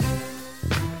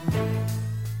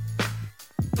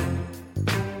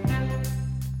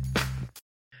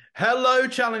Hello,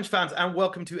 Challenge fans, and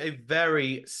welcome to a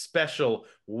very special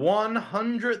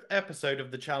 100th episode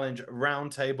of the Challenge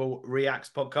Roundtable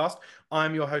Reacts podcast.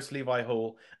 I'm your host, Levi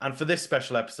Hall, and for this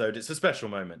special episode, it's a special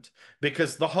moment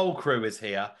because the whole crew is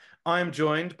here. I'm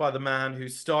joined by the man who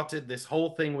started this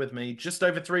whole thing with me just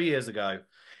over 3 years ago.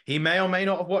 He may or may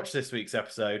not have watched this week's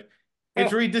episode.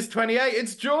 It's Read This 28.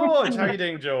 It's George. How are you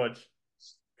doing, George?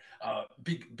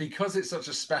 Because it's such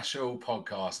a special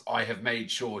podcast, I have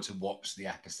made sure to watch the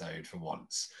episode for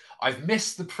once. I've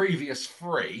missed the previous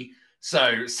three,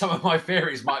 so some of my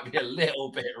theories might be a little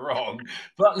bit wrong,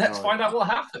 but let's find out what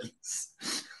happens.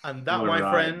 And that,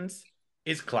 my friends,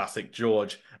 is classic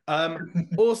George.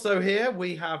 Also here,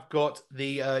 we have got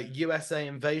the USA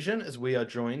invasion, as we are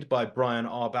joined by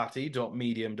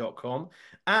brianarbatti.medium.com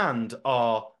and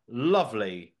our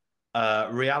lovely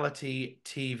reality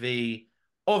TV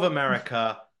of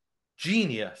America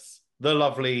genius, the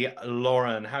lovely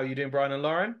Lauren. How are you doing, Brian and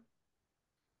Lauren?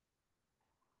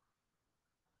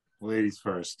 Ladies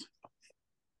first.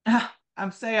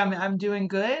 I'm doing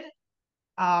good.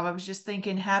 I was just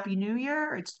thinking Happy New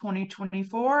Year. It's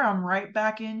 2024. I'm right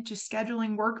back into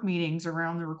scheduling work meetings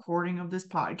around the recording of this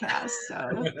podcast.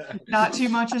 So not too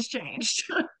much has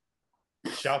changed.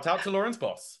 Shout out to Lauren's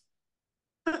boss.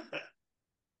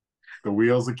 The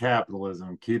wheels of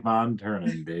capitalism keep on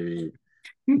turning, baby.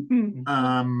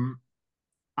 I'm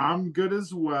good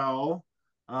as well.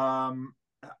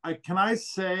 Can I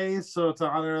say, so to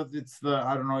honor, it's the,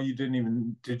 I don't know, you didn't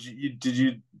even, did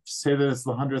you say that it's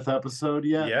the 100th episode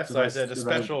yet? Yes, I said a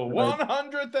special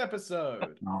 100th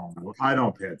episode. No, I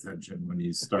don't pay attention when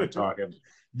you start talking.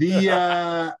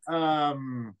 The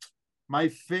my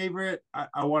favorite,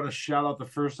 I want to shout out the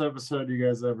first episode you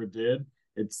guys ever did.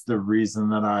 It's the reason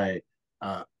that I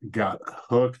got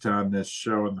hooked on this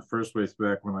show in the first place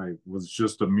back when I was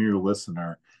just a mere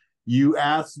listener. You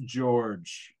asked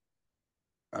George,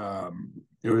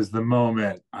 it was the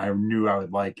moment I knew I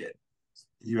would like it.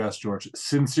 You asked George,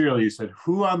 sincerely, you said,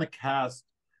 who on the cast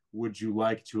would you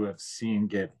like to have seen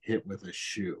get hit with a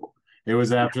shoe? It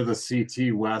was after the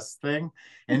CT West thing.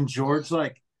 And George,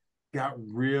 got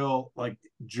real,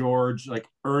 George,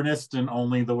 earnest in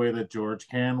only the way that George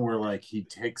can, where he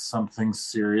takes something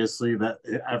seriously that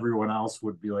everyone else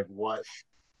would be like, what?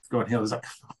 Going, he was like,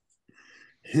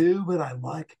 who would I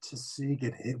like to see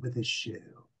get hit with a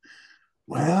shoe?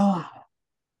 Well,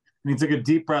 and he took a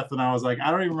deep breath, and I was like,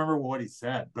 I don't even remember what he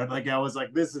said, but I was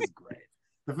like, this is great.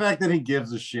 The fact that he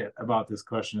gives a shit about this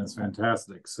question is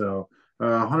fantastic. So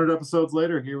 100 episodes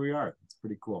later, here we are. It's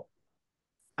pretty cool.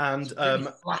 And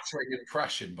flattering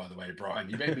impression, by the way, Brian.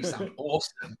 You made me sound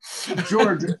awesome.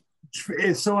 George,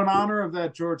 so in honor of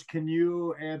that, George, can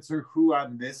you answer who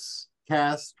on this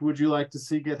cast would you like to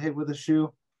see get hit with a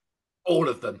shoe? All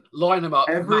of them. Line them up.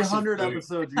 Every 100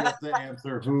 episodes, you have to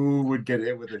answer who would get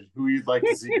hit with a who you'd like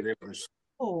to see get hit with a shoe.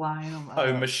 Line them up.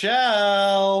 Oh,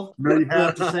 Michelle. No, you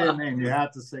have to say a name. You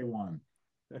have to say one.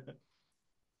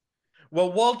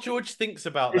 Well, while George thinks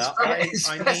about that, I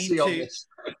need to.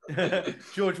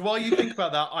 George, while you think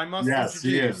about that, I must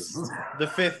introduce the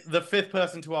fifth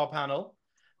person to our panel,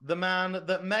 the man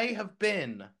that may have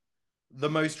been the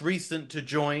most recent to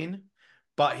join,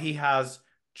 but he has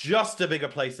just a bigger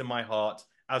place in my heart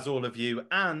as all of you,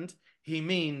 and he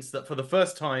means that for the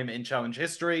first time in Challenge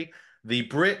history, the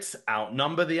Brits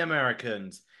outnumber the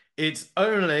Americans. It's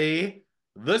only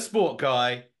the sport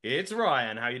guy. It's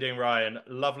Ryan. How you doing, Ryan?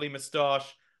 Lovely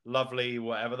moustache, lovely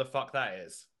whatever the fuck that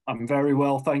is. I'm very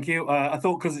well, thank you. I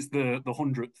thought because it's the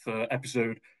 100th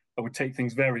episode, I would take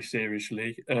things very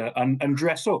seriously and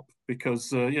dress up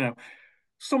because,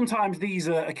 sometimes these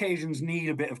occasions need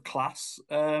a bit of class.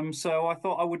 So I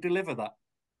thought I would deliver that.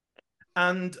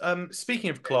 And speaking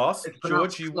of class,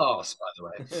 George, class, by the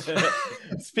way.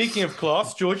 Speaking of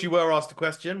class, George, you were asked a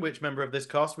question. Which member of this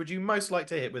cast would you most like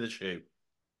to hit with a shoe?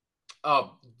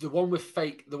 Oh, the one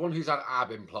who's had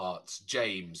ab implants,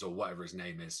 James or whatever his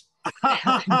name is.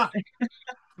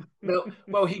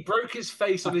 Well, he broke his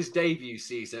face on his debut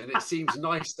season. It seems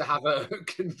nice to have a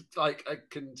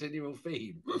continual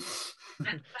theme.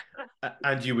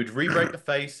 And you would re-break the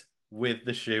face with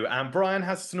the shoe. And Brian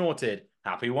has snorted.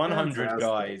 Happy 100, fantastic.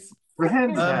 Guys.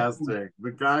 Fantastic.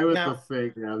 The guy with the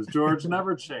fake abs. George,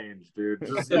 never change, dude.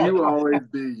 Just you always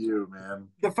be you, man.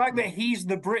 The fact that he's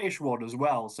the British one as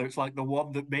well, so it's like the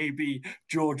one that maybe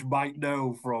George might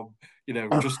know from,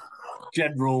 just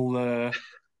general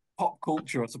pop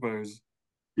culture, I suppose.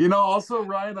 Also,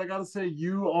 Ryan, I gotta say,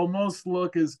 you almost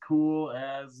look as cool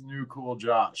as New Cool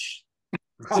Josh.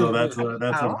 So that's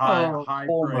a high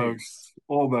praise.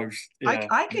 Almost. Yeah.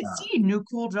 I could see new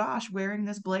cool Josh wearing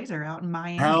this blazer out in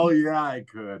Miami. Hell yeah, I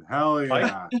could. Hell yeah.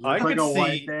 I With like could a see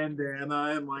white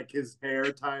bandana and like his hair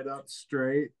tied up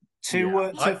straight.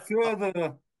 To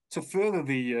further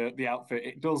the outfit,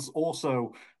 it does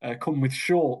also come with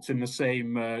shorts in the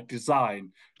same design.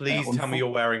 Please tell me you're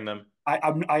wearing them.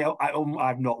 I'm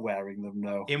not wearing them.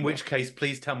 No. In which case,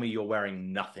 please tell me you're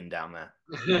wearing nothing down there.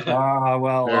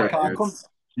 Well,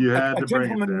 you had a to bring it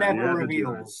gentleman there. never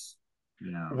reveals.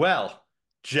 Yeah. Well,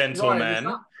 gentlemen,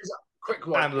 Ryan, is that quick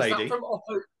one and lady,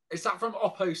 is that from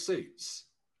Oppo Suits?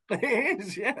 It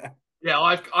is, yeah. Yeah,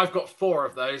 I've got 4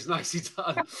 of those. Nicely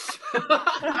done.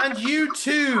 and you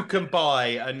too can buy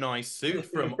a nice suit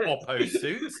from Oppo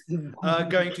Suits.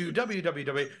 Going to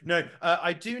www. No,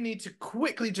 I do need to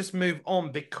quickly just move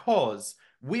on because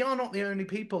we are not the only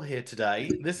people here today.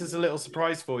 This is a little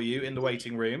surprise for you in the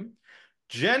waiting room,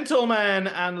 gentlemen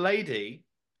and lady.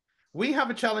 We have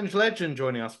a challenge legend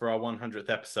joining us for our 100th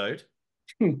episode.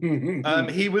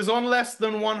 He was on less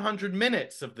than 100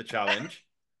 minutes of the challenge.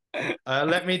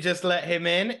 Let me just let him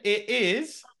in. It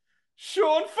is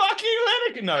Sean fucking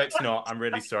Lineker. No, it's not. I'm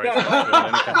really sorry. It's not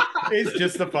Sean Lineker. It's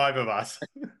just the 5 of us.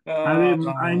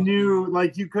 I knew,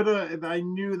 like, you could have. I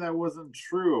knew that wasn't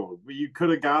true, but you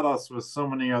could have got us with so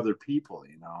many other people.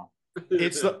 You know.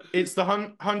 It's the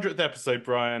 100th episode,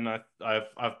 Brian.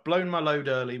 I've blown my load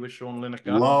early with Sean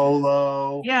Lineker.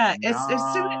 Lolo. Yeah,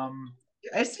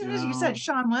 as soon as you said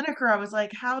Sean Lineker, I was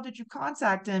like, how did you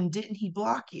contact him? Didn't he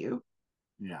block you?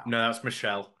 Yeah. No, that's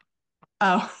Michelle.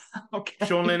 Oh, okay.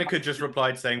 Sean Lineker just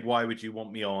replied saying, "Why would you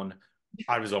want me on?"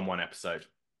 I was on one episode.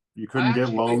 You couldn't get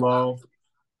Lolo.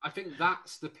 I think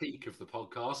that's the peak of the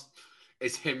podcast.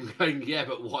 It's him going, "Yeah,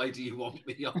 but why do you want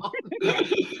me on?"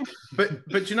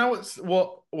 but you know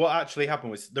what actually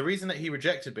happened was the reason that he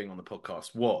rejected being on the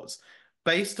podcast was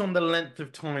based on the length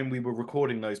of time we were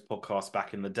recording those podcasts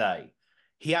back in the day.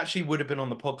 He actually would have been on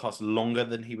the podcast longer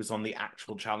than he was on the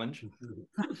actual challenge.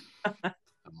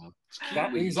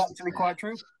 That is actually quite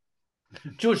true.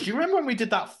 George, do you remember when we did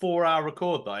that 4-hour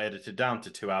record that I edited down to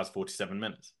 2 hours 47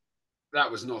 minutes? That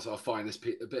was not our finest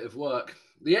bit of work.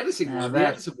 The editing one, the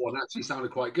edited one actually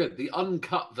sounded quite good. The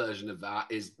uncut version of that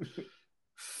is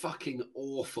fucking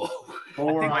awful.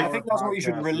 I think that's what you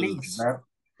should release.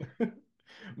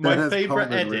 My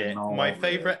favorite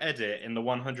edit in the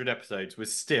 100 episodes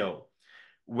was still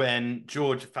when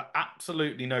George, for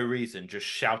absolutely no reason, just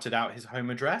shouted out his home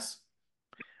address.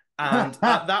 And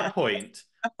at that point,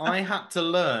 I had to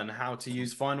learn how to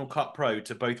use Final Cut Pro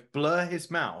to both blur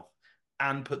his mouth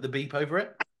and put the beep over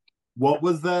it. What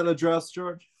was that address,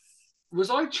 George? Was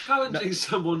I challenging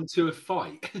someone to a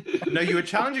fight? No, you were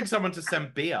challenging someone to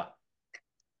send beer.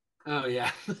 Oh, yeah.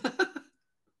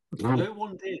 No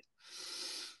one did.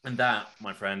 And that,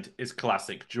 my friend, is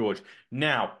classic George.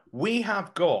 Now, we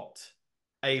have got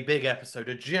a big episode,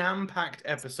 a jam-packed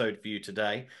episode for you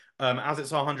today. As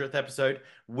it's our 100th episode,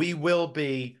 we will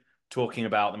be talking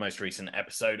about the most recent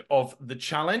episode of the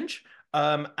challenge.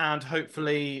 And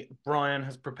hopefully Brian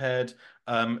has prepared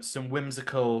some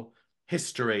whimsical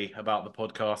history about the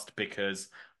podcast because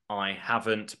I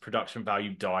haven't. Production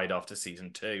value died after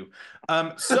season 2.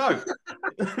 So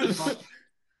I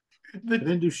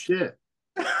didn't do shit.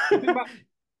 Yeah,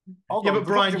 but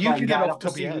Brian, you can get off the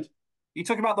top of your head. You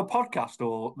talking about the podcast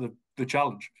or the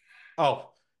challenge? Oh,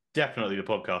 definitely the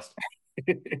podcast.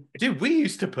 Dude, we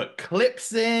used to put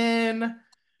clips in.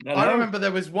 I remember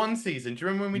there was one season. Do you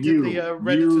remember when we did the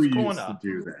Redditor's Corner? Used to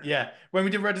do that. Yeah, when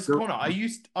we did Redditor's Corner, I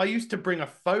used to bring a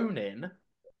phone in,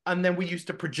 and then we used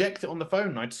to project it on the phone,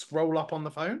 and I'd scroll up on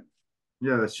the phone.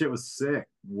 Yeah, that shit was sick.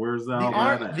 Where's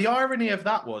that? The irony of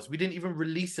that was we didn't even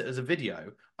release it as a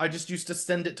video. I just used to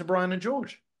send it to Brian and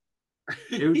George.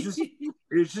 It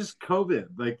was just COVID.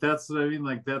 Like that's what I mean.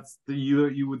 Like that's the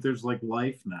you there's like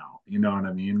life now. You know what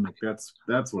I mean? Like that's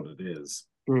what it is.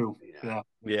 True.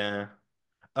 Yeah.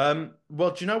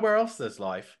 Well, do you know where else there's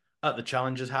life? At the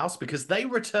Challenger's house, because they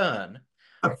return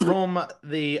from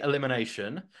the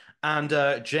elimination, and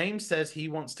James says he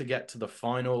wants to get to the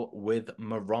final with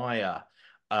Mariah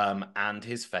and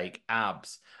his fake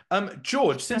abs.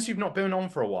 George, since you've not been on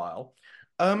for a while,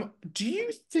 do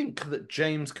you think that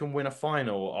James can win a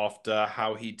final after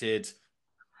how he did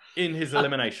in his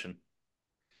elimination?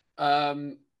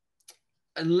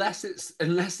 Unless it's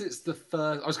the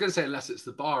first. I was going to say unless it's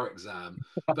the bar exam,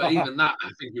 but even that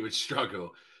I think he would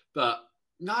struggle. But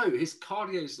no, his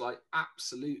cardio's like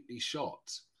absolutely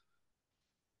shot.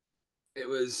 It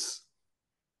was.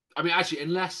 I mean, actually,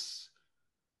 unless.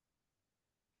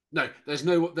 No, there's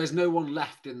no one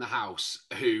left in the house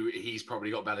who he's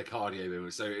probably got better cardio than.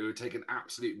 So it would take an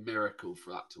absolute miracle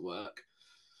for that to work.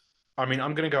 I mean,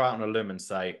 I'm going to go out on a limb and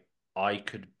say I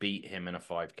could beat him in a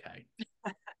 5K.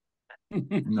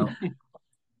 No.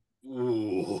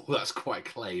 Ooh, that's quite a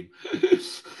claim.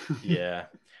 Yeah.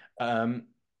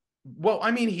 Well,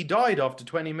 I mean, he died after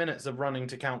 20 minutes of running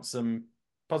to count some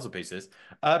puzzle pieces.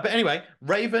 But anyway,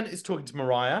 Raven is talking to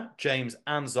Mariah, James,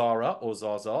 and Zara, or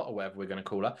Zaza, or whatever we're going to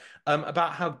call her,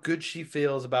 about how good she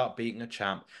feels about beating a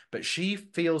champ. But she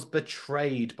feels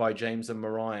betrayed by James and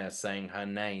Mariah saying her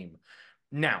name.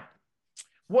 Now,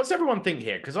 what's everyone think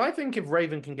here? Because I think if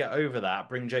Raven can get over that,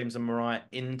 bring James and Mariah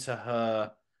into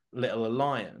her little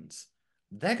alliance,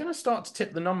 they're going to start to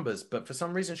tip the numbers. But for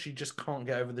some reason, she just can't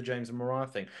get over the James and Mariah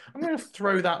thing. I'm going to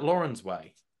throw that Lauren's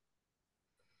way.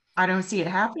 I don't see it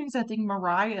happening. I think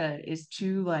Mariah is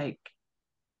too like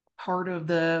part of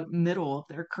the middle of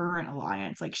their current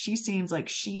alliance. Like she seems like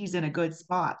she's in a good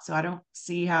spot. So I don't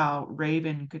see how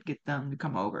Raven could get them to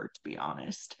come over, to be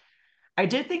honest. I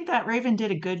did think that Raven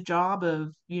did a good job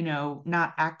of,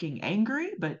 not acting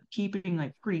angry, but keeping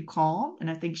like pretty calm. And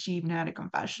I think she even had a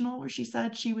confessional where she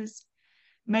said she was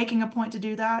making a point to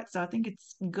do that. So I think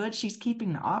it's good she's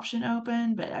keeping the option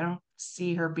open, but I don't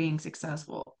see her being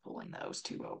successful pulling those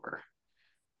two over.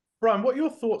 Brian, what are your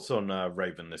thoughts on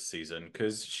Raven this season?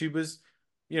 Because she was,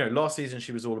 last season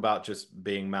she was all about just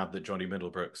being mad that Johnny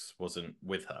Middlebrooks wasn't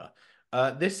with her.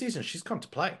 This season she's come to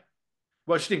play.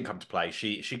 Well, she didn't come to play.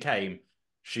 She came,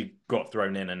 she got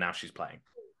thrown in, and now she's playing.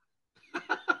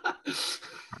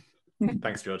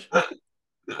 Thanks, George.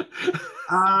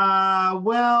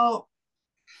 Well,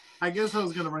 I guess I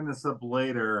was going to bring this up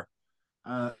later.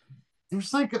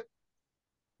 There's like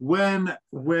when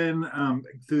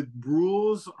the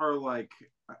rules are like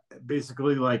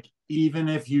basically like even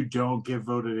if you don't get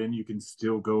voted in, you can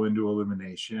still go into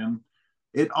elimination.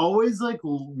 It always like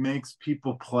makes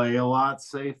people play a lot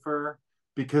safer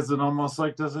because it almost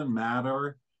like doesn't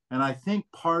matter. And I think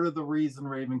part of the reason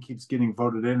Raven keeps getting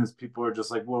voted in is people are just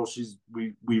like, well,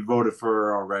 we voted for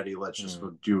her already. Let's just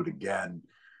do it again.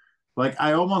 Like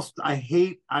I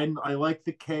like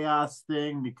the chaos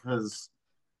thing because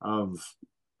of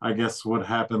I guess what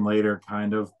happened later,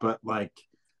 kind of. But like,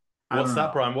 what's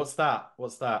that, Brian? What's that?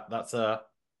 That's a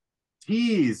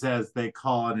tease, as they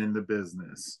call it in the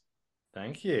business.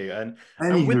 Thank you. And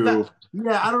with that,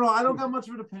 yeah, I don't know. I don't got much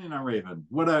of an opinion on Raven.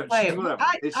 Whatever. Wait,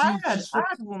 I had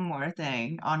one more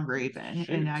thing on Raven,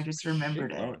 and I just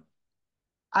remembered it.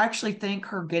 I actually think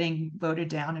her getting voted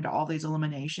down into all these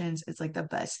eliminations is like the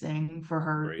best thing for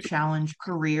her challenge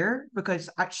career because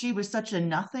she was such a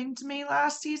nothing to me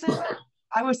last season.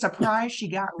 I was surprised she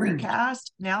got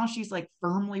recast. Now she's like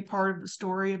firmly part of the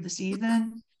story of the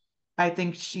season. I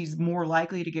think she's more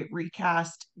likely to get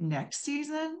recast next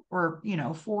season or,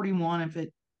 41 if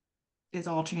it is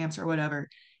all champs or whatever,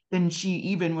 than she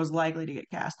even was likely to get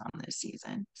cast on this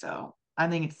season. So I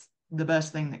think it's the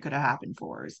best thing that could have happened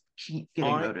for her is she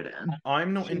getting voted in.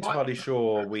 I'm not entirely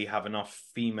sure we have enough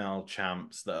female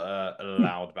champs that are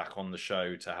allowed back on the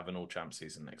show to have an all champ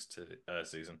season next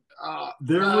season.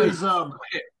 There was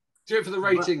do it for the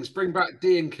ratings. Bring back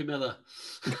Dee and Camilla.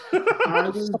 I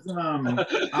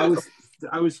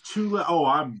was too. Oh,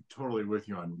 I'm totally with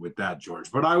you with that,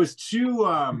 George. But I was too.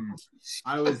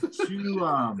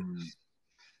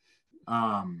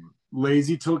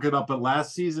 Lazy to look it up. But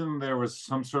last season there was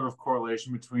some sort of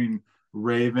correlation between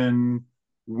Raven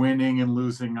winning and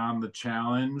losing on the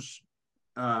challenge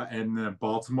and the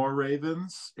Baltimore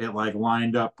Ravens. It like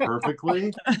lined up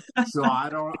perfectly. So I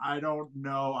don't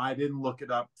know. I didn't look it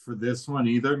up for this one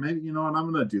either. Maybe you know what, I'm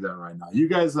gonna do that right now. You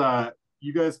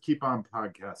guys keep on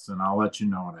podcasts and I'll let you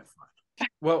know what I find.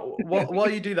 Well, while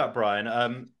you do that,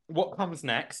 Brian, what comes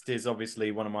next is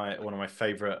obviously one of my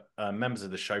favorite members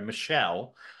of the show,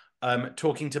 Michelle,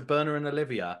 talking to Berna and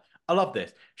Olivia. I love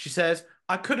this. She says,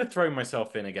 I could have thrown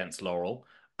myself in against Laurel,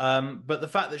 but the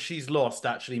fact that she's lost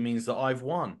actually means that I've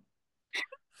won.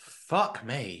 Fuck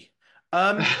me.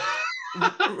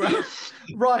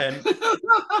 Ryan,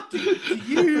 do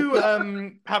you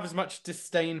have as much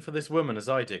disdain for this woman as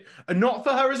I do? And not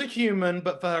for her as a human,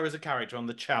 but for her as a character on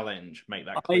the challenge. Make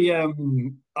that clear.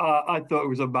 I thought it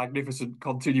was a magnificent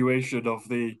continuation of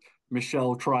the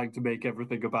Michelle trying to make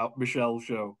everything about Michelle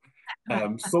show.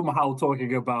 Somehow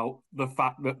talking about the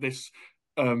fact that this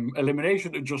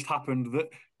elimination had just happened that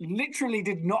literally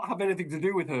did not have anything to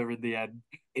do with her in the end.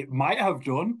 It might have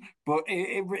done, but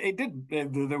it didn't.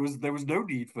 There was no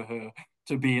need for her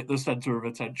to be at the center of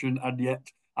attention, and yet,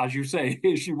 as you say,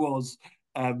 here she was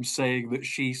saying that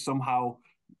she somehow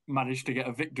managed to get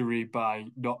a victory by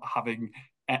not having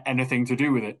anything to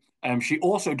do with it. She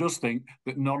also does think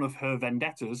that none of her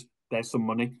vendettas, there's some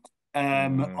money,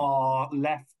 are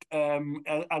left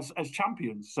as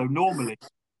champions. So normally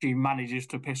she manages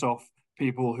to piss off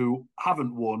people who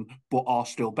haven't won but are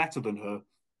still better than her,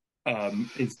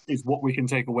 is what we can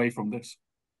take away from this.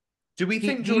 Do we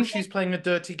think, George, she's playing a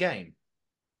dirty game?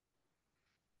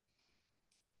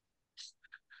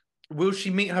 Will she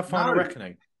meet her final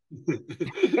reckoning?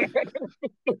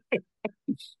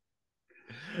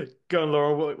 Go on,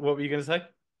 Laura. What were you going to say?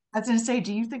 I was going to say,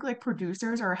 do you think like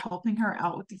producers are helping her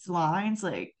out with these lines?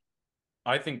 Like,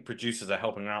 I think producers are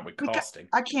helping her out with casting.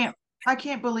 I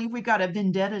can't believe we got a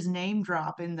Vendetta's name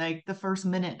drop in like the first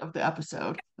minute of the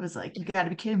episode. It was like, you got to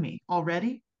be kidding me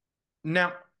already.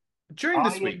 Now, during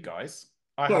this week, guys,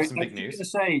 I have some big news.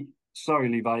 Sorry,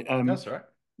 Levi. That's all right.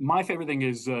 My favorite thing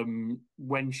is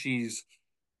when she's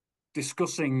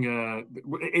discussing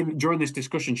during this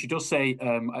discussion, she does say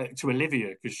to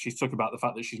Olivia, because she's talking about the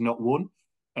fact that she's not won.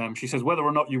 She says whether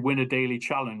or not you win a daily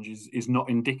challenge is not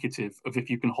indicative of if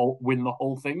you can win the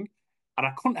whole thing. And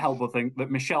I couldn't help but think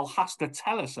that Michelle has to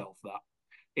tell herself that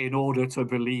in order to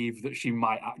believe that she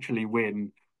might actually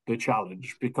win the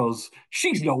challenge, because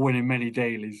she's not winning many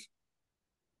dailies.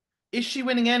 Is she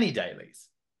winning any dailies?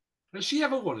 Has she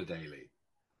ever won a daily?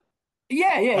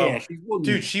 Yeah.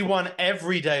 Dude, she won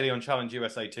every daily on Challenge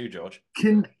USA too, George.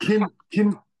 Can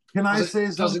I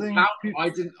say something? I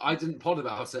didn't pod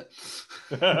about it.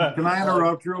 Can I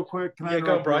interrupt real quick?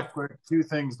 Quick? Two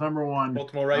things. Number one,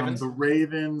 Baltimore Ravens. The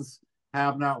Ravens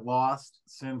have not lost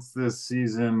since this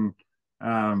season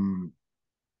premiered.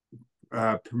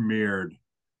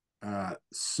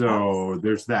 So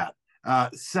there's that.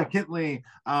 Secondly,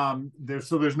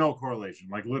 there's no correlation,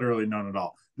 like literally none at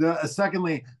all.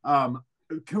 Secondly,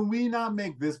 can we not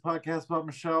make this podcast about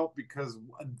Michelle, because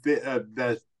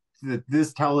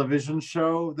this television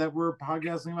show that we're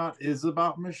podcasting about is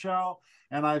about Michelle,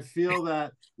 and I feel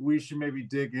that we should maybe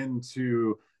dig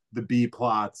into the B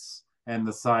plots and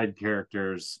the side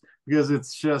characters, because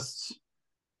it's just,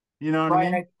 you know what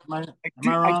I mean?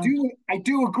 I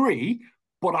do agree,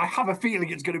 but I have a feeling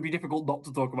it's going to be difficult not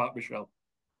to talk about Michelle.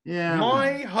 Yeah.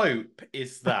 My hope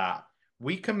is that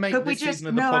we can make this season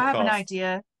of the podcast. I have an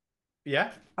idea.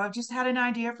 Yeah. I've just had an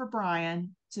idea for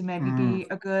Brian to maybe be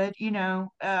a good, in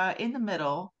the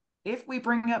middle. If we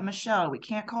bring up Michelle, we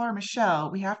can't call her Michelle.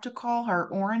 We have to call her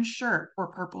Orange Shirt or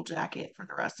Purple Jacket for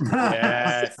the rest of the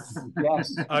Yes.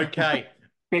 Yes. Okay.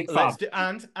 Big fan.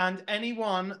 And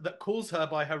anyone that calls her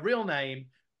by her real name,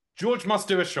 George must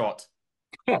do a shot.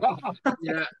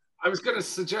 Yeah, I was going to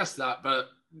suggest that, but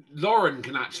Lauren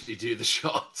can actually do the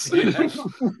shots.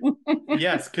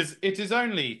 Yes, because it is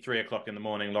only 3:00 in the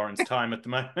morning, Lauren's time at the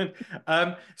moment.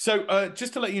 So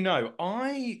just to let you know,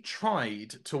 I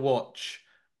tried to watch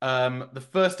the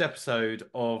first episode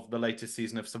of the latest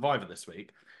season of Survivor this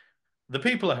week. The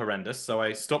people are horrendous, so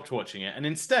I stopped watching it. And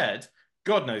instead,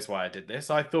 God knows why I did this,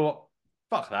 I thought,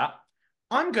 fuck that.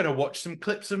 I'm going to watch some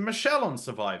clips of Michelle on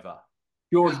Survivor.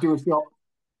 George, do a shot.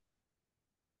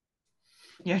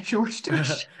 Yeah, George, do a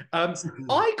shot.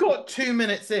 I got 2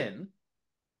 minutes in,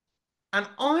 and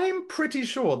I'm pretty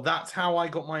sure that's how I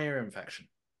got my ear infection.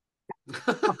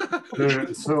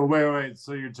 So wait.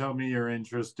 So you're telling me you're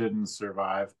interested in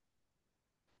Survive?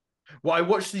 Well, I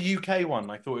watched the UK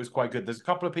one. I thought it was quite good. There's a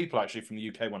couple of people actually from the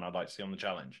UK one I'd like to see on the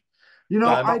challenge.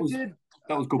 I did.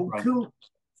 That was good.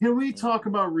 Can we talk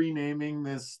about renaming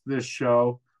this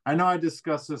show? I know I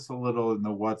discussed this a little in the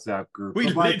WhatsApp group. We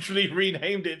literally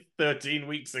renamed it 13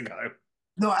 weeks ago.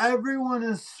 No, everyone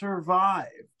has survived.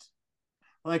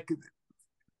 Like,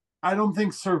 I don't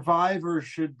think Survivor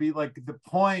should be, like, the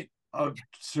point of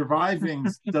surviving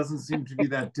doesn't seem to be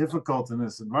that difficult in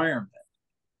this environment,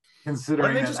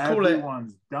 considering that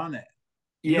everyone's done it.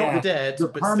 Yeah. Not dead,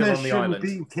 but still on the island.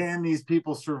 Be, can these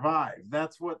people survive?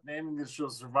 That's what naming this show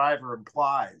Survivor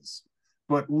implies.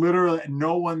 But literally,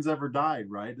 no one's ever died,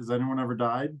 right? Has anyone ever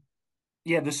died?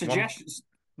 Yeah, the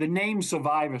name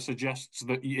Survivor suggests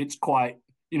that it's quite,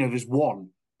 there's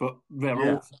one, but they're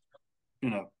all,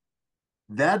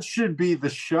 That should be the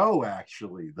show,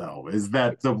 actually, though, is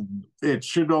that it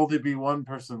should only be one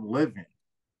person living.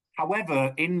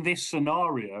 However, in this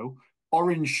scenario,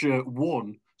 Orange Shirt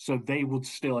won, so they would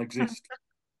still exist.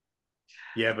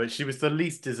 Yeah, but she was the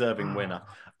least deserving winner.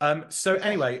 So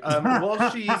anyway, while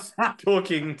she's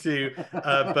talking to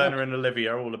Berna and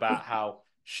Olivia all about how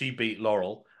she beat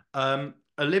Laurel,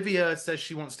 Olivia says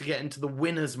she wants to get into the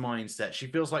winner's mindset. She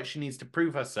feels like she needs to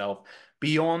prove herself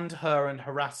beyond her and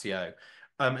Horacio.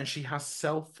 And she has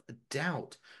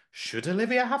self-doubt. Should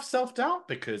Olivia have self-doubt?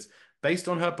 Because based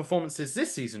on her performances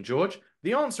this season, George,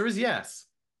 the answer is yes.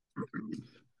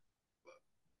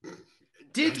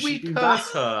 Did we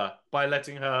curse her by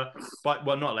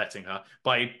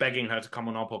by begging her to come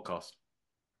on our podcast?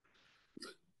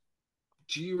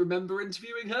 Do you remember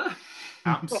interviewing her?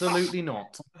 Absolutely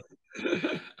not.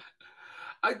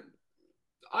 I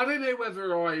don't know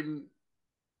whether I'm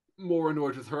more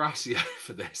annoyed with Horacio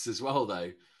for this as well,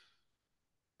 though.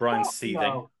 Brian's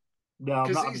seething. No,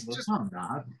 because he's just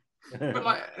not. But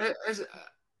like,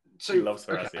 so He loves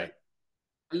Horacio. Okay,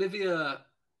 Olivia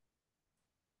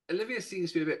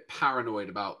seems to be a bit paranoid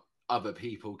about other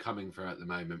people coming for her at the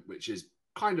moment, which is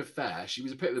kind of fair. She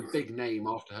was a bit of a big name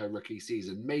after her rookie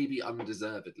season, maybe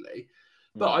undeservedly.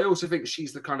 But I also think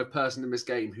she's the kind of person in this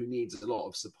game who needs a lot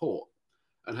of support.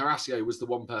 And Horacio was the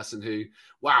one person who,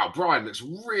 wow, Brian looks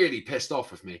really pissed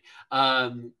off with me.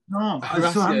 No,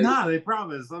 Horacio, so I'm not. I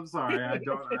promise. I'm sorry. I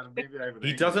don't. Maybe I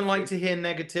He doesn't like to hear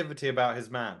negativity about his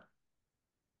man.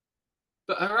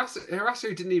 But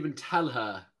Horacio didn't even tell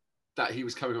her that he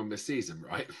was coming on this season,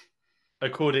 right?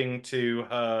 According to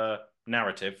her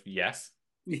narrative, yes.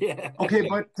 Yeah. Okay,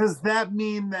 but does that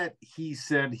mean that he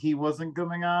said he wasn't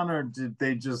coming on, or did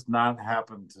they just not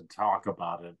happen to talk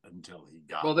about it until he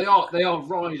got? Well, they are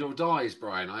ride or dies,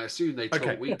 Brian. I assume they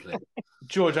talk weekly.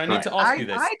 George, I need to ask you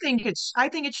this. I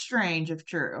think it's strange if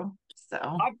true. So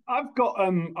I've got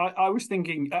I was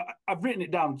thinking I've written it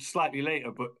down slightly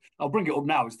later, but I'll bring it up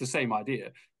now. It's the same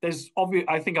idea. There's obvious.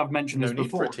 I think I've mentioned this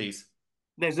before.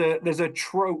 There's a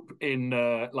trope in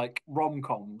like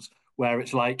rom-coms where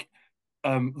it's like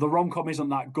the rom-com isn't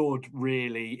that good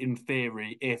really in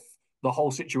theory if the whole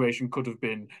situation could have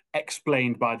been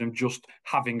explained by them just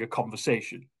having a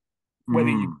conversation, whether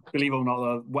you believe it or not,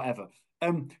 or whatever.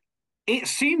 It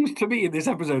seems to me in this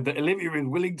episode that Olivia is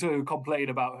willing to complain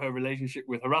about her relationship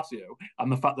with Horacio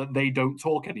and the fact that they don't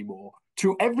talk anymore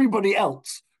to everybody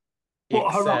else but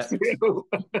Horacio.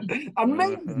 And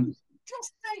maybe,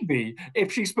 just maybe,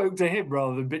 if she spoke to him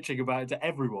rather than bitching about it to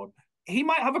everyone, he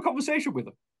might have a conversation with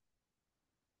her.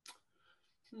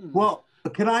 Well,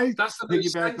 can I That's the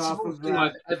most sensible thing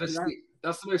I've ever seen.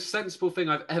 That's the most sensible thing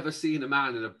I've ever seen a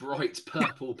man in a bright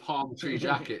purple palm tree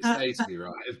jacket say to me,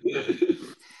 right?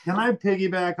 Can I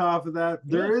piggyback off of that?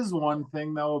 There is one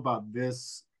thing, though, about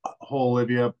this whole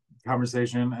Olivia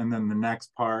conversation, and then the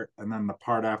next part, and then the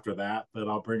part after that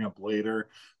I'll bring up later.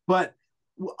 But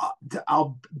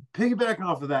I'll piggyback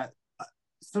off of that.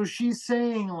 So she's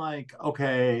saying, like,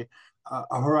 okay,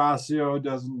 Horacio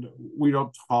we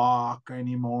don't talk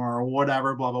anymore, or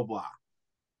whatever, blah, blah, blah.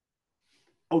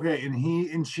 Okay,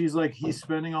 and she's like, he's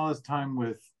spending all his time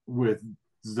with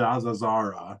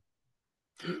Zazazara.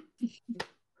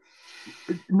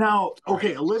 Now,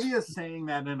 okay, Olivia's saying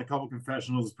that in a couple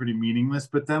confessionals is pretty meaningless,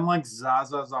 but then like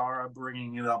Zazazara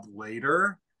bringing it up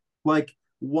later, like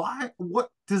why? What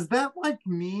does that like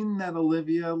mean that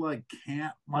Olivia like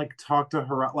can't like talk to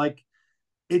her? Like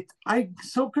I'm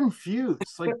so confused.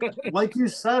 Like you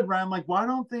said, Ryan, like why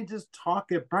don't they just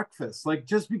talk at breakfast? Like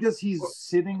just because he's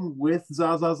sitting with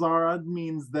Zazazara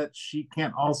means that she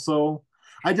can't also.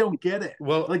 I don't get it.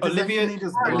 Well, like Olivia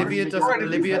doesn't come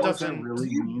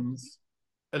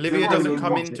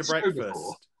into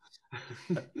breakfast.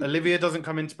 Olivia doesn't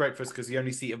come into breakfast because the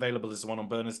only seat available is the one on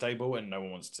Bernard's table, and no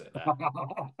one wants to sit there.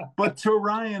 But to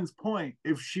Ryan's point,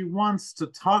 if she wants to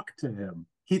talk to him,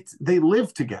 they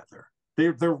live together.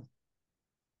 But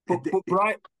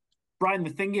Brian,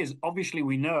 the thing is, obviously,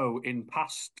 we know in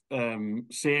past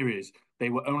series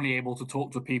they were only able to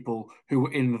talk to people who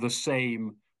were in the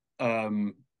same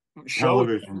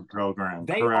television program.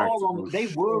 They were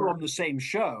on the same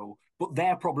show, but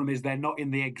their problem is they're not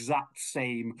in the exact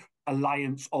same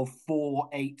alliance of 4,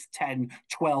 8, 10,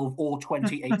 12, or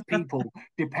 28 people,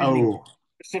 depending on the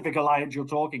specific alliance you're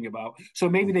talking about. So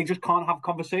maybe they just can't have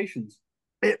conversations.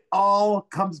 It all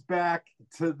comes back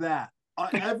to that.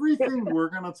 Everything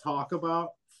we're going to talk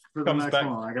about for the next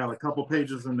one, I got a couple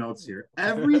pages of notes here.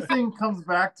 Everything comes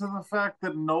back to the fact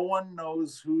that no one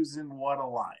knows who's in what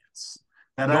alliance.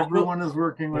 That everyone is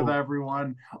working with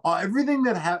everyone. Everything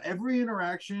every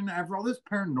interaction, all this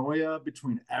paranoia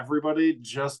between everybody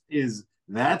just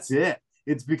that's it.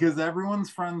 It's because everyone's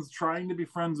friends trying to be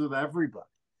friends with everybody.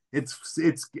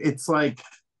 It's like,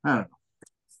 I don't know.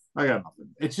 I got nothing.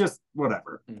 It's just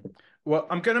whatever. Well,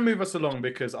 I'm going to move us along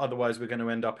because otherwise we're going to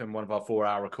end up in one of our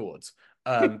 4-hour records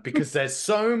because there's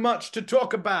so much to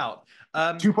talk about.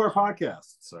 2-part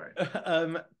podcast. Sorry.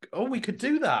 We could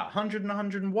do that. 100 and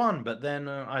 101, but then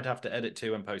I'd have to edit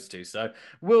 2 and post 2. So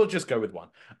we'll just go with 1.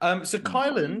 So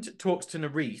Kyland talks to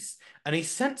Nerys and he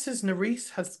senses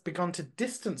Nerys has begun to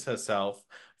distance herself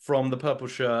from the purple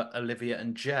shirt, Olivia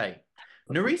and Jay.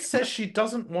 Nerys says she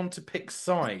doesn't want to pick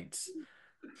sides.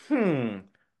 Unpick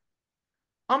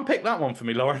that one for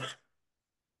me, Lauren.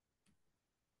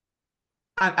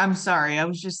 I'm sorry. I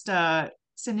was just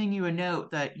sending you a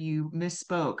note that you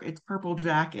misspoke. It's purple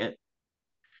jacket.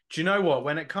 Do you know what?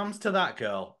 When it comes to that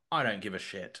girl, I don't give a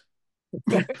shit.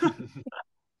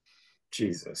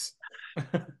 Jesus.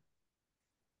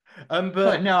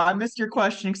 But no, I missed your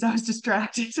question because I was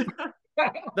distracted.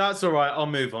 That's all right. I'll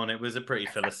move on. It was a pretty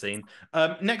filler scene.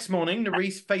 Next morning,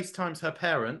 Nerys FaceTimes her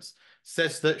parents,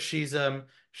 says that she's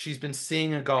been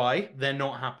seeing a guy. They're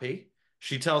not happy.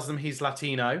 She tells them he's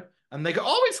Latino, and they go,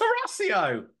 "Oh, it's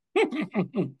Horacio!"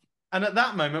 And at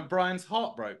that moment, Brian's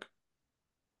heart broke.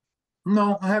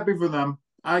 No, I'm happy for them.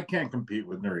 I can't compete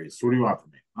with Nerys. What do you want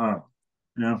from me? I don't know.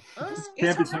 Yeah,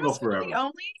 can't be single forever. The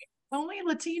only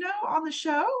Latino on the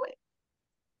show?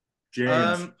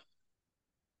 James.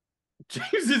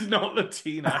 James is not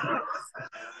Latino.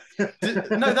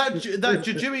 No, that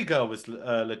Jujui girl was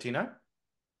Latino.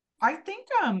 I think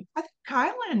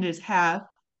Kyland is half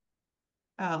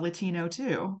Latino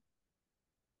too.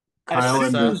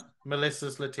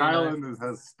 Melissa's Latino. Kyland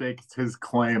has staked his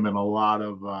claim in a lot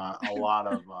of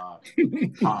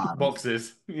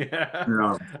boxes. Yeah.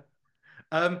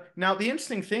 Now the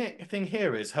interesting thing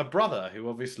here is her brother, who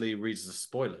obviously reads the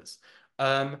spoilers,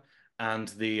 and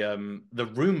the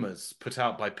rumors put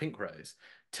out by Pink Rose,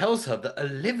 tells her that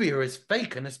Olivia is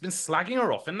fake and has been slagging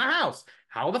her off in the house.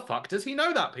 How the fuck does he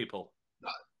know that, people?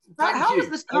 How was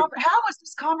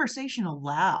this conversation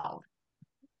allowed?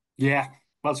 Yeah,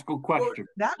 that's a good question.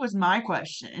 That was my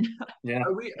question. Yeah.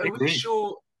 Are we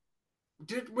sure?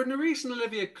 Were Nerys and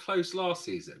Olivia close last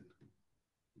season?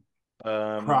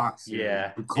 Proxy.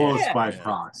 Yeah. Close by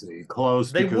proxy.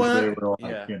 Close they because they were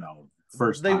like,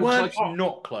 first they time. weren't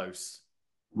not close.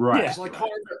 Right.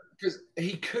 Because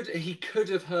he could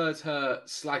have heard her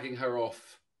slagging her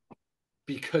off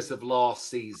because of last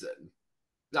season.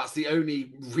 That's the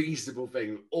only reasonable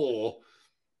thing. Or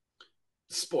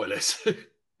spoilers.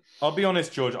 I'll be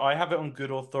honest, George. I have it on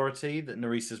good authority that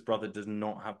Nerys's brother does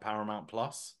not have Paramount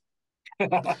Plus.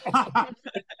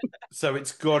 So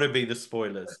it's got to be the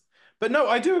spoilers. But no,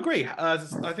 I do agree. I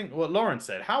think what Lauren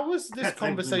said. How was this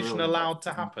conversation allowed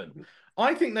to happen?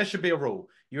 I think there should be a rule.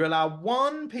 You allow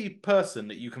one person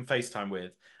that you can FaceTime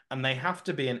with, and they have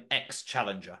to be an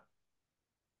ex-challenger.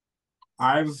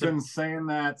 I've been saying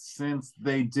that since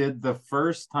they did the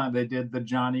first time they did the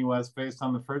Johnny West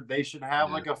FaceTime. The first, they should have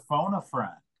like a phone a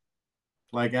friend.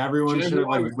 Like everyone should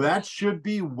have, that should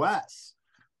be Wes.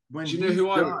 When do you know who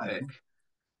I would pick?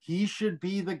 He should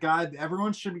be the guy.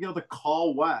 Everyone should be able to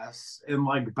call Wes and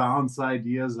like bounce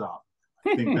ideas up.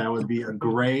 I think that would be a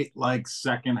great like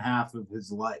second half of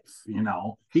his life.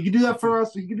 He could do that for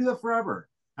us. He could do that forever.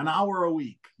 An hour a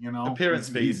week. Appearance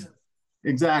fees.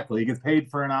 Exactly. He gets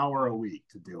paid for an hour a week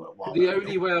to do it. The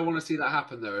only way I want to see that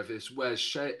happen, though, if it's where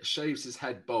shaves his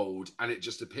head bald and it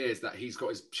just appears that he's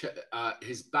got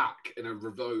his back in a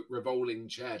revolving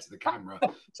chair to the camera,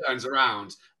 turns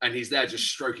around, and he's there just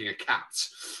stroking a cat.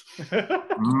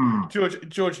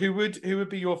 George, who would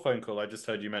be your phone call? I just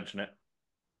heard you mention it.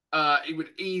 It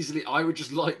would easily. I would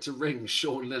just like to ring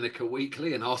Sean Lineker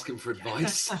weekly and ask him for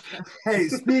advice. Hey,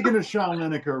 speaking of Sean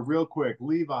Lineker, real quick,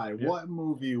 Levi, what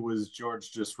movie was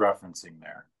George just referencing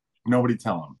there? Nobody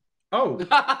tell him. Oh,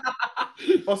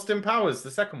 Austin Powers,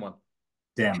 the second one.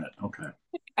 Damn it. Okay.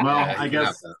 Well, I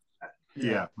guess.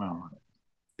 Yeah. Well,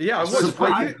 yeah, I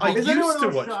watched. I used to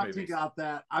watch movies. You got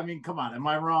that? I mean, come on. Am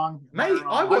I wrong? Mate,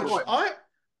 I watched.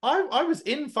 I was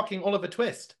in fucking Oliver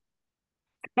Twist.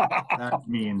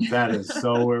 That is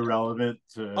so irrelevant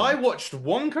to... I watched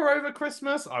Wonka over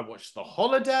Christmas. I watched The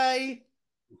Holiday.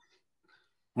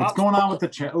 What's going on with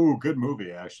the good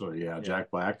movie, actually. Yeah, Jack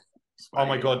Black. Oh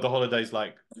my god, The Holiday's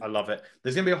I love it.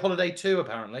 There's gonna be a Holiday 2,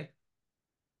 apparently.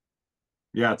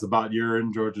 Yeah, it's about your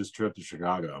and George's trip to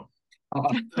Chicago.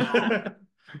 No,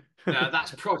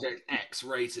 that's Project X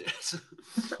rated.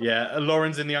 Yeah,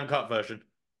 Lauren's in the uncut version.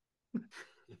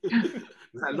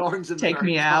 Lauren's in Take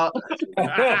me out.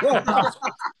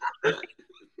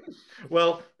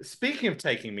 Well, speaking of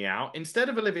taking me out, instead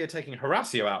of Olivia taking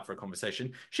Horacio out for a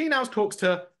conversation, she now talks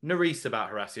to Nerys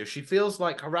about Horacio. She feels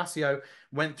like Horacio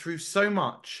went through so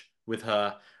much with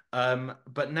her,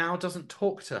 but now doesn't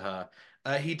talk to her.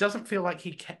 He doesn't feel like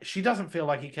she doesn't feel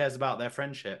like he cares about their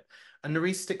friendship. And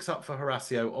Nerys sticks up for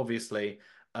Horacio, obviously,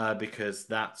 because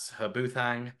that's her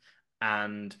boothang,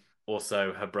 and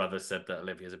also her brother said that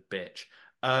Olivia's a bitch.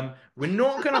 We're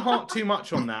not going to harp too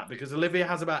much on that because Olivia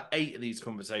has about 8 of these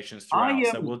conversations throughout,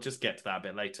 so we'll just get to that a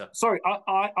bit later. Sorry,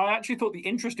 I actually thought the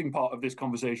interesting part of this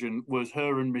conversation was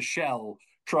her and Michelle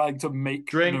trying to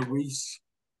make Nerys.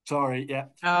 Sorry,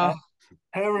 yeah.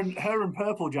 Her and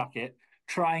Purple Jacket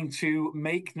trying to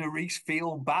make Nerys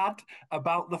feel bad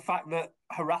about the fact that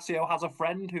Horacio has a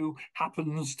friend who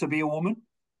happens to be a woman.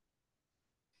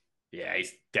 Yeah,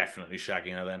 he's definitely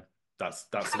shagging her then.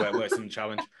 That's the way it works in the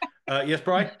challenge. Yes,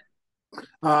 Bri?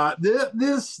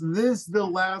 The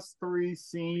last 3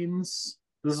 scenes,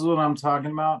 this is what I'm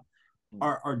talking about,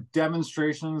 are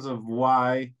demonstrations of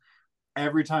why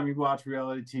every time you watch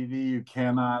reality TV, you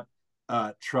cannot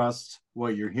trust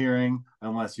what you're hearing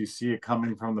unless you see it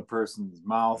coming from the person's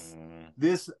mouth.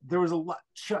 This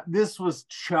was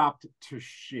chopped to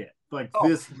shit. Like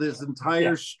this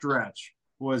entire stretch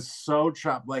was so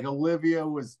chopped. Like Olivia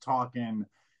was talking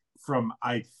from,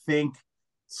 I think,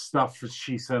 stuff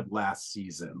she said last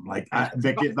season. Like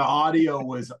the audio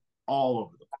was all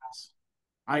over the place.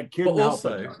 I couldn't help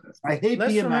it. I hate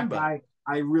being that guy.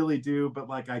 I really do, but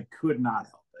like I could not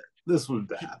help it. This was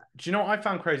bad. Do you know what I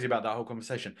found crazy about that whole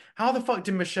conversation? How the fuck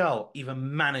did Michelle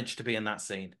even manage to be in that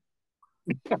scene?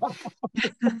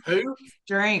 Who?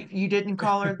 Drink. You didn't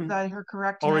call her her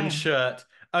correct Orange name. shirt.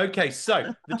 Okay,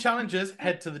 so the challengers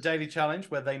head to the daily challenge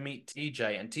where they meet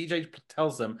TJ, and TJ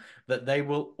tells them that they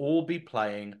will all be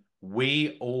playing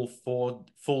We All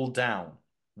Fall Down.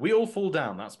 We All Fall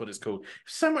Down, that's what it's called.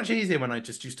 So much easier when I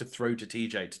just used to throw to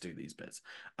TJ to do these bits.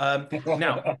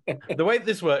 Now, the way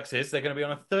this works is they're going to be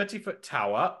on a 30-foot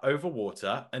tower over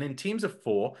water, and in teams of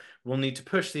 4, we'll need to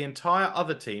push the entire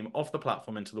other team off the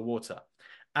platform into the water.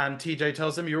 And TJ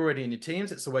tells them, you're already in your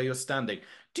teams, it's the way you're standing.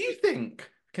 Do you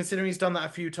think, considering he's done that a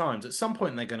few times, at some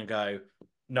point they're going to go,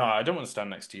 no, I don't want to stand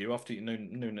next to you after you. No.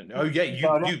 Oh, yeah,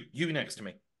 you next to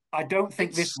me. I don't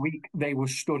think this week they were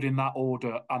stood in that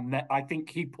order, and I think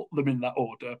he put them in that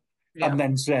order and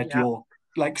then said, "You're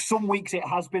like." Some weeks it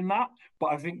has been that,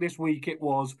 but I think this week it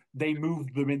was they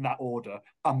moved them in that order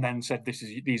and then said,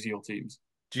 these are your teams."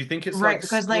 Do you think it's right? like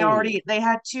Because they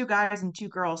had 2 guys and 2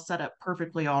 girls set up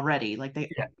perfectly already. Like they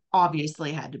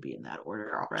obviously had to be in that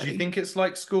order already. Do you think it's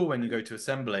like school when you go to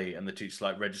assembly and the teacher's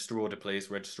like, register order,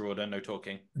 please, register order, no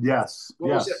talking? Yes.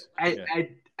 What was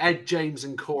it? Ed, James,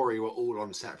 and Corey were all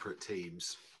on separate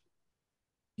teams.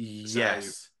 Yes.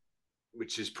 So,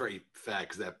 which is pretty fair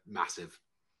because they're massive.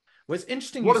 Well, it's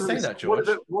interesting you say that, George.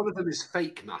 One of them is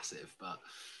fake massive, but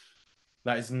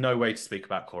that is no way to speak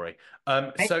about Corey.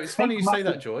 So it's funny you say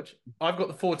that, George. I've got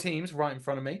the 4 teams right in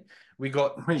front of me. We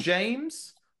got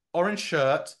James, Orange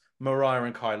Shirt, Mariah,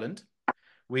 and Kyland.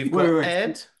 We've got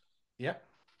Ed. Yeah.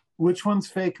 Which one's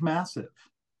fake massive?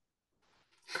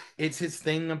 It's his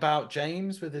thing about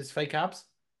James with his fake abs.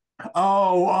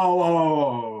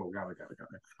 Oh. Got it.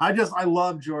 I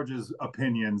love George's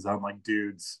opinions on like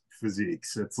dudes'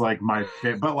 physiques. It's like my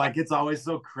favorite, but like it's always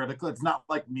so critical. It's not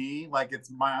like me. Like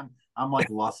I'm like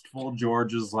lustful.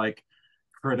 George is like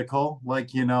critical,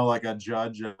 like like a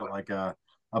judge at like a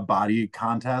body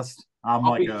contest. I'm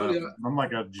like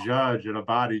a judge at a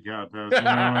body contest.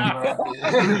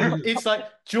 It's like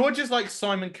George is like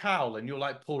Simon Cowell, and you're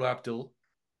like Paul Abdul.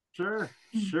 Sure.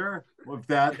 If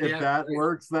that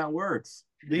works, that works.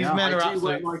 These men are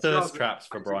absolute thirst traps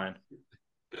for Brian.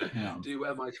 Do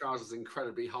wear my trousers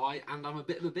incredibly high, and I'm a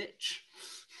bit of a bitch.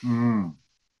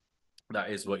 That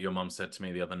is what your mum said to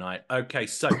me the other night. Okay,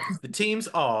 so the teams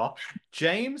are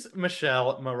James,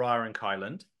 Michelle, Mariah, and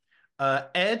Kyland.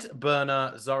 Ed,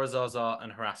 Berna, Zaza,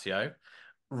 and Horacio.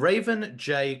 Raven,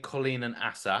 Jay, Colleen, and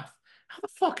Asaf. How the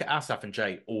fuck are Asaf and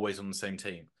Jay always on the same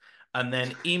team? And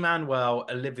then Emmanuel,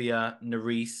 Olivia,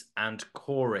 Nerys, and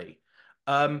Corey.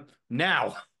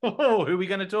 Now, who are we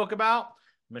going to talk about?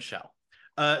 Michelle.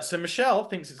 So Michelle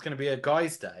thinks it's going to be a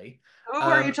guy's day. Who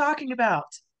are you talking about?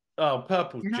 Oh,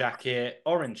 purple jacket,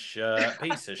 orange shirt,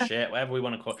 piece of shit, whatever we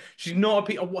want to call it. She's not a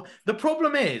piece. The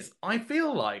problem is, I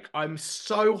feel like I'm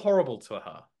so horrible to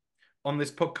her on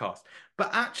this podcast.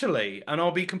 But actually, and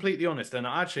I'll be completely honest, and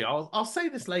actually, I'll say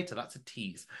this later. That's a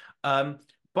tease.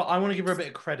 But I want to give her a bit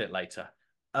of credit later.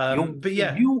 But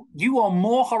yeah, you are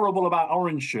more horrible about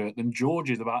orange shirt than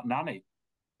George is about Nanny.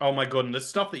 Oh my god, and the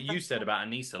stuff that you said about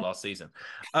Anissa last season.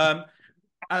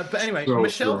 But anyway,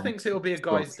 Michelle thinks it'll be a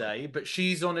guy's day, but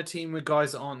she's on a team with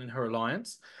guys that aren't in her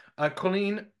alliance.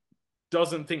 Colleen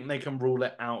doesn't think they can rule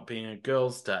it out being a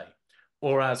girl's day.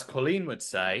 Or as Colleen would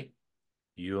say,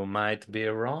 you might be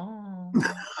wrong.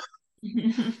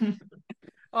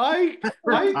 I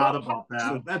thought about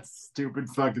that. That's stupid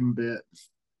fucking bit.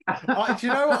 Do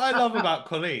you know what I love about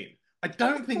Colleen? I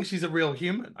don't think she's a real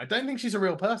human. I don't think she's a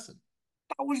real person.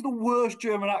 That was the worst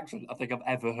German accent I think I've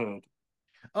ever heard.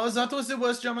 Oh, that was the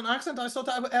worst German accent I thought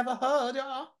I've ever heard,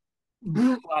 yeah.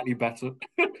 Slightly better.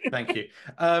 Thank you.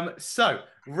 So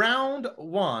round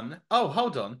 1. Oh,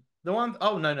 hold on.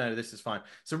 No, this is fine.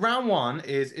 So round 1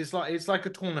 is like a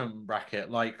tournament bracket,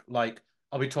 like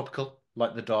I'll be topical,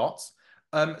 like the darts.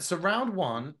 So round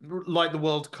 1, like the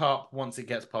World Cup once it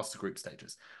gets past the group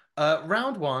stages.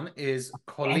 Round one is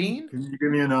Colleen. Can you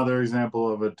give me another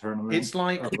example of a tournament? It's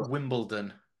like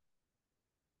Wimbledon.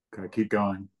 Okay, keep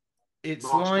going. It's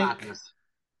March like Madness.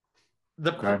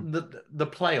 the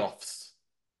playoffs.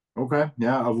 Okay,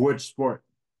 yeah. Of which sport?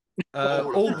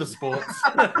 All the sports,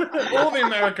 all the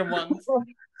American ones.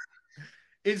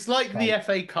 It's like the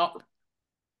FA Cup.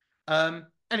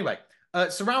 Anyway,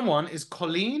 so round one is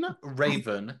Colleen,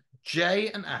 Raven, Jay,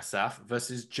 and Asaf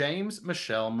versus James,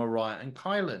 Michelle, Mariah, and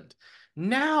Kyland.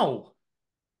 Now,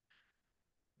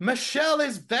 Michelle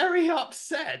is very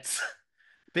upset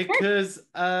because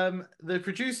the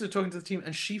producers are talking to the team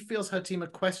and she feels her team are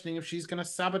questioning if she's going to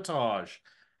sabotage.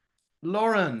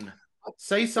 Lauren,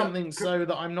 say something so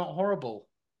that I'm not horrible.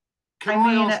 Can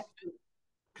I ask?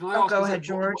 Go ahead,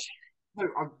 George.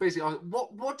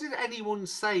 What did anyone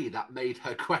say that made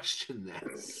her question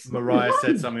this? Mariah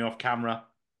said something off camera.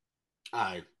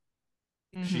 Oh.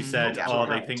 She said, "Oh,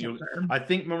 they think you're." I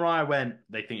think Mariah went,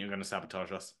 "They think you're going to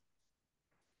sabotage us."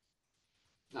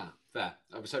 No, fair.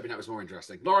 I was hoping that was more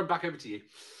interesting. Lauren, back over to you.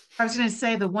 I was going to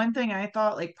say the one thing I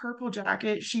thought, like Purple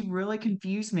Jacket, she really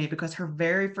confused me because her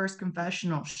very first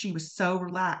confessional, she was so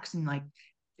relaxed and like,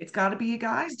 it's got to be a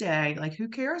guy's day. Like, who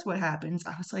cares what happens?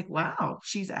 I was like, wow,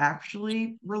 she's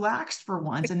actually relaxed for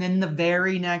once. And then the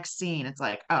very next scene, it's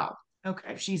like, oh,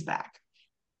 okay, she's back.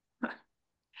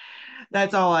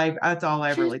 That's all I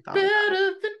really thought.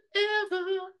 Better than ever.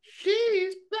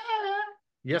 She's back.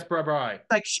 Yes, bye.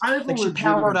 Like I have a she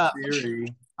powered up. theory.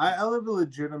 I have a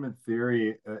legitimate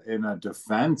theory in a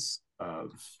defense of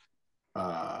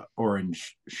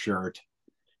Orange Shirt.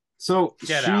 So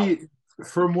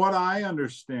from what I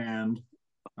understand,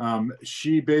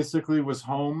 she basically was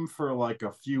home for like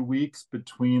a few weeks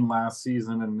between last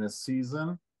season and this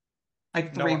season.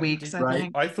 Like 3 weeks, I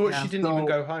think. I thought she didn't even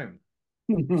go home.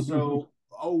 So,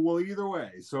 well, either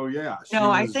way. So, yeah. No,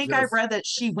 I think I read that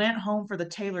she went home for the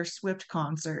Taylor Swift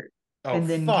concert. Oh, and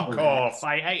then fuck off.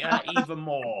 I hate her even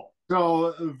more.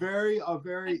 So,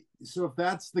 so if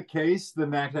that's the case,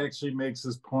 then that actually makes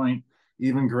this point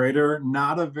even greater.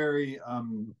 Not a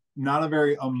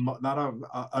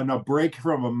break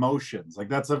from emotions. Like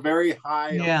that's a very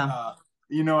high,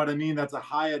 you know what I mean? That's a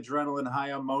high adrenaline,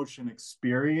 high emotion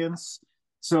experience.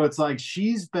 So it's like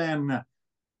she's been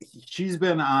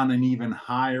on an even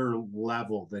higher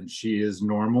level than she is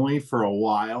normally for a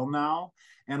while now.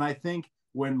 And I think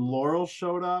when Laurel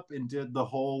showed up and did the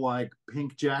whole like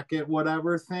pink jacket,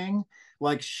 whatever thing,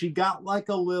 like she got like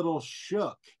a little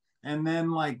shook. And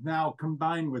then like now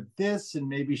combined with this, and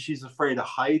maybe she's afraid of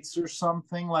heights or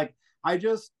something. Like I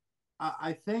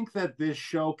think that this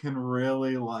show can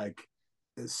really like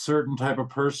a certain type of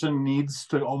person needs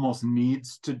to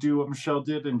do what Michelle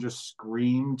did and just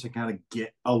scream to kind of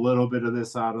get a little bit of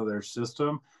this out of their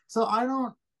system. So I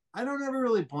don't ever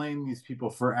really blame these people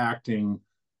for acting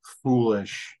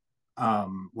foolish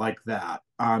like that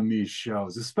on these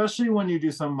shows, especially when you do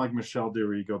something like Michelle did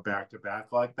where you go back to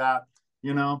back like that.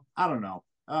 You know, I don't know.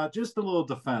 Just a little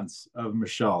defense of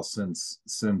Michelle,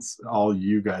 since all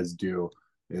you guys do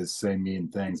is say mean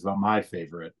things about my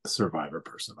favorite Survivor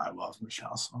person. I love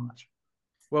Michelle so much.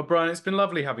 Well, Brian, it's been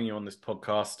lovely having you on this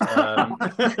podcast.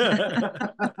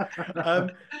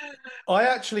 I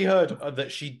actually heard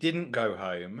that she didn't go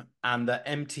home and that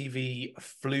MTV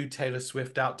flew Taylor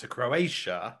Swift out to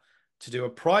Croatia to do a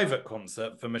private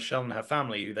concert for Michelle and her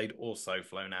family, who they'd also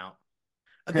flown out.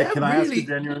 Okay, can I ask a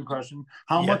genuine question?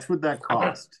 How much would that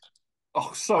cost?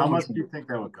 How much do you think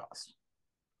that would cost?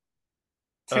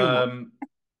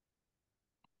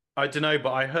 I don't know,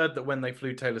 but I heard that when they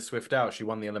flew Taylor Swift out, she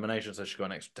won the elimination, so she got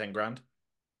an extra 10 grand.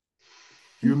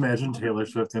 Can you imagine Taylor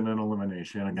Swift in an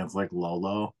elimination against like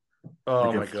Lolo? Oh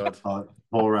like my god.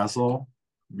 Pole wrestle?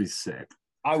 It'd be sick.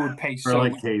 I would pay so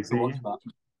like much Casey. to watch that.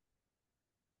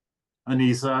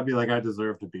 Anissa, I'd be like, I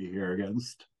deserve to be here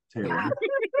against Taylor.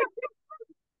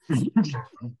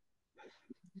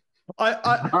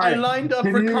 I lined up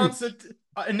for concert.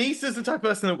 Anissa's the type of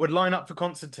person that would line up for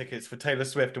concert tickets for Taylor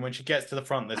Swift, and when she gets to the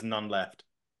front, there's none left.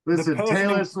 Listen,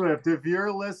 Taylor Swift, if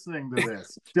you're listening to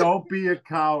this, don't be a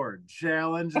coward.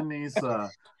 Challenge Anissa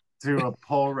to a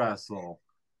pole wrestle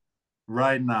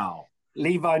right now.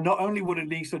 Levi, not only would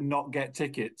Anissa not get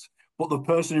tickets, but the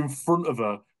person in front of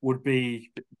her would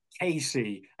be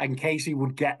Casey, and Casey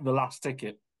would get the last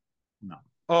ticket. No.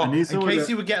 Oh, Anissa and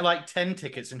Casey would get like 10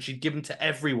 tickets and she'd give them to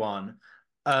everyone.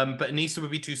 But Anissa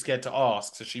would be too scared to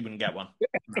ask, so she wouldn't get one.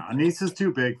 No, Anissa's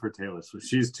too big for Taylor Swift.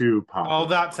 She's too popular. Oh,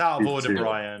 that's out of order,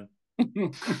 Brian.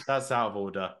 That's out of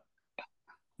order.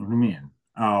 What do you mean?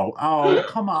 Oh,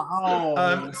 come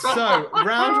on. So,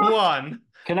 round one.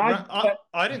 Can I?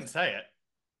 I didn't say it.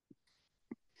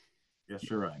 Yes,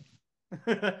 you're right.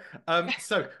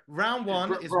 So round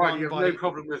one is Brian, won you have by no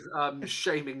problem with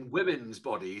shaming women's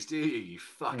bodies, do you? You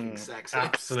fucking sexist.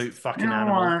 Absolute fucking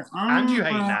animal. And you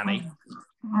hate Nanny.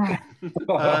 Come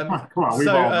on, we've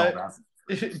all know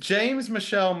that. James,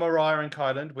 Michelle, Mariah, and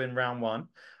Kyland win round one.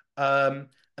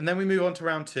 And then we move on to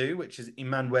round two, which is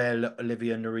Emmanuel,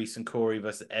 Olivia, Nerys, and Corey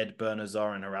versus Ed, Berna,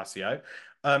 Zara, and Horacio.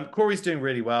 Corey's doing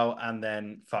really well and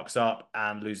then fucks up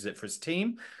and loses it for his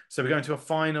team. So we're going to a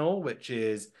final, which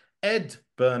is Ed,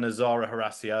 Berna, Zara,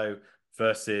 Horacio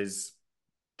versus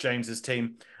James's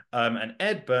team. And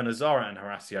Ed, Berna, Zara, and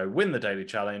Horacio win the daily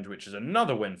challenge, which is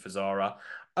another win for Zara.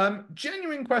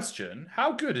 Genuine question: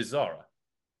 how good is Zara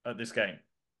at this game?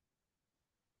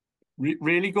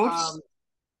 Really good.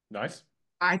 Nice.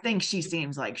 I think she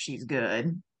seems like she's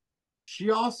good. She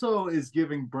also is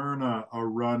giving Berna a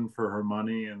run for her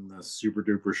money in the super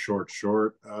duper short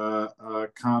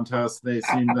contest they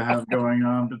seem to have going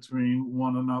on between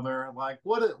one another. Like,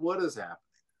 what is happening?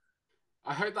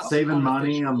 I heard that's saving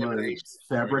money on the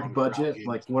fabric budget.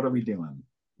 Like, what are we doing?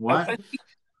 What?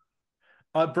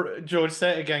 George,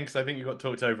 say it again because I think you got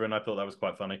talked over, and I thought that was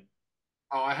quite funny.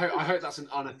 Oh, I hope that's an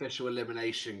unofficial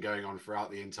elimination going on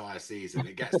throughout the entire season.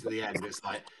 It gets to the end, it's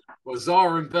like, well,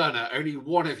 Zara and Berna, only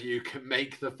one of you can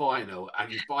make the final, and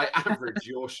by average,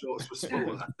 your shorts were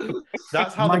smaller.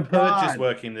 That's how the purge is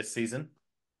working this season.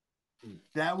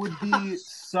 That would be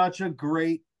such a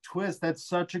great twist. That's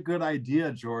such a good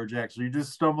idea, George. Actually, you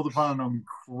just stumbled upon an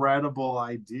incredible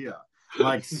idea.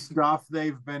 Like stuff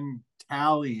they've been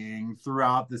tallying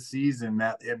throughout the season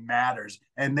that it matters,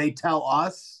 and they tell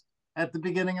us at the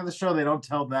beginning of the show. They don't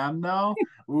tell them, though.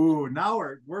 Ooh, now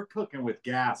we're cooking with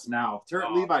gas now.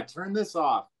 Levi, turn this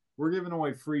off. We're giving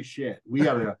away free shit. We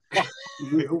gotta.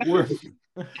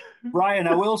 Brian,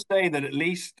 I will say that at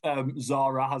least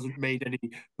Zara hasn't made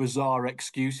any bizarre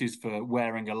excuses for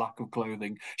wearing a lack of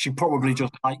clothing. She probably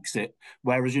just likes it.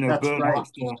 Whereas, Berna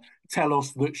has to tell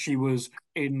us that she was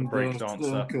in the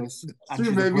circus and she's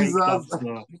a break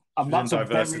dancer. And that's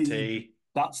diversity.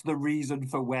 That's the reason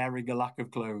for wearing a lack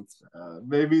of clothes.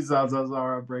 Maybe Zaza's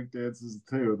are break dances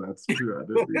too. That's true. I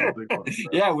didn't think about that.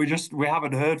 Yeah, we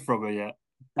haven't heard from her yet.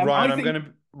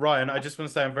 Ryan, I just want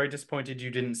to say I'm very disappointed you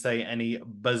didn't say any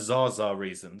bizarre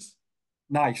reasons.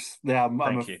 Nice. Yeah, I'm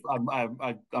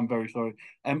very sorry.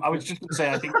 I was just going to say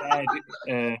I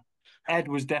think Ed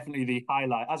was definitely the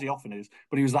highlight, as he often is,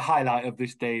 but he was the highlight of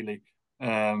this daily.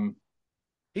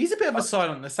 He's a bit of a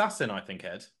silent assassin, I think,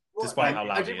 Ed. Despite how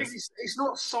loud he is. It's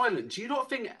not silent. Do you not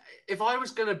think if I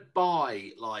was going to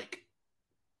buy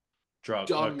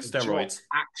steroids,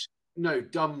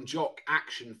 dumb jock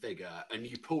action figure, and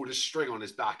you pulled a string on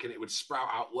his back and it would sprout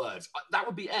out words, that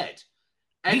would be Ed.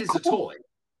 Ed is a toy.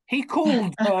 He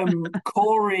called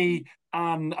Corey,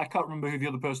 and I can't remember who the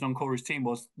other person on Corey's team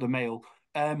was, the male.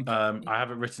 I have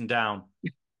it written down.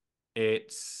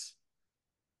 It's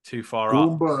too far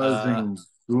up.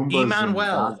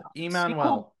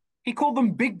 Emmanuel. He called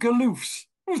them big galoofs.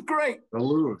 It was great.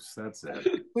 Galoofs, that's it.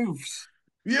 Galoofs.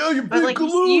 Yeah, you big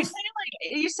galoofs.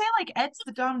 You say Ed's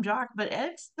the dumb jock, but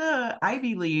Ed's the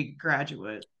Ivy League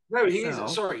graduate. No, he is.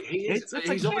 Sorry, he is.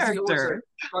 He's a character.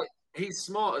 He's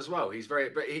smart as well. He's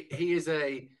very, but he is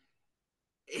the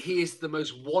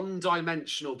most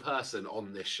one-dimensional person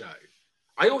on this show.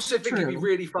 I also think he'd be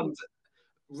really fun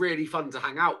to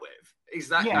hang out with. Is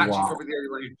that actually probably the only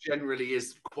one who generally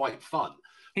is quite fun?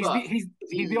 He's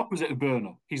the opposite of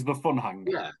Berna. He's the fun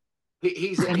hanger. Yeah.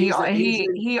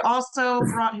 He also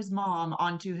brought his mom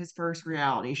onto his first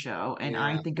reality show, and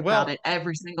I think about it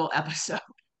every single episode.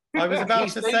 I was about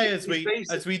to say,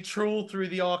 as we trawl through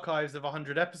the archives of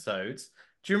 100 episodes,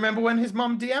 do you remember when his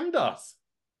mum DM'd us?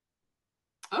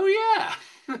 Oh yeah.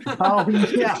 Oh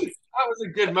yeah. That was a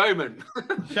good moment.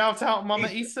 Shout out Mama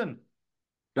Eason.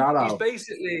 Shout out. He's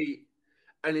basically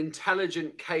an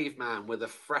intelligent caveman with a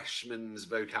freshman's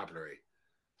vocabulary.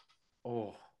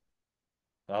 Oh,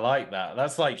 I like that.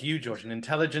 That's like you, George, an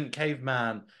intelligent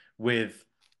caveman with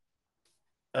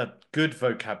a good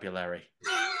vocabulary.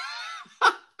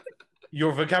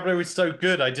 Your vocabulary is so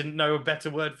good, I didn't know a better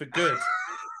word for good.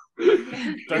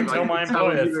 Don't tell my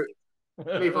employers.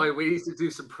 Levi, we need to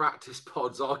do some practice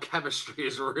pods. Our chemistry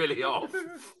is really off.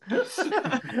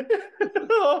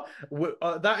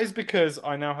 That is because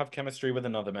I now have chemistry with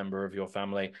another member of your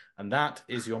family, and that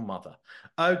is your mother.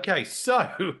 Okay,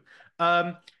 so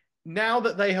now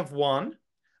that they have won,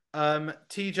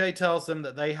 TJ tells them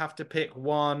that they have to pick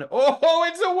one. Oh,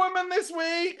 it's a woman this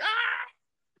week!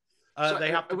 Ah!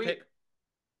 They have to pick.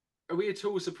 Are we at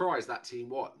all surprised that team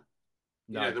won?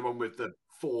 No. You know, the one with the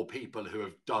 4 people who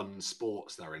have done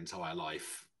sports their entire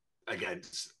life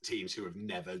against teams who have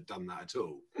never done that at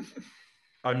all.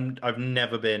 I've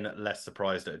never been less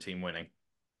surprised at a team winning.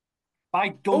 By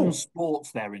done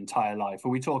sports their entire life, are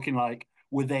we talking like,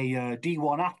 were they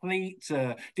D1 athletes?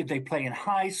 Did they play in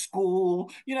high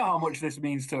school? You know how much this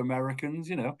means to Americans,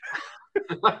 you know.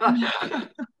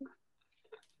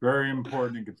 Very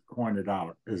important to get pointed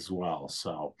out as well.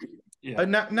 So yeah.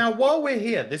 Now, while we're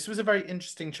here, this was a very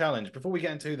interesting challenge. Before we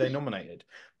get into who they nominated,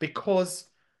 because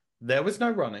there was no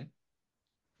running,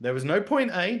 there was no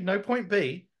point A, no point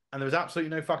B, and there was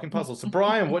absolutely no fucking puzzle. So,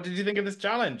 Brian, what did you think of this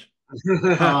challenge?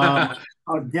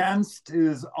 Against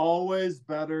is always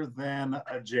better than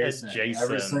adjacent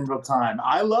every single time.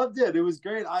 I loved it. It was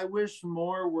great. I wish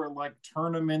more were like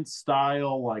tournament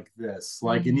style like this,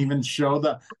 like, and even show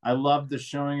the, I love the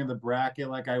showing of the bracket.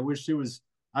 Like, I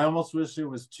almost wish it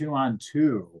was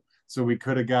 2-on-2 so we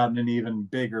could have gotten an even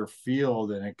bigger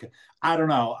field. And I don't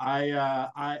know.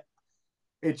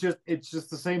 It's just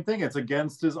the same thing. It's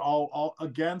against is all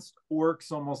against works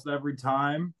almost every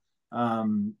time.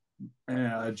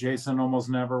 Jason almost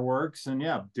never works, and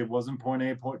it wasn't point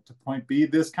A to point B,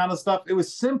 this kind of stuff. It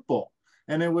was simple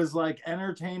and it was like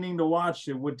entertaining to watch.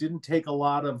 It didn't take a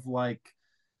lot of like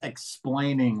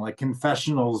explaining, like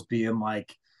confessionals being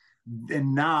like,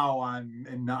 and now I'm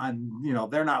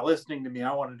they're not listening to me,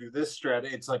 I want to do this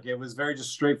strategy. It's like, it was very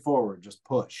just straightforward, just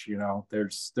push,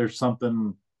 there's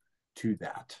something to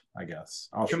that, I guess.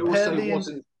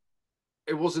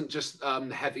 It wasn't just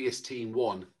heaviest team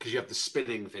won, because you have the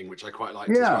spinning thing, which I quite liked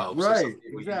as well. Right,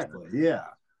 exactly. Yeah.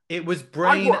 It was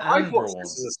brain and brawn.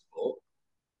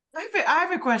 I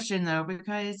have a question though,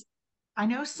 because I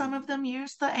know some of them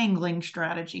use the angling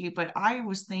strategy, but I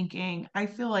was thinking, I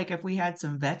feel like if we had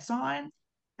some vets on,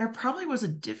 there probably was a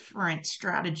different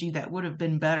strategy that would have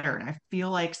been better. And I feel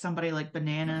like somebody like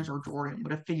Bananas or Jordan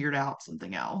would have figured out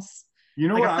something else. You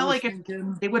know, like, what I feel like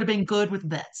thinking? It would have been good with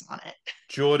vets on it.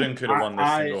 Jordan could have won this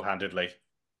single-handedly.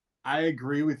 I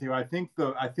agree with you. I think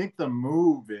the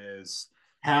move is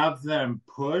have them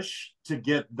push to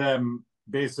get them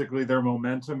basically their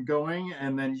momentum going,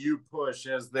 and then you push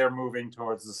as they're moving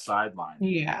towards the sideline.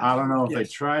 Yeah. I don't know if they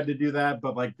tried to do that,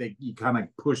 but like you kind of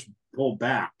pull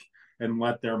back and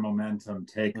let their momentum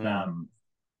take them.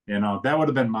 That would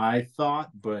have been my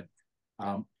thought, but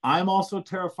I'm also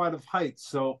terrified of heights.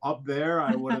 So up there,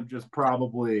 I would have just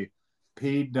probably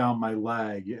peed down my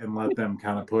leg and let them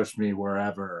kind of push me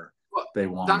wherever they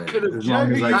wanted. That could have. You know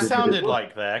who you sounded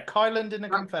like there? Kyland in a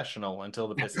confessional until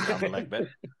the pissing down the leg bit.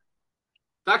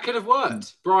 That could have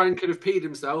worked. Brian could have peed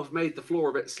himself, made the floor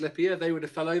a bit slippier. They would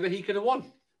have fell over. He could have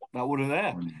won. That would have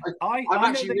there.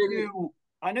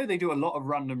 I know they do a lot of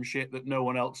random shit that no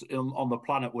one else on the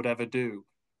planet would ever do.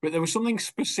 But there was something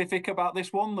specific about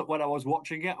this one that when I was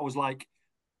watching it, I was like,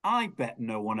 I bet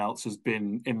no one else has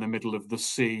been in the middle of the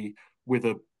sea with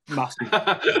a massive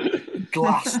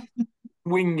glass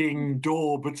swinging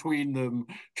door between them,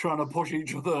 trying to push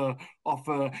each other off.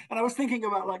 And I was thinking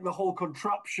about like the whole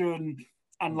contraption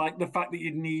and like the fact that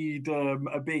you need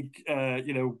a big,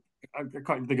 I can't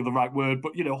even think of the right word,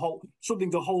 but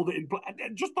something to hold it in place.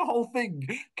 And just the whole thing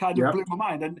kind of blew my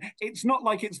mind. And it's not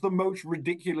like it's the most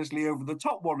ridiculously over the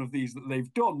top one of these that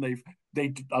they've done.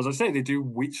 They, as I say, they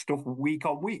do stuff week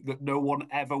on week that no one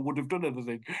ever would have done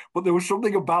anything. But there was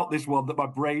something about this one that my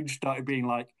brain started being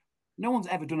like, no one's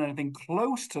ever done anything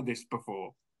close to this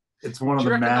before. It's one of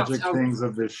the magic things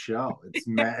of this show. It's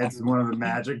it's one of the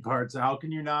magic parts. How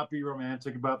can you not be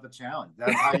romantic about the challenge?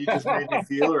 That's how you just made me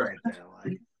feel right there.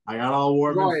 Like, I got all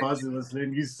warm and fuzzy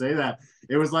listening to you say that.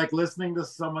 It was like listening to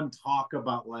someone talk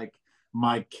about like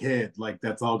my kid, like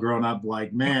that's all grown up.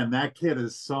 Like, man, that kid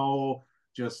is so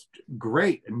just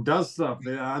great and does stuff.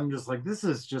 And I'm just like,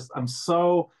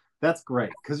 that's great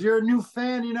because you're a new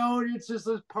fan, it's just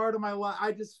a part of my life.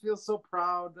 I just feel so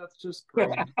proud. That's just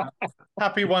great.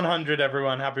 Happy 100,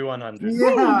 everyone. Happy 100.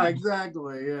 Yeah,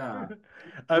 exactly. Yeah.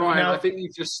 Ryan, I think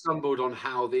you just stumbled on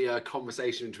how the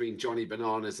conversation between Johnny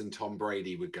Bananas and Tom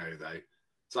Brady would go, though.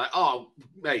 It's like, oh,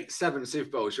 mate, 7 Super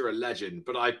Bowls, you're a legend,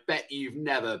 but I bet you've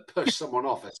never pushed someone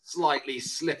off a slightly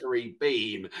slippery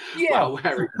beam while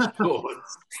wearing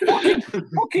shorts.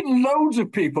 Fucking loads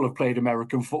of people have played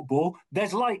American football.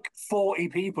 There's like 40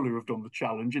 people who have done the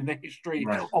challenge in the history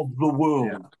of the world.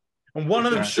 Yeah. And one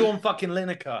of them, Sean fucking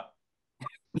Lineker.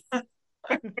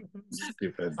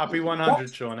 Stupid. Happy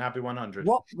 100, Sean. Happy 100.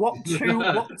 What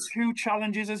two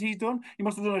challenges has he done? He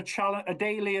must have done a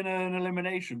daily and an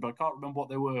elimination, but I can't remember what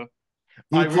they were.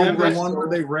 I remember one where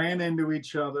they ran into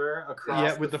each other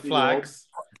across with the flags,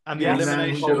 and the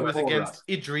elimination was against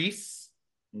Idris.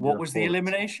 What was the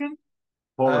elimination?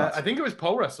 I think it was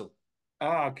pole wrestle.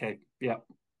 Ah, okay, yeah.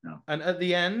 And at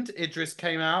the end, Idris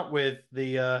came out with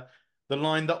the the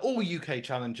line that all UK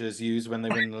challengers use when they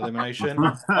win an elimination.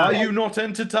 Are you not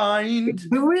entertained?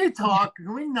 Can we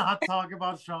not talk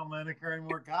about Sean Lineker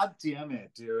anymore? God damn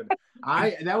it, dude.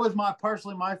 That was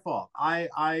partially my fault.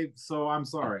 So I'm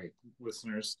sorry,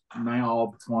 listeners.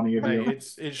 All 20 of you.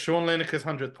 It's Sean Lineker's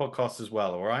 100th podcast as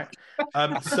well, all right?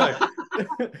 So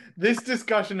this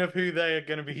discussion of who they are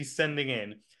going to be sending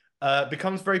in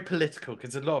becomes very political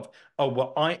because a lot of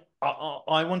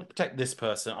I want to protect this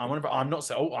person. I'm not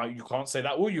saying you can't say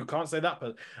that. You can't say that.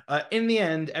 But in the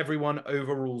end, everyone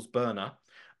overrules Berna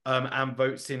and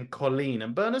votes in Colleen.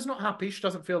 And Berna's not happy. She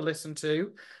doesn't feel listened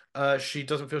to. She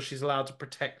doesn't feel she's allowed to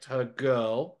protect her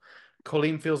girl.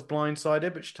 Colleen feels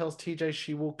blindsided, but she tells TJ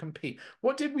she will compete.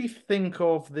 What did we think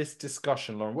of this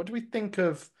discussion, Lauren? What do we think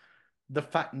of the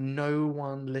fact no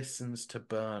one listens to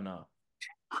Berna?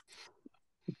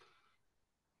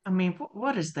 I mean,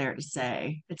 what is there to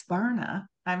say? It's Berna.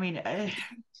 I mean,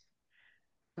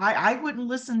 I wouldn't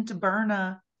listen to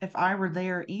Berna if I were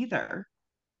there either,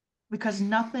 because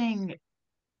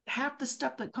half the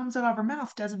stuff that comes out of her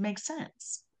mouth doesn't make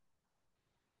sense.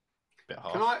 Bit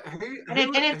harsh. And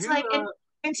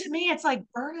to me, it's like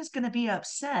Berna's going to be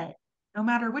upset no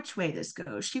matter which way this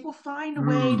goes. She will find a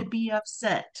way to be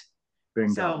upset.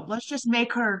 Bingo. So let's just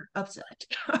make her upset.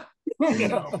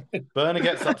 Berna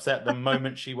gets upset the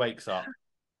moment she wakes up.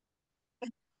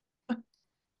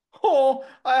 Oh,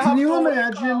 can you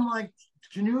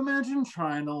imagine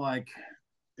trying to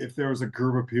if there was a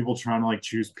group of people trying to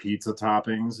choose pizza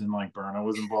toppings and Berna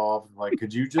was involved?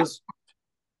 Could you just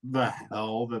the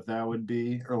hell that would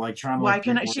be? Or trying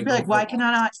to she'd be like, why can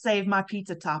I not save my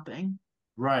pizza topping?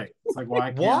 Right. It's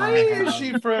why is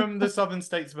she from the southern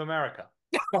states of America?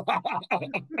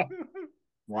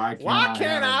 Why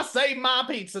can't I save my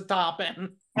pizza topping?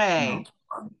 Hey.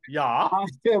 Yeah.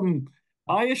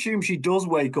 I assume she does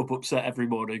wake up upset every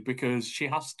morning because she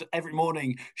has to. Every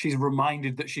morning she's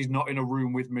reminded that she's not in a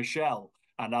room with Michelle,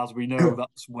 and as we know,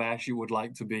 that's where she would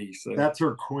like to be. So that's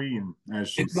her queen, as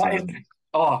she said.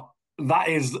 That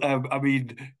is. I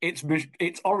mean,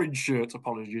 it's Orange Shirt.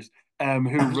 Apologies. Who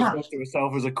refers to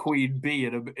herself as a queen bee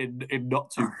in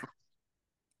not too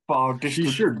far distant.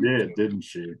 She sure did, didn't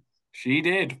she? She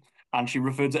did, and she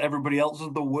referred to everybody else as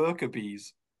the worker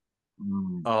bees.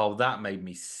 Oh, that made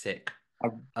me sick.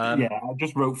 I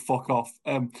just wrote "fuck off."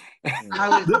 I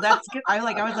was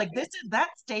like, that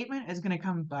statement is going to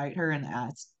come bite her in the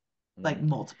ass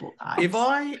multiple times.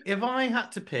 If I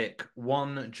had to pick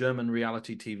one German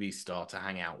reality TV star to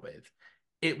hang out with,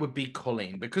 it would be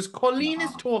Colleen, because Colleen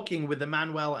is talking with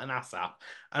Emmanuel and Asaf,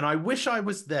 and I wish I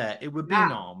was there. It would be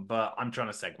Nam, but I'm trying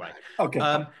to segue.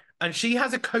 Okay. And she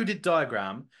has a coded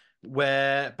diagram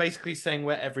where basically saying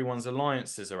where everyone's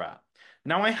alliances are at.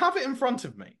 Now I have it in front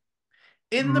of me.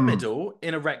 In the middle,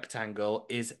 in a rectangle,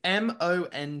 is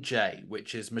MONJ,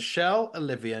 which is Michelle,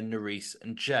 Olivia, Nerys,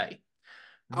 and Jay.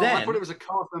 I thought it was a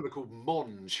cast member called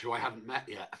Monge, who I hadn't met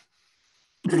yet.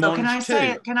 So can I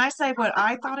say what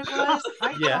I thought it was?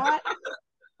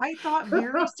 I thought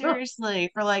very seriously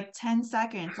for 10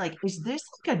 seconds, is this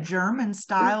a German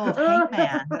style of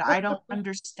hangman that I don't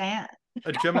understand?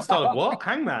 A German style of what?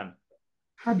 Hangman?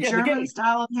 German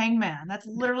style of hangman. That's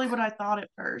literally what I thought at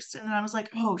first. And then I was like,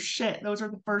 oh shit, those are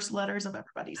the first letters of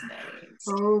everybody's names.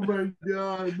 Oh my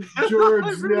God. George,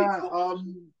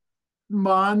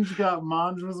 Monge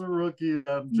was a rookie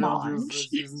on Challengers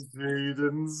season 3. You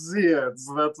didn't see it,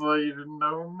 so that's why you didn't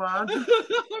know Monge.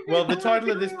 Well, the title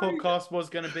of this podcast was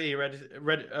going to be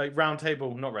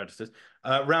Roundtable, not Registered.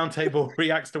 Roundtable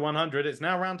reacts to 100. It's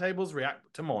now Roundtables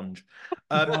react to Monge.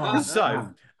 Lauren, I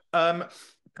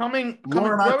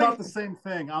thought the same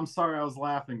thing. I'm sorry, I was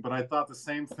laughing, but I thought the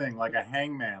same thing, like a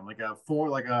hangman, like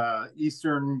a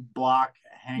Eastern Bloc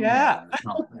hangman or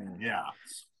something. Yeah.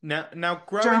 Now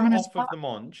growing off of the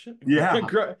Monge,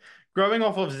 growing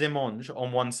off of the Monge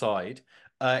on one side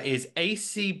is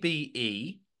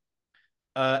ACBE.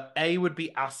 A would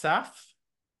be Asaf.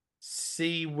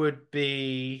 C would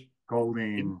be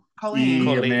Colleen.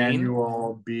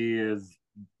 Emmanuel. B is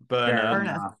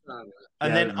Berna.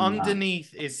 And then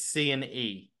underneath is C and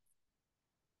E.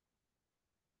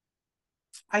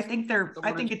 I think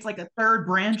it's like a third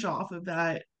branch off of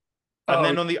that. And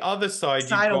then on the other side, you've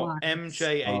got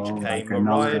MJHK,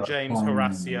 Mariah James,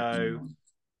 Horacio,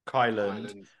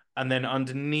 Kyland. And then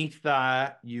underneath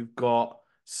that, you've got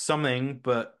something,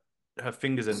 but her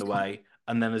finger's in the way.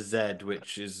 And then a Z,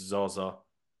 which is Zaza.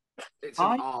 It's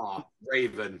an R.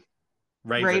 Raven.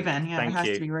 Raven, yeah, it has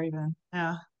to be Raven.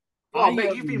 Yeah. Oh,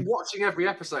 mate, you've been watching every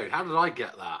episode. How did I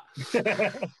get that?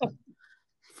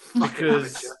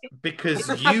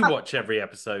 because you watch every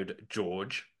episode,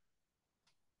 George.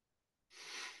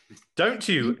 Don't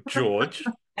you, George?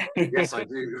 Yes, I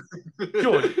do.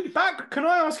 George, can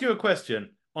I ask you a question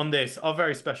on this, our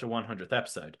very special 100th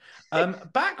episode?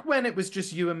 Back when it was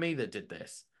just you and me that did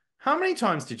this, how many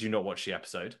times did you not watch the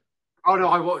episode? Oh no,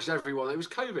 I watched everyone. It was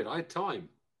COVID. I had time.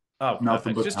 Oh,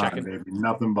 nothing perfect. but Just time, checking. baby.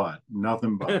 Nothing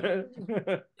but.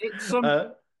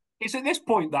 It's at this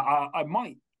point that I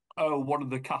might owe one of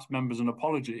the cast members an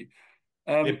apology.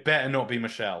 It better not be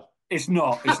Michelle. It's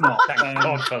not. It's not. Thank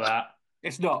God for that.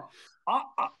 It's not.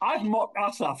 I've mocked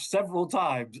Asaf several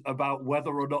times about whether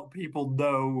or not people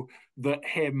know that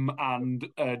him and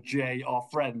Jay are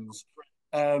friends.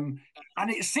 And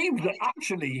it seems that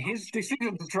actually his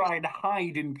decision to try and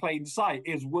hide in plain sight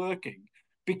is working,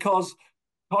 because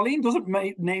Colleen doesn't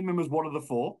name him as one of the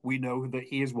four. We know that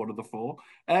he is one of the four.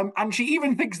 And she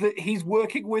even thinks that he's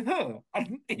working with her.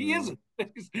 And he isn't.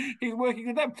 He's working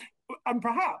with them. And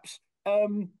perhaps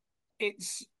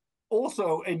it's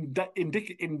also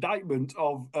indictment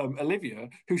of Olivia,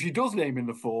 who she does name in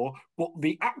the four, but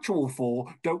the actual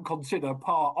four don't consider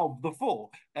part of the four.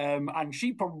 And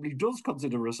she probably does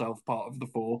consider herself part of the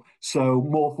four. So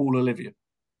more fool Olivia.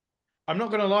 I'm not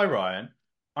going to lie, Ryan.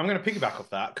 I'm going to piggyback off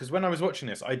that, because when I was watching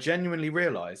this, I genuinely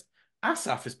realised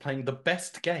Asaf is playing the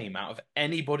best game out of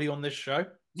anybody on this show.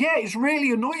 Yeah, it's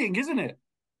really annoying, isn't it?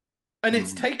 And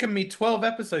it's taken me 12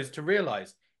 episodes to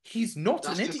realise he's not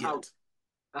an idiot.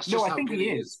 That's just how I think good he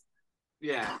is.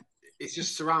 Yeah, it's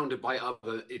just surrounded by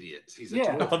other idiots. He's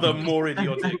other more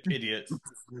idiotic idiots.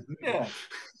 Yeah.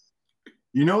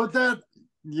 You know what that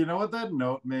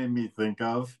note made me think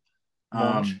of?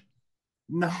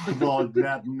 No, well,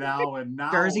 that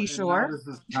now Jersey Shore. Now this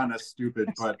is kind of stupid,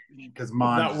 but because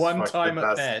that one time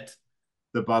at bed,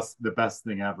 the best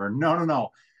thing ever.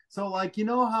 No. So like, you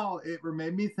know how it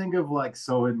made me think of like,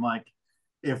 so in like,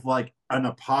 if like an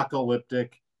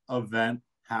apocalyptic event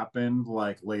happened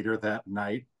like later that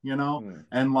night, you know,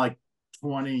 and like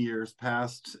 20 years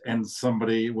passed and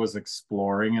somebody was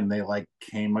exploring and they like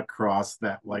came across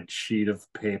that like sheet of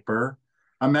paper.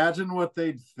 Imagine what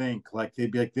they'd think. Like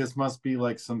they'd be like, this must be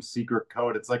like some secret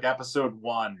code. It's like episode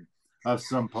 1 of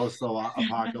some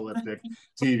post-apocalyptic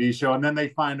TV show. And then they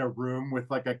find a room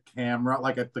with like a camera,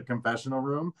 like at the confessional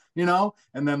room, you know,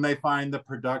 and then they find the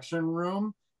production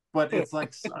room, but it's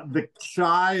like the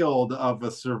child of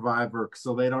a survivor.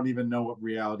 So they don't even know what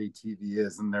reality TV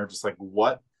is. And they're just like,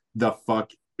 what the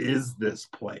fuck is this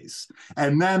place?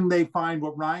 And then they find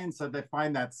what Ryan said, they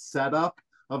find that setup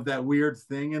of that weird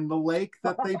thing in the lake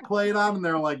that they played on, and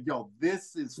they're like, yo,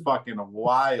 this is fucking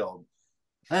wild.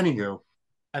 Anywho.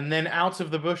 And then out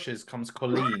of the bushes comes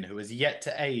Colleen, who is yet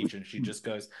to age, and she just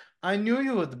goes, I knew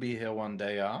you would be here one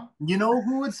day, You know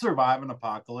who would survive an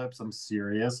apocalypse? I'm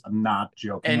serious. I'm not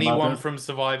joking. Anyone from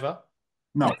Survivor?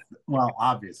 No, well,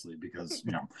 obviously, because,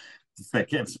 you know,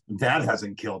 dad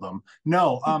hasn't killed him.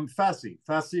 No, Fessy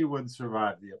would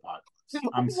survive the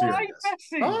apocalypse. I'm serious.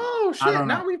 Oh,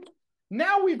 shit.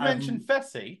 Now we've mentioned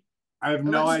Fessy. I have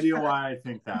no idea why I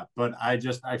think that, but I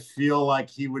feel like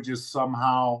he would just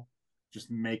somehow just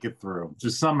make it through,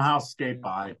 just somehow skate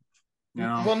by. You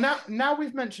know? Well, now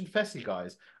we've mentioned Fessy,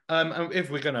 guys. And if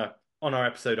we're gonna, on our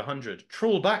episode 100,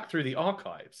 trawl back through the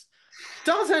archives,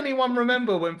 does anyone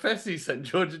remember when Fessy sent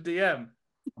George a DM?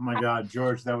 Oh my God,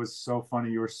 George, that was so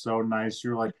funny. You were so nice.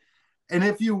 You were like, and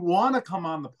if you want to come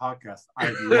on the podcast,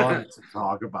 I'd love to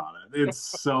talk about it.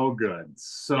 It's so good.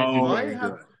 So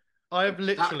good. I have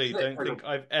literally don't think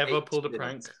I've ever pulled a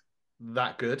prank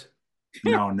that good.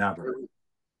 No, never.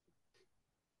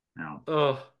 No.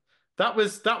 Oh, that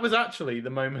was actually the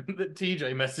moment that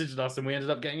TJ messaged us and we ended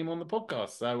up getting him on the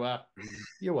podcast. So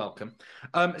you're welcome.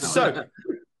 At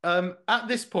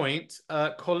this point,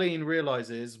 Colleen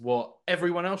realizes what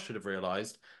everyone else should have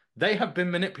realized. They have been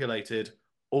manipulated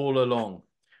all along.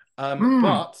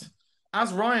 But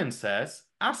as Ryan says,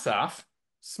 Asaf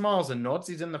smiles and nods.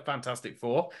 He's in the Fantastic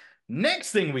Four.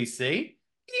 Next thing we see,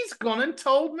 he's gone and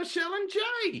told Michelle and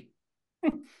Jay.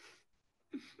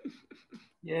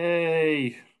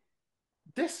 Yay.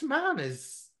 This man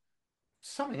is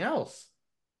something else.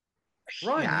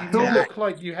 Ryan, Yeah, you look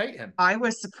like you hate him. I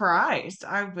was surprised.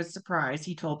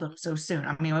 He told them so soon.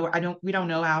 I mean, we don't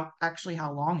know how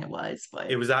long it was,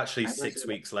 but it was actually 6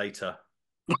 weeks later.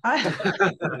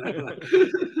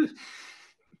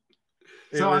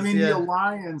 The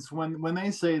alliance, when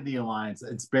they say the alliance,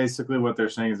 it's basically what they're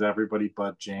saying is everybody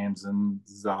but James and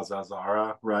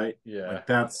Zara, right? Yeah. Like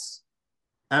that's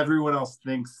everyone else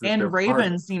thinks that and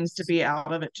Raven seems to be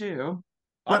out of it too.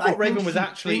 But I thought Raven was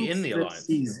actually in the alliance.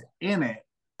 She's in it.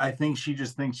 I think she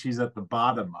just thinks she's at the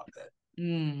bottom of it.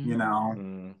 You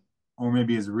know? Or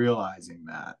maybe is realizing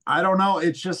that. I don't know.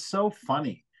 It's just so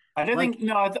funny I don't think.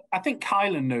 No, I think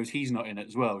Kylan knows he's not in it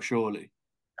as well. Surely.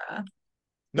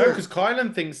 No, because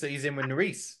Kylan thinks that he's in with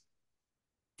Nerys.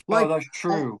 Oh, that's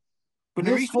true. But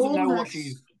Nerys doesn't know what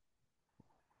she's.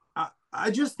 I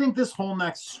just think this whole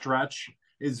next stretch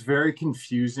is very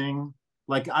confusing.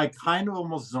 Like, I kind of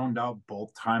almost zoned out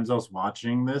both times I was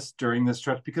watching this during this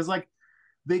stretch because, like,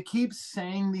 they keep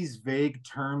saying these vague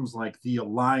terms like the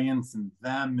alliance and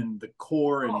them and the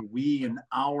core and we and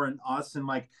our and us. And,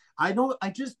 like, I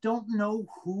just don't know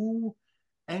who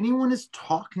anyone is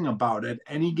talking about at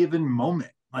any given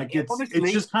moment. Like, honestly,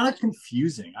 it's just kind of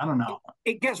confusing. I don't know.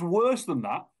 It gets worse than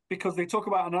that. Because they talk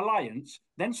about an alliance,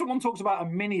 then someone talks about a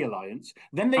mini alliance,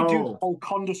 then they do the whole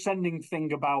condescending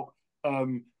thing about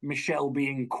Michelle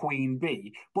being Queen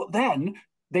Bee, but then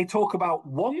they talk about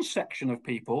one section of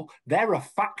people, they're a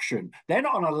faction. They're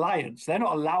not an alliance. They're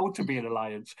not allowed to be an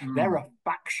alliance. They're a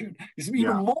faction. It's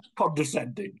even more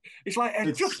condescending. It's like,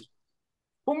 it's just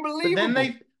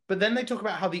unbelievable. But then they talk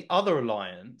about how the other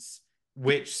alliance,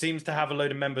 which seems to have a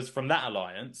load of members from that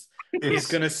alliance, is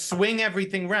going to swing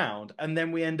everything round, and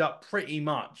then we end up pretty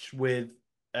much with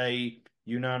a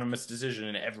unanimous decision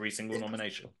in every single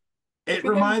nomination. It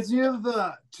reminds me of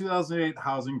the 2008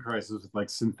 housing crisis with like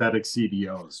synthetic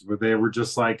CDOs, where they were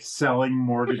just like selling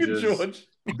mortgages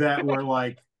that were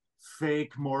like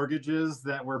fake mortgages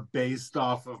that were based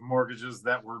off of mortgages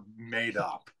that were made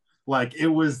up. Like, it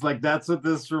was like, that's what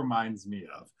this reminds me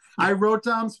of. I wrote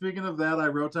down, speaking of that,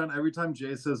 every time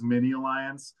Jay says mini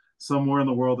alliance, somewhere in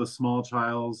the world a small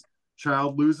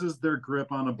child loses their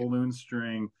grip on a balloon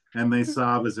string and they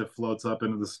sob as it floats up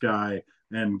into the sky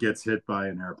and gets hit by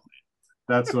an airplane.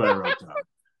 That's what I wrote down.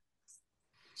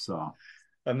 So,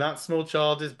 and that small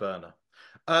child is Berna.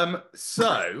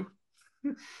 So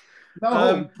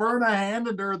no, Berna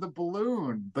handed her the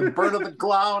balloon. The Berna the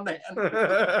clown handed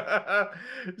her.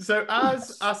 So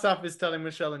as Asaf is telling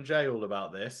Michelle and Jay all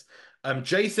about this,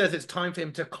 Jay says it's time for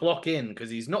him to clock in because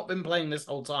he's not been playing this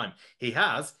whole time.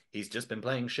 He's just been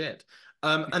playing shit.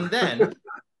 And then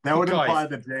that would imply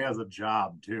that Jay has a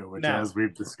job too, which, as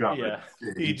we've discovered,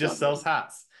 he just sells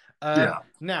hats.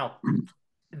 Now,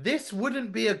 this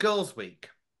wouldn't be a girls' week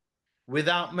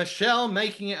without Michelle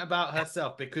making it about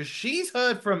herself, because she's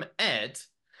heard from Ed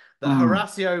that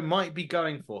Horacio might be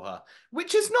going for her,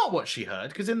 which is not what she heard,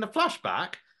 because in the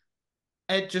flashback,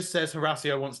 Ed just says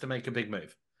Horacio wants to make a big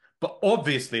move. But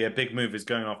obviously a big move is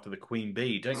going after the Queen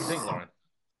Bee, don't you think, Lauren?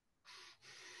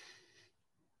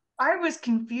 I was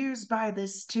confused by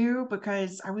this too,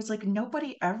 because I was like,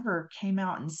 nobody ever came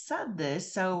out and said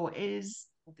this. So is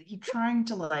he trying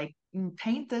to like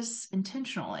paint this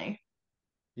intentionally?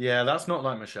 Yeah, that's not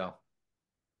like Michelle.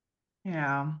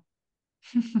 Yeah.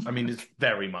 I mean, it's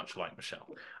very much like Michelle.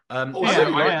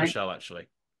 Like Michelle, actually.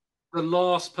 The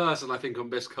last person I think on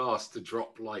this cast to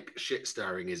drop like shit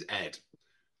stirring is Ed.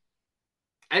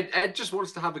 Ed just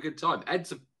wants to have a good time.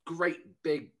 Ed's a great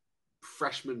big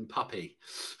freshman puppy.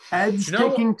 Ed's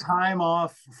taking time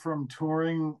off from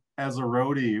touring as a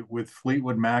roadie with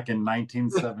Fleetwood Mac in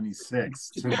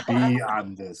 1976 to be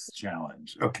on this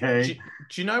challenge. Okay.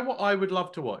 Do you know what I would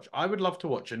love to watch? I would love to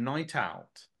watch a night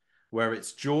out where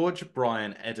it's George,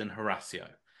 Brian, Ed, and Horacio.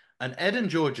 And Ed and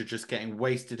George are just getting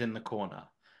wasted in the corner,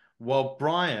 while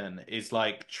Brian is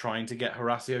like trying to get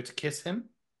Horacio to kiss him.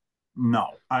 No,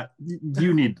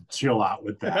 you need to chill out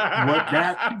with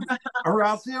that.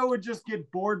 Horacio would just get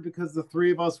bored because the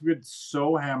three of us would get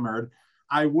so hammered.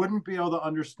 I wouldn't be able to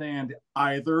understand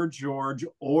either George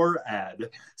or Ed.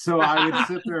 So I would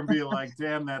sit there and be like,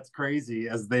 damn, that's crazy,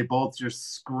 as they both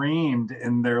just screamed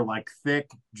in their like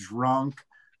thick, drunk,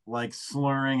 like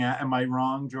slurring. Am I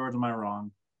wrong, George? Am I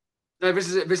wrong? No, this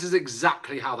is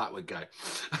exactly how that would go.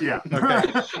 Yeah.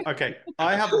 Okay.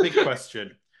 I have a big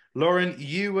question. Lauren,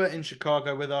 you were in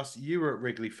Chicago with us. You were at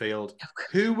Wrigley Field.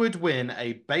 Who would win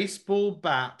a baseball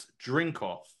bat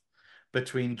drink-off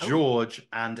between George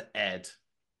and Ed?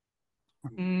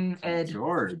 Ed.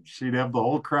 George. He'd have the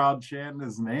whole crowd chanting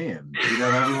his name. He'd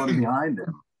have everyone behind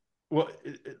him. Well,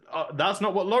 that's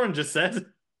not what Lauren just said.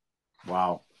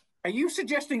 Wow. Are you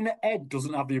suggesting that Ed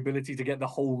doesn't have the ability to get the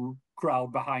whole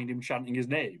crowd behind him chanting his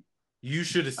name? You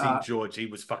should have seen George. He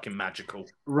was fucking magical.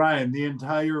 Ryan, the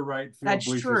entire right field That's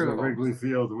bleachers true. at Wrigley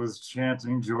Field was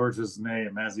chanting George's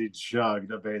name as he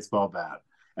chugged a baseball bat.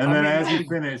 And then as he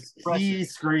finished, he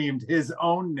screamed his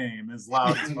own name as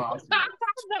loud as possible.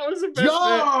 That was the best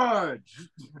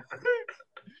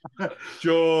George!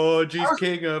 George, he's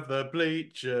king of the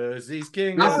bleachers. He's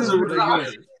king of the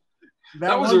bleachers.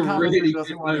 That was a really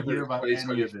doesn't want to hear about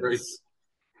any of this.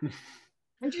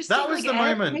 That was the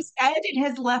moment. His Ed in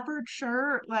his leopard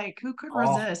shirt, like who could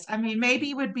resist? I mean, maybe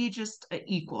it would be just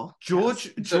equal. George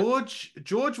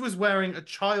was wearing a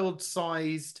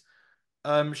child-sized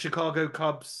Chicago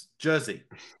Cubs jersey.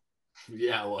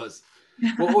 Yeah, it was.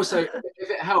 Well, also,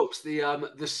 if it helps, the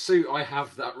suit I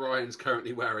have that Ryan's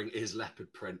currently wearing is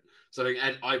leopard print. So I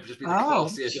think I've just been the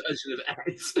classier version of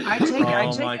Ed's. I take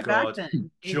it back then.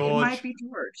 George, it might be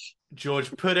George.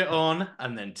 George, put it on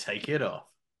and then take it off.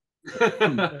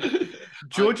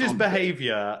 George's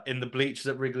behavior in the bleachers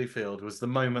at Wrigley Field was the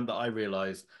moment that I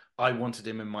realized I wanted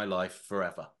him in my life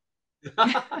forever.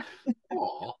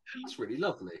 Oh, that's really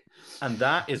lovely. And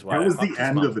that is why it was the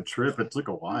end of the trip. It took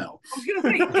a while. I was going to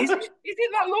say, is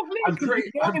it that lovely? I'm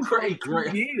pretty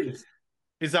great.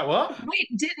 Is that what?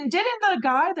 Wait, didn't the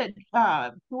guy that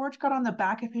George got on the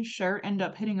back of his shirt end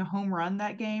up hitting a home run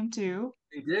that game too?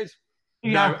 He did.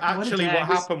 Yeah, no, actually, what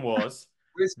happened was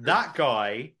that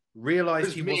guy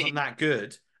realized he wasn't that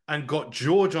good and got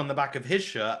George on the back of his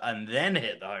shirt and then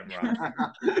hit the home run.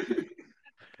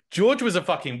 George was a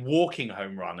fucking walking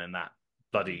home run in that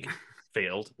bloody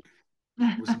field.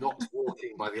 I was not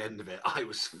walking by the end of it. I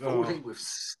was falling with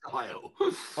style.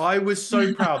 I was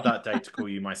so proud that day to call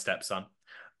you my stepson.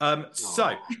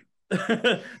 So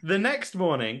the next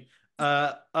morning,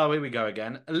 here we go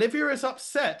again. Olivia is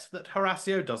upset that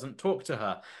Horacio doesn't talk to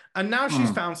her, and now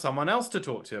she's found someone else to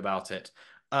talk to about it.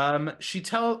 He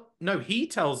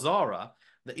tells Zara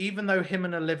that even though him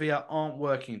and Olivia aren't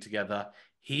working together,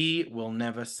 he will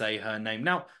never say her name.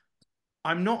 Now,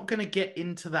 I'm not going to get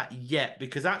into that yet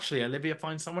because actually Olivia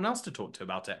finds someone else to talk to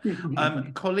about it.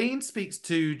 Colleen speaks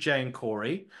to Jay and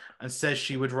Corey and says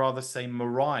she would rather say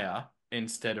Mariah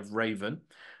instead of Raven.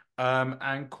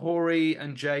 And Corey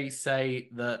and Jay say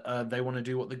that they want to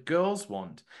do what the girls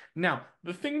want. Now,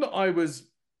 the thing that I was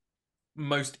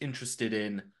most interested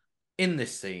in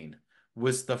this scene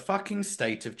was the fucking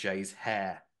state of Jay's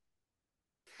hair.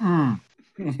 I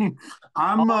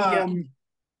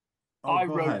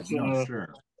wrote,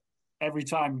 sure. Every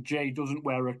time Jay doesn't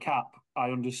wear a cap, I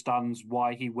understand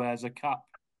why he wears a cap.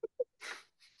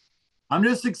 I'm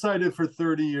just excited for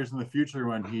 30 years in the future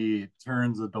when he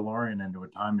turns a DeLorean into a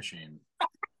time machine.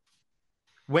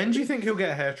 When do you think he'll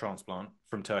get a hair transplant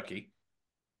from Turkey?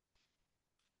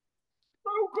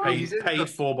 Paid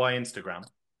for by Instagram.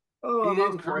 Oh,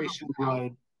 that's inspiration,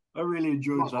 Ryan. I really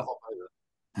enjoyed that.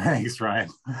 Thanks, Ryan.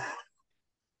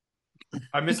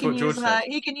 I missed what George said.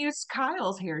 He can use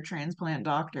Kyle's hair transplant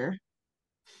doctor.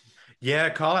 Yeah,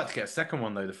 Kyle had to get a second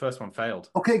one, though. The first one failed.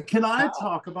 Okay, can I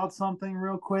talk about something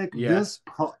real quick? Yeah.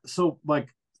 So, like,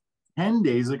 10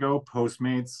 days ago,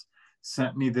 Postmates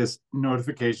sent me this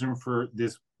notification for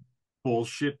this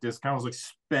bullshit discount. I was like,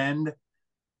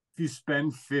 if you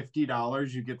spend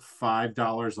 $50, you get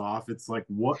 $5 off. It's like,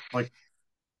 what? Like,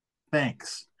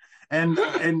 thanks. And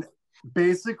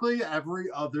basically every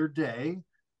other day,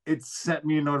 it sent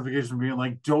me a notification being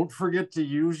like, don't forget to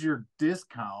use your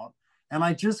discount. And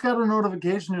I just got a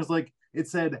notification. It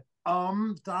said,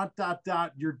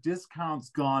 your discount's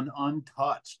gone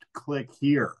untouched. Click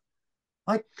here.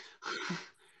 Like,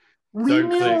 leave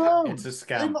me alone. It's a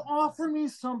scam. And offer me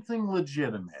something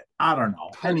legitimate. I don't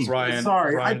know. Anyway, Ryan,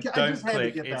 sorry. Ryan, I don't just had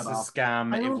click. To get it's that a off.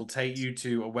 scam. It will take you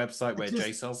to a website where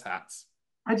Jay sells hats.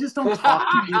 I just don't talk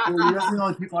to people. You guys know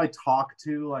the people I talk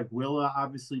to. Like Willa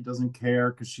obviously doesn't care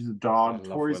because she's a dog.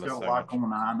 Tori's got a lot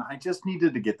going on. I just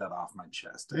needed to get that off my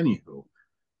chest. Anywho,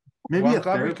 maybe I'm a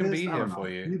glad therapist. we can be here for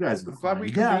you. You guys are glad we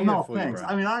can be here for thanks. You,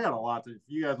 I mean, I got a lot to. If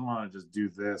you guys want to just do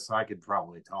this, I could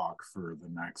probably talk for the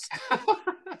next.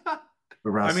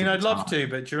 The rest. I mean, I'd love to,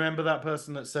 but do you remember that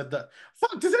person that said that?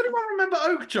 Fuck, does anyone remember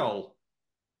Oak Joel?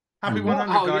 Happy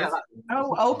 100, guys. Yeah.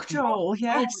 Oak Joel,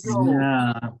 yes.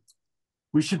 Yeah.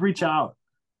 We should reach out.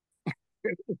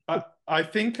 I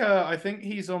think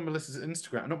he's on Melissa's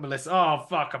Instagram. Not Melissa. Oh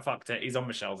fuck, I fucked it. He's on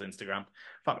Michelle's Instagram.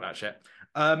 Fuck that shit.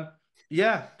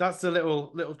 Yeah, that's a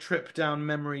little trip down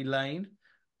memory lane.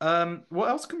 What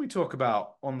else can we talk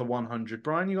about on the 100?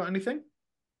 Brian, you got anything?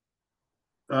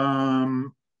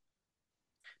 Didn't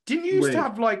you used to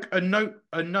have like a note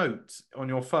on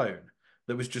your phone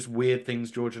that was just weird things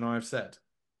George and I have said?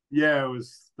 Yeah, it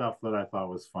was stuff that I thought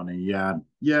was funny. Yeah.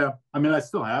 I mean, I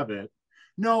still have it.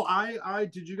 No, I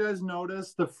did you guys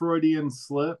notice the Freudian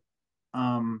slip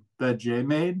that Jay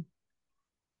made?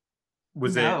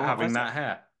 Was it having that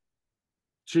hair?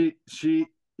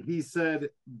 He said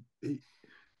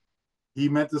he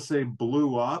meant to say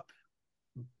blew up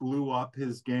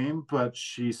his game, but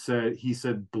he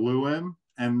said blew him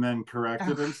and then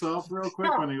corrected himself real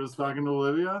quick when he was talking to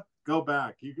Olivia. Go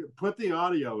back. You can put the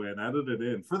audio in, edit it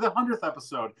in. For the 100th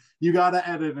episode, you got to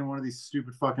edit in one of these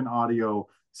stupid fucking audio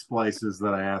splices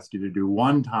that I asked you to do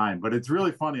one time, but it's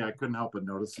really funny. I couldn't help but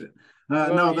notice it.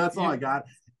 No, that's all I got.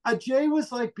 Jay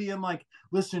was like being like,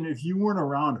 listen, if you weren't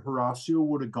around, Horacio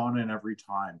would have gone in every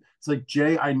time. It's like,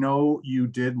 Jay, I know you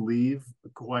did leave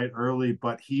quite early,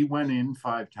 but he went in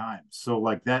 5 times. So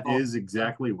like that is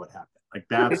exactly what happened. Like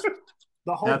that's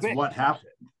what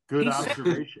happened. Good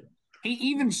observation. He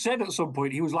even said at some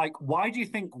point, he was like, why do you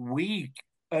think we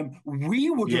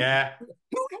would have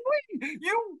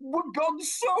you were gone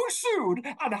so soon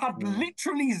and had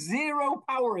literally zero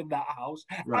power in that house.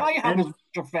 Right. I had a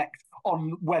effect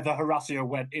on whether Horacio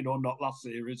went in or not last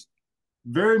series.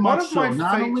 Very much so.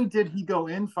 Not only did he go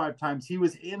in 5 times, he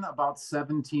was in about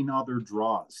 17 other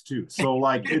draws too. So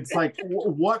like, it's like,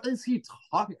 what is he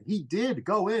talking? He did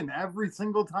go in every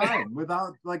single time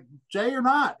without like Jay or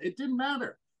not. It didn't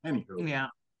matter. Anywho. Yeah.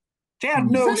 Jay had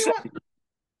no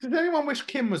does anyone wish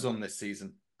Kim was on this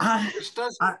season?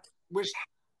 Which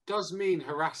does mean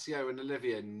Horacio and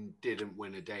Olivia didn't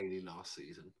win a daily last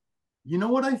season. You know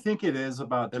what I think it is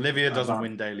about Olivia doesn't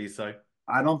win dailies, so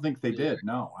I don't think they did.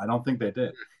 No, I don't think they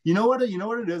did. You know what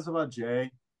it is about Jay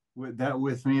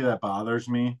with me that bothers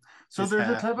me. So there's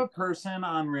a type of person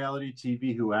on reality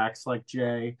TV who acts like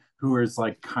Jay, who is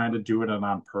like kind of doing it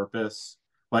on purpose.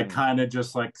 Like kind of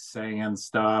just like saying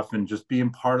stuff and just being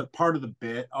part of the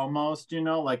bit almost, you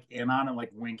know, like in on it, like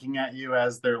winking at you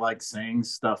as they're like saying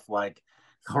stuff like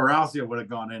Horacio would have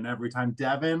gone in every time.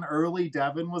 Early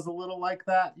Devin was a little like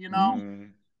that, you know.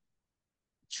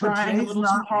 Trying a little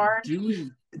too hard.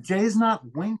 Jay's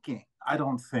not winking, I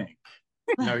don't think.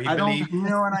 No, you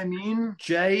know what I mean?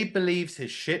 Jay believes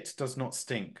his shit does not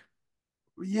stink.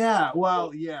 Yeah,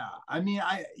 well, yeah. I mean,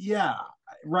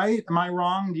 right? Am I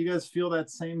wrong? Do you guys feel that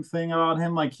same thing about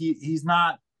him? Like he's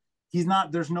not,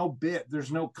 there's no bit,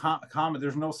 there's no comment,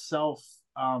 there's no self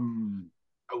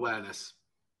awareness.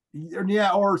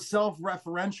 Yeah, or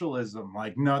self-referentialism.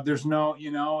 Like, no, there's no,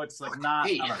 you know, it's like not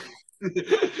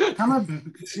it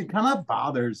kind of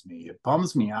bothers me. It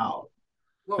bums me out.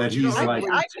 That he's like,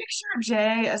 I picture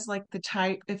Jay as like the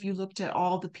type, if you looked at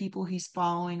all the people he's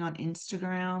following on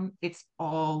Instagram, it's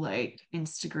all like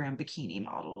Instagram bikini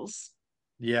models.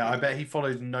 Yeah, I bet he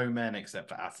follows no men except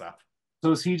for Asaf.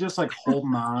 So is he just like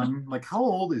holding on? Like, how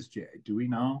old is Jay? Do we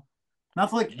know? Not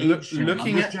for like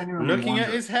looking at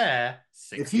his hair.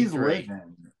 63. If he's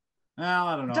living, well,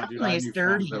 I don't know. Definitely his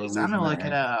 30s. I'm gonna look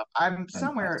it up. I'm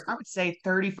somewhere. I would say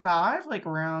 35, like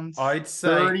around. I'd say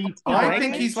 30. I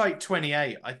think he's like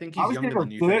 28. I think he's younger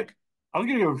than you think. I was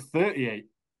gonna go 38.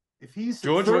 If he's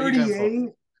George, 38,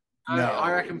 no,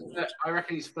 I reckon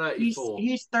he's 34.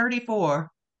 He's 34.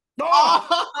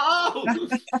 Oh!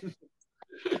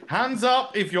 Hands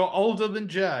up if you're older than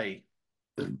Jay.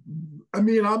 I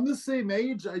mean, I'm the same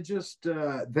age. I just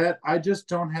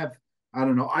don't have. I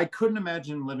don't know. I couldn't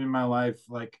imagine living my life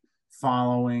like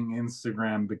following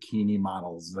Instagram bikini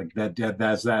models like that.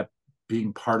 That's that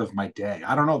being part of my day.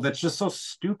 I don't know. That's just so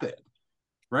stupid,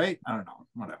 right? I don't know.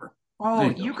 Whatever. Oh,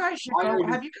 you guys should go.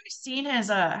 Have you guys seen his?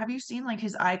 Have you seen like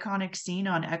his iconic scene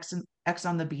on X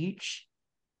on the Beach?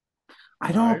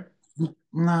 I don't.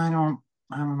 No,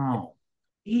 I don't know.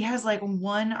 He has like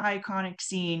one iconic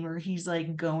scene where he's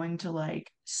like going to like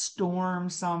storm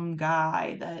some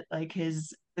guy that like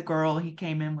the girl he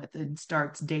came in with and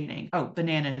starts dating. Oh,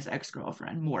 Banana's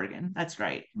ex-girlfriend, Morgan. That's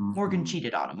right. Morgan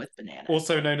cheated on him with Banana.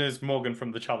 Also known as Morgan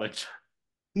from the Challenge.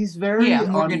 He's very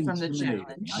Morgan from the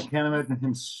Challenge. I can't imagine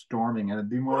him storming. It'd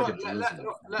be more like a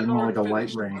drizzle. It'd be more like a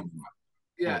light rain.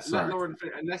 Yeah, let Lauren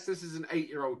finish. Unless this is an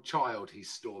 8-year-old child he's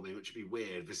storming, which would be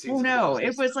weird. Oh no,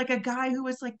 it was like a guy who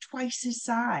was like twice his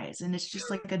size, and it's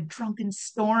just like a drunken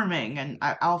storming. And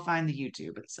I'll find the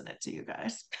YouTube and send it to you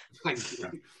guys. Thank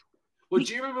you. Well,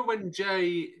 do you remember when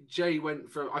Jay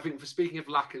went from? I think, for speaking of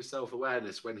lack of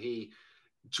self-awareness, when he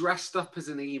dressed up as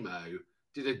an emo,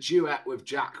 did a duet with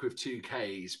Jack with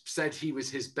 2Ks, said he was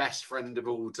his best friend of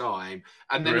all time,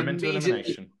 and then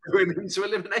immediately threw him into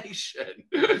elimination.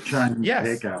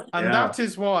 Yes, and that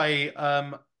is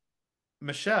why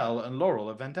Michelle and Laurel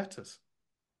are vendettas.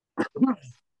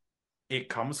 It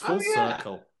comes full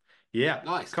circle. Yeah,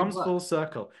 nice. Comes full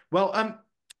circle. Well,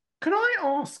 can I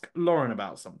ask Lauren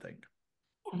about something?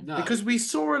 No. Because we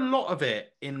saw a lot of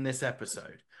it in this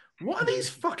episode. What are these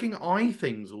fucking eye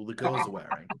things all the girls are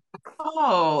wearing?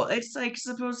 Oh, it's like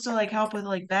supposed to like help with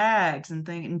like bags and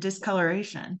thing and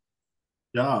discoloration.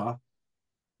 Yeah.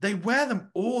 They wear them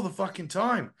all the fucking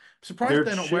time. I'm surprised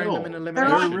they're not wearing them in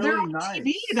elimination. They're really on nice.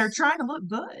 TV. They're trying to look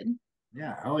good.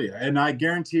 Yeah, hell yeah. And I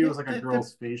guarantee it was like a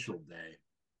girl's facial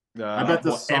day. I bet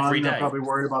the sun, every day. They're probably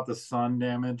worried about the sun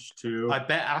damage too. I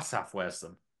bet Asaf wears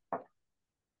them.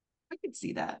 I could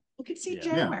see that. I could see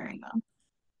Jay wearing them.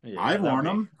 Yeah, I've worn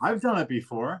them. I've done it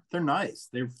before. They're nice.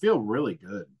 They feel really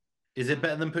good. Is it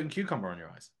better than putting cucumber on your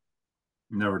eyes?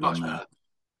 Never done that.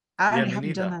 I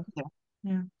haven't done that either.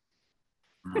 Yeah.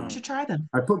 No. You should try them.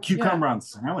 I put cucumber on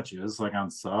sandwiches, like on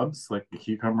subs, like the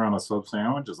cucumber on a sub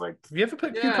sandwich is like. Have you ever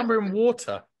put cucumber in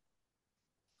water?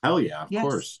 Hell yeah, of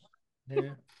course.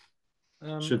 Yeah.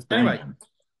 Shit's anyway, banging.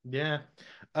 yeah.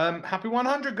 Happy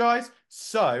 100, guys.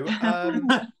 So,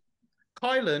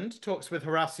 Kyland talks with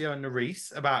Horacio and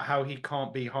Nerys about how he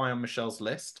can't be high on Michelle's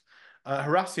list.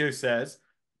 Horacio says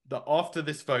that after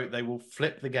this vote, they will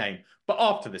flip the game. But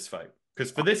after this vote, because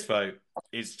for this vote,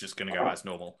 it's just going to go as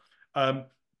normal.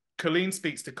 Colleen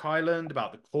speaks to Kyland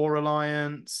about the core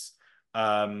alliance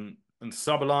and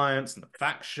sub-alliance and the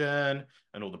faction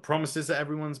and all the promises that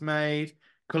everyone's made.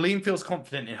 Colleen feels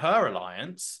confident in her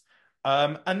alliance.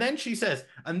 And then she says,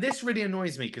 and this really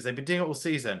annoys me because they've been doing it all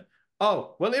season.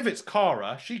 Oh, well, if it's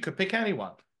Cara, she could pick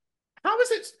anyone. How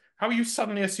are you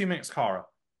suddenly assuming it's Cara?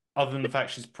 Other than the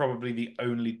fact she's probably the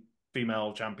only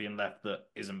female champion left that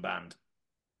isn't banned.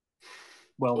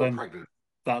 Well, then pregnant.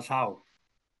 That's how.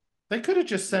 They could have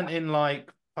just sent in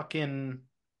like fucking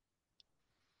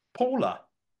Paula.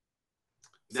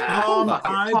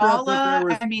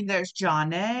 I mean, there's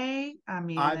John A. I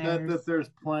bet that there's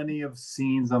plenty of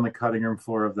scenes on the cutting room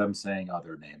floor of them saying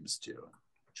other names too.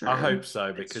 True. I hope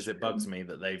so, because it bugs me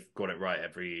that they've got it right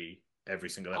every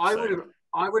single episode.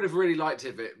 I would have really liked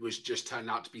if it was just turned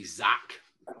out to be Zach,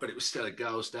 but it was still a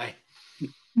girls' day.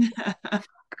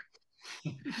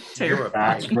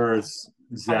 Zach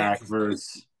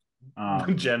versus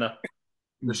Jenna.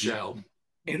 Michelle.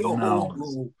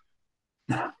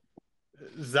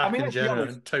 Zach and Jenna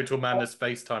and Total Madness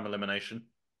FaceTime elimination.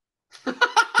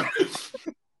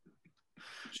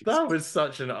 That was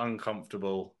such an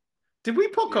uncomfortable. Did we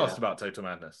podcast about Total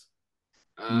Madness?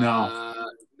 No,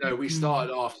 we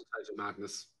started after Total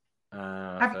Madness.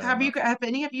 Have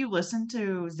any of you listened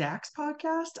to Zach's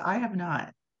podcast? I have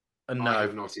not. No, I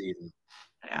have not even.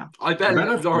 Yeah, I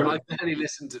barely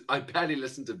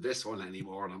listen to this one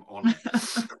anymore, and I'm on it.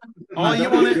 Are you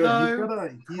on it though?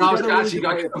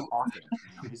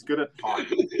 He's good at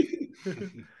talking.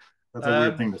 That's a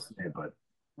weird thing to say, but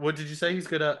what did you say he's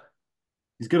good at?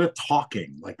 He's good at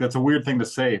talking. Like, that's a weird thing to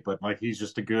say, but like he's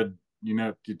just a good,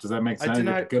 does that make sense?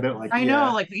 Good at, like, I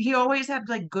know, like he always had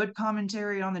like good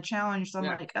commentary on the challenge. So I'm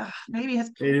like, maybe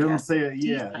his he doesn't say it.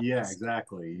 Yeah,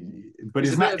 exactly. But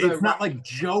it's not like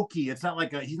jokey. It's not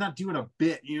like he's not doing a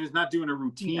bit. He's not doing a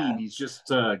routine. Yeah. He's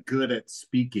just good at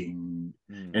speaking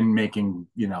and making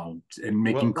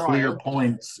clear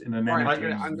points in an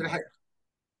entertaining.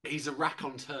 He's a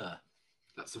raconteur.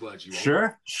 That's the word you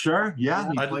want. Sure.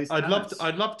 Yeah. I'd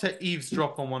love to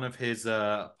eavesdrop on one of his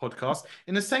podcasts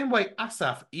in the same way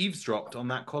Asaf eavesdropped on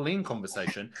that Colleen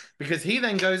conversation, because he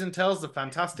then goes and tells the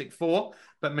Fantastic Four,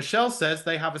 but Michelle says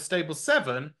they have a stable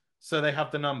 7, so they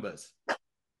have the numbers.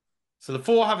 So the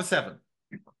 4 have a 7.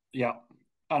 Yeah.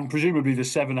 And presumably the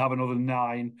 7 have another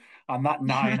 9, and that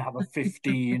 9 have a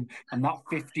 15, and that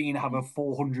 15 have a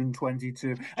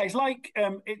 422. It's like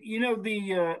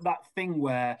that thing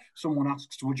where someone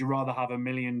asks, "Would you rather have $1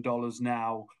 million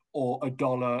now or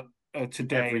 $1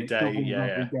 today?" Every day,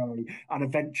 every day, and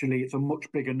eventually it's a much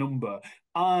bigger number.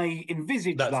 I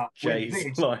envisage that Jay's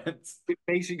clients. It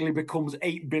basically becomes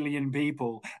 8 billion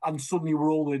people, and suddenly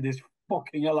we're all in this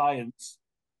fucking alliance.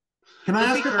 Can I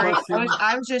ask a question?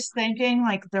 I was just thinking,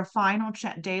 like, their final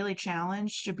daily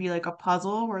challenge should be like a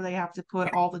puzzle where they have to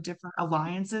put all the different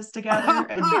alliances together,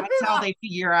 and that's how they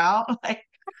figure out. Like,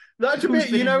 that should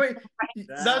be,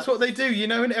 that's what they do.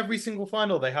 In every single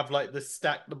final, they have like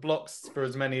the blocks for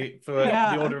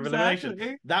the order of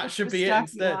elimination. That should be it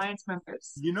instead. Alliance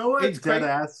members. You know what? It's dead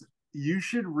ass. You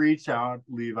should reach out,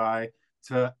 Levi,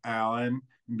 to Alan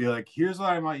and be like, "Here's what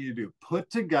I want you to do: put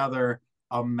together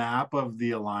a map of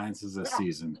the alliances this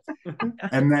season,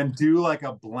 and then do like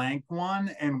a blank one,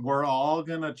 and we're all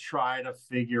gonna try to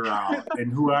figure out,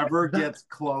 and whoever gets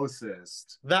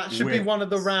closest, that should be one of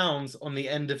the rounds on the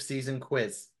end of season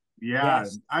quiz." Yeah,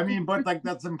 yes. I mean, but like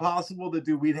that's impossible to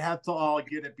do. We'd have to all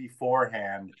get it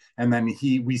beforehand, and then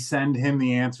we send him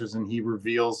the answers, and he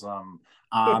reveals them.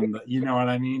 You know what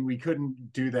I mean? We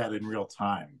couldn't do that in real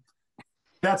time.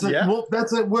 That's it. Yeah. Well,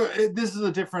 that's it. This is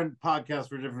a different podcast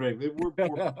for a different day.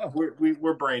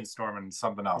 We're brainstorming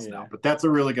something else now, but that's a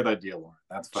really good idea, Lauren.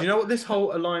 That's fun. Do you know what this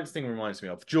whole alliance thing reminds me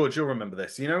of? George, you'll remember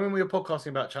this. When we were podcasting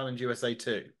about Challenge USA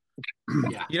 2?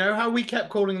 Yeah. You know how we kept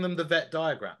calling them the Venn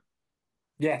diagram?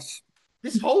 Yes.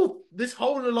 This whole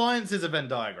alliance is a Venn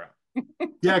diagram.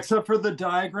 Yeah, except for the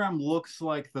diagram looks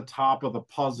like the top of the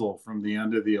puzzle from the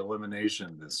end of the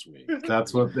elimination this week.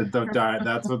 That's what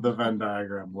that's what the Venn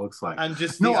diagram looks like. And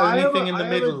just the only thing in the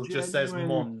middle just says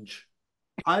Monge.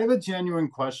 I have a genuine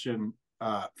question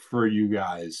for you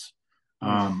guys.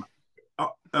 Are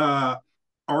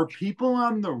people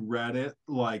on the Reddit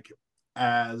like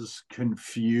as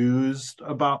confused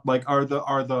about like are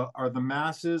the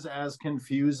masses as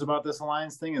confused about this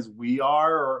alliance thing as we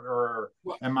are, or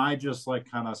am I just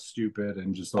like kind of stupid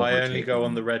and just I only go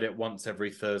on the Reddit once every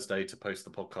Thursday to post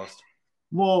the podcast.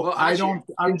 Well, actually,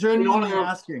 I'm genuinely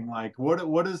asking, like,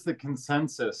 what is the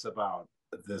consensus about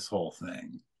this whole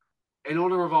thing? In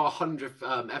honor of our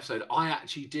 100th episode, I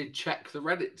actually did check the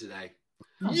Reddit today.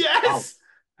 Yes!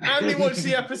 Andy watched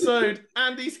the episode.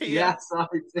 Andy's here. Yes, I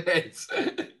did.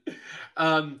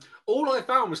 All I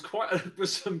found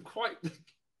was some quite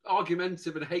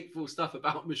argumentative and hateful stuff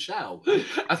about Michelle,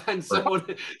 and then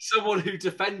someone who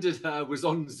defended her was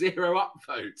on 0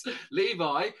 upvotes.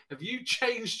 Levi, have you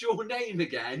changed your name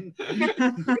again?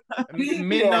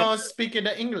 Minna's speaking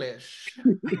English.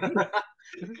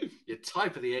 You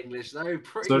type of the English though.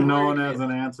 So no one has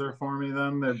an answer for me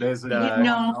then? They're basically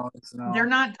no, they're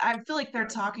not. I feel like they're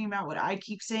talking about what I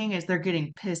keep saying is they're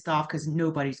getting pissed off because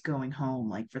nobody's going home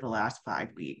like for the last 5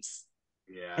 weeks.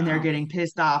 Yeah. And they're getting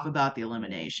pissed off about the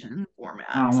elimination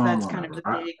format. So that's kind of the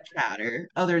big chatter,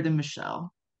 other than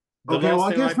Michelle. The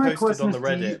last thing I posted on the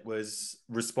Reddit was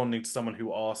responding to someone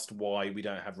who asked why we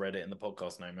don't have Reddit in the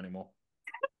podcast name anymore.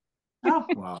 Oh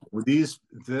wow! Well,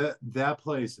 that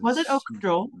place was it Oak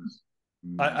Joel?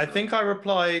 I think I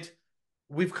replied,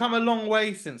 "We've come a long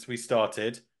way since we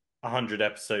started 100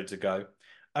 episodes ago,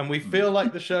 and we feel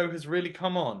like the show has really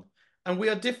come on, and we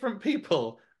are different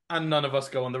people, and none of us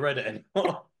go on the Reddit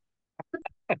anymore."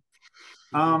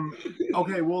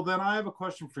 Okay, well then I have a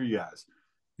question for you guys.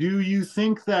 Do you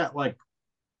think that like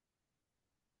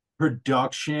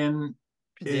production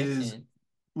is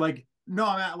like? No,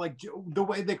 I mean, like the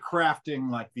way they're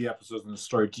crafting like the episodes and the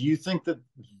story. Do you think that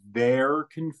they're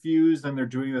confused and they're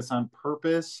doing this on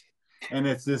purpose, and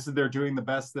they're doing the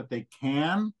best that they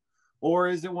can, or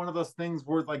is it one of those things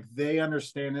where like they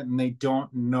understand it and they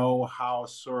don't know how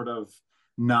sort of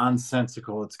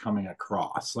nonsensical it's coming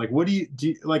across? Like, what do you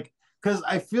like? Because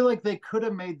I feel like they could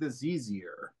have made this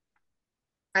easier.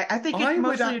 I think it's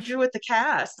mostly to do with the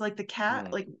cast, like the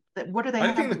cat, like what do they?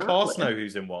 I think the cast know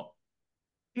who's in what.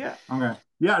 Yeah. Okay.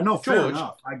 Yeah. No. George, fair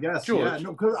enough. I guess. George. Yeah.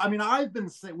 No. Because I mean,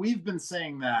 we've been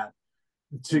saying that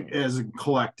as a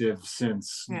collective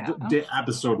since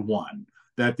episode 1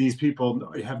 that these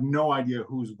people have no idea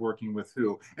who's working with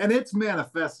who, and it's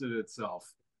manifested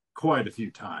itself quite a few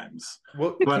times.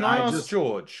 Well, but can I ask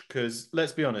George? Because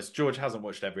let's be honest, George hasn't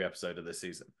watched every episode of this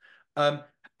season.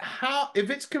 If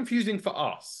it's confusing for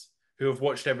us who have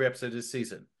watched every episode of this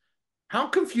season, how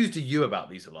confused are you about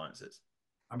these alliances?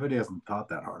 I bet he hasn't thought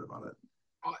that hard about it.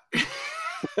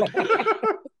 Can't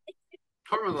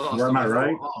remember the last time. Am I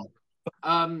right?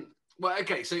 Well,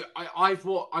 okay. So I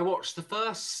watched the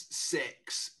first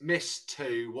 6, missed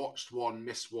 2, watched 1,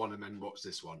 missed 1, and then watched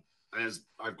this one. And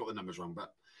I've got the numbers wrong,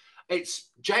 but it's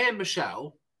Jay and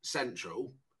Michelle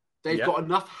Central. They've got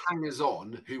enough hangers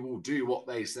on who will do what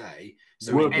they say.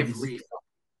 So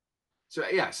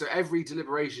every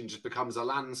deliberation just becomes a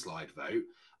landslide vote.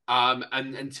 And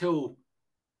until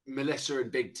Melissa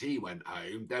and Big T went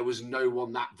home, there was no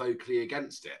one that vocally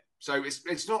against it. So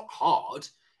it's not hard.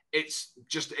 It's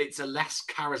a less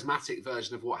charismatic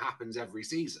version of what happens every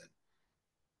season.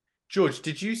 George,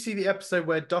 did you see the episode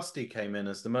where Dusty came in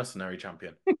as the mercenary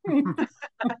champion?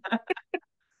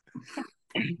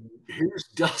 Who's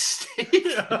Dusty?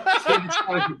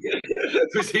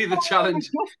 Was he the challenge?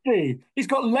 Dusty. He's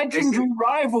got legendary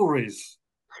rivalries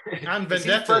and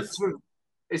vendettas.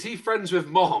 Is he friends with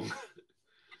Mong?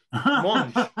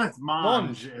 Monge.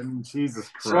 Monge. And Jesus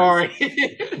Christ. Sorry.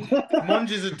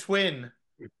 Monge is a twin.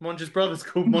 Monge's brother's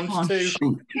called Monge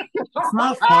too. It's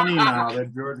not funny now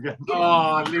that George got.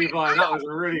 Oh, Levi,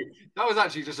 that was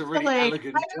actually just a really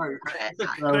elegant joke.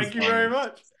 Thank you very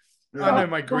much. Yeah. I know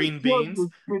my green beans.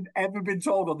 Ever been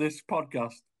told on this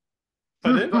podcast?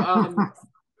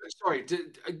 Sorry,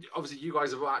 obviously you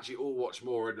guys have actually all watched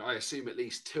more, and I assume at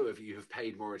least 2 of you have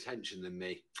paid more attention than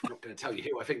me. I'm not going to tell you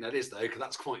who I think that is, though, because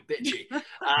that's quite bitchy.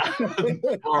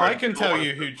 I can tell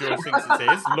you who George thinks it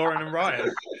is, Lauren and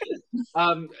Ryan.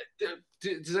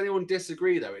 Does anyone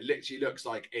disagree, though? It literally looks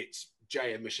like it's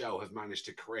Jay and Michelle have managed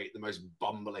to create the most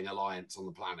bumbling alliance on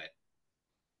the planet.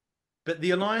 But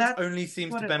the alliance only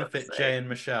seems to benefit Jay and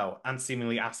Michelle, and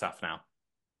seemingly Asaf now.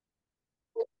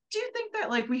 do think that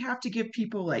like we have to give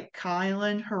people like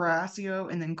Kylan,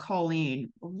 Horacio, and then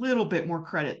Colleen a little bit more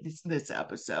credit this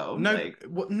episode. No, like,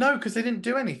 no, because they didn't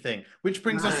do anything, which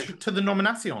brings us to the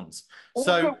nominations.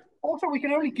 Also, we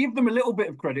can only give them a little bit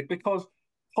of credit because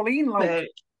Colleen, like,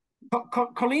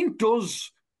 Colleen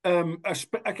does,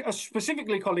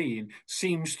 specifically Colleen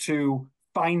seems to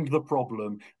find the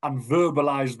problem and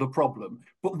verbalize the problem.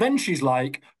 But then she's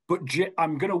like, but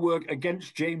I'm going to work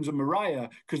against James and Mariah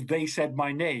because they said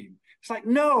my name. It's like,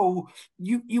 no,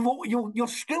 you're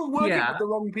still working with the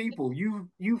wrong people. You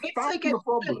found like the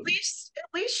problem. At least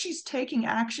she's taking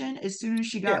action as soon as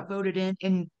she got voted in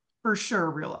and for sure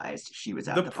realized she was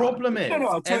at the problem is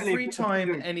totally every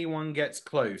time anyone gets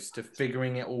close to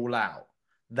figuring it all out,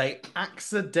 they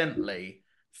accidentally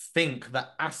think that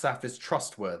Asaf is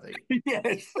trustworthy.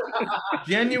 Yes.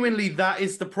 Genuinely, that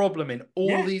is the problem in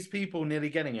all these people nearly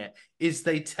getting it, is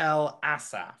they tell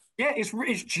Asaf. Yeah,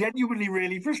 it's genuinely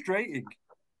really frustrating.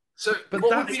 So, but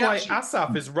that's why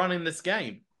Asaf is running this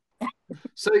game.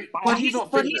 So, he's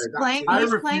playing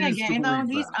a game though.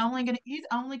 He's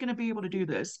only gonna be able to do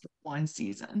this one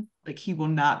season. Like he will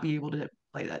not be able to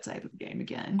play that type of game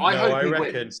again. I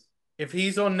reckon if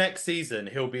he's on next season,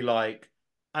 he'll be like,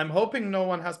 I'm hoping no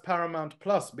one has Paramount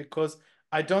Plus because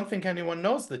I don't think anyone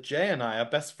knows that Jay and I are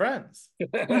best friends.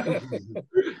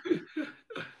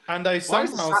 And I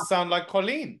somehow sound like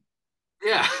Colleen.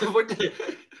 Yeah.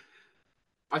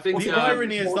 I think the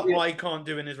irony is that I can't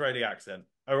do an Israeli accent.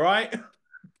 All right?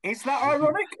 Is that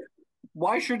ironic?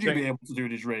 Why should you be able to do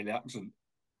an Israeli accent?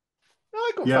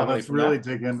 Let's really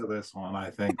dig into this one.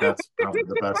 I think that's probably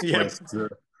the best place to.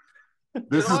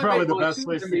 This is probably the best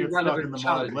place to get stuck in the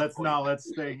mud. Let's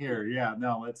stay here. Yeah,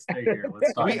 no, let's stay here.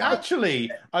 Let's talk.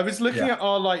 I was looking at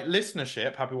our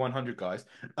listenership. Happy 100 guys,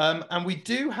 and we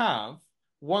do have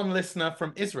one listener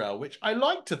from Israel, which I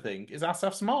like to think is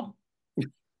Asaf's mom.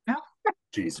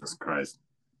 Jesus Christ.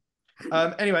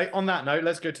 Anyway, on that note,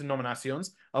 let's go to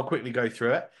nominations. I'll quickly go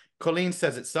through it. Colleen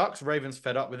says it sucks. Raven's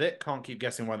fed up with it. Can't keep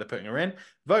guessing why they're putting her in.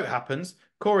 Vote happens.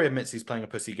 Corey admits he's playing a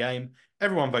pussy game.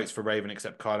 Everyone votes for Raven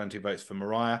except Kyland, who votes for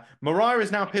Mariah. Mariah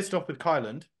is now pissed off with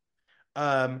Kyland.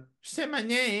 She said my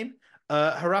name.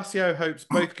 Horacio hopes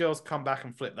both girls come back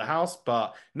and flip the house,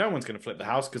 but no one's going to flip the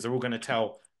house because they're all going to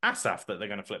tell Asaf that they're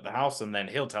going to flip the house, and then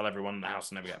he'll tell everyone in the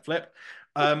house and never get flipped.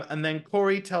 And then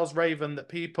Corey tells Raven that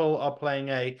people are playing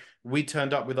a we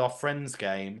turned up with our friends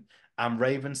game, and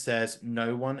Raven says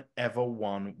no one ever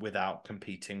won without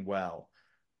competing well.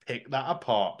 Pick that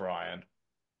apart, Brian.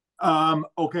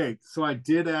 Okay, so I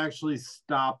did actually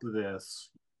stop this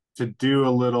to do a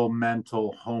little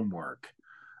mental homework.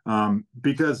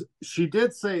 Because she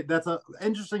did say that's an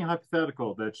interesting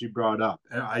hypothetical that she brought up.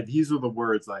 And these are the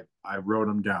words I wrote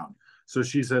them down. So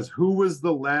she says, who was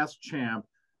the last champ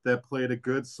that played a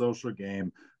good social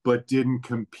game but didn't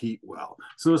compete well?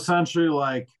 So essentially,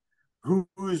 like,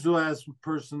 who's the last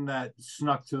person that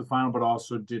snuck to the final but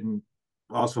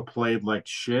also played like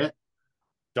shit?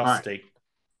 Dusty. Right.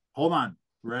 Hold on.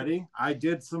 Ready? I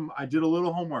did a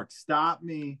little homework. Stop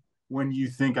me when you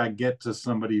think I get to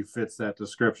somebody who fits that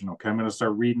description. Okay, I'm going to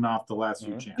start reading off the last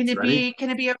few champs. Can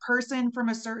it be a person from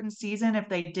a certain season if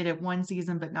they did it one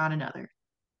season but not another?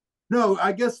 No,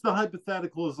 I guess the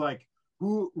hypothetical is like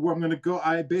I'm going to go.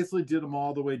 I basically did them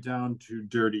all the way down to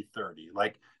Dirty 30.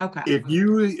 Like, okay, if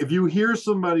you hear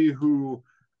somebody who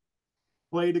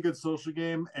played a good social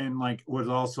game and like was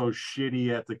also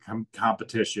shitty at the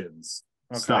competitions,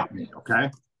 stop me. Okay,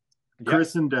 yep.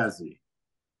 Chris and Desi.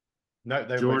 No,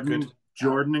 they were good.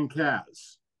 Jordan and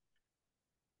Kaz.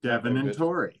 Devin and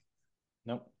Tori.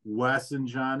 Nope. Wes and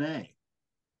John A.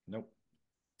 Nope.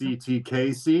 CT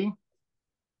Casey.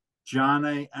 John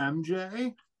A.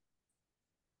 MJ.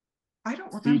 I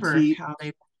don't remember how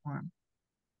they performed.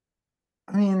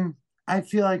 I mean, I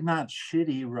feel like not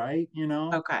shitty, right? You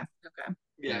know? Okay.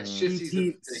 Yeah,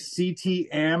 shitty.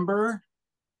 CT Amber.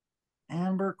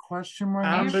 Amber question mark.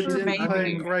 Amber didn't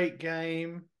play a great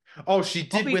game. Oh, she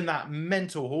did win that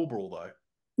mental hall brawl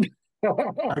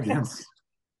though. Against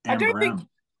I don't think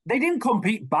they didn't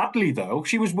compete badly though.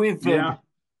 She was with they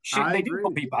didn't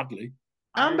compete badly.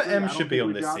 Amber M should be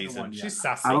on this season. She's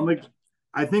sassy.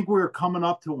 I think we're coming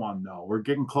up to one though. We're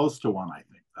getting close to one, I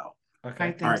think, though. Okay.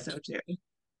 I think so too.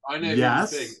 I know.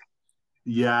 Yes. Who you think.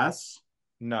 Yes.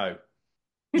 No.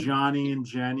 Johnny and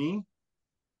Jenny.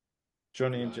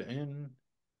 Johnny and Jenny.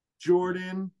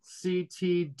 Jordan,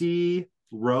 CTD,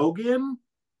 Rogan.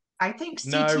 I think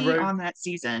CT on that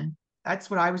season. That's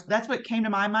what came to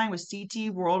my mind was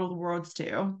CT World of the Worlds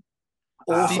 2.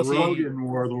 Rogan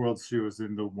World of the Worlds 2 is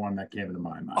in the one that came to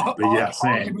my mind. But yeah,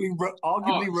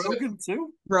 arguably Rogan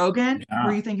too. Rogan? Yeah.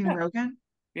 Were you thinking Rogan?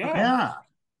 Yeah.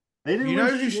 They didn't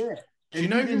win shit. Do you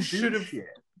know who should have?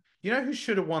 You know who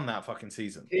should have won that fucking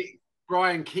season?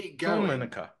 Brian, keep going. Sean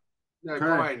Lineker. No,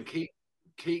 Brian, keep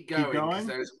going because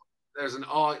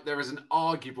there is an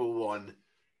arguable one.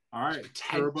 All right,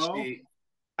 potentially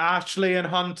Ashley and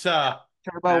Hunter.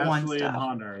 Ashley and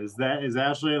Hunter. Is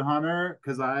Ashley and Hunter?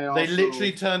 Because they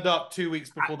literally turned up 2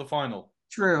 weeks before the final.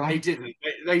 True. They didn't.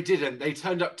 They didn't. They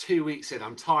turned up 2 weeks in.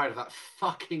 I'm tired of that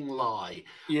fucking lie.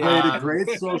 Yeah. Played a great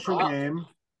social game.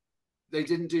 They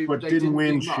didn't do. But they didn't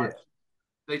win shit.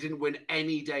 They didn't win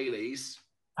any dailies.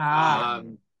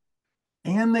 And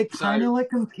they kind of like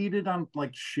competed on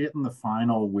like shit in the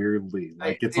final weirdly.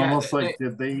 Like it's almost like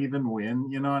did they even win?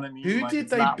 You know what I mean? Who like, did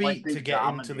they beat to get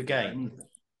into the game?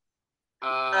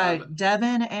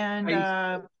 Devin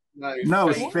and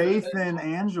Faith and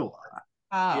Angela.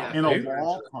 In a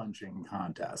wall punching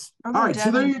contest. All right, so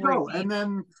there you go. And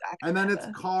then it's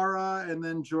Cara and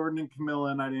then Jordan and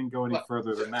Camilla, and I didn't go any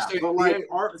further than that. But like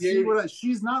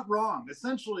she's not wrong.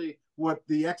 Essentially, what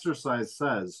the exercise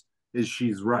says is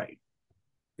she's right.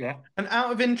 Yeah. And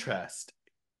out of interest,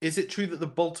 is it true that the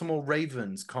Baltimore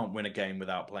Ravens can't win a game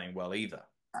without playing well either?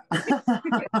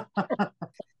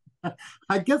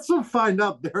 I guess we'll find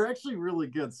out. They're actually really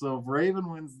good. So if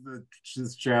Raven wins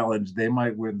this challenge, they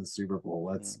might win the Super Bowl.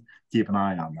 Let's keep an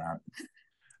eye on that.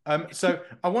 So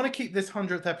I want to keep this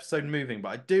 100th episode moving, but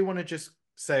I do want to just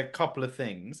say a couple of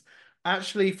things.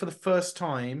 Actually, for the first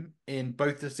time in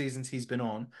both the seasons he's been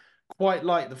on, quite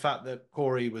like the fact that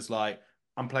Corey was like,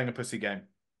 I'm playing a pussy game.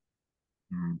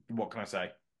 What can I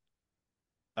say?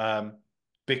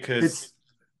 Because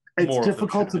it's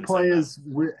difficult to play as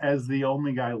the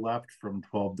only guy left from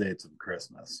 12 Dates of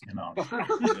Christmas, you know.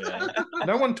 Yeah.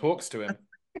 No one talks to him.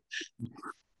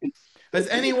 Has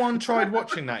anyone tried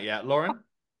watching that yet, Lauren?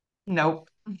 Nope.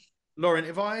 Lauren,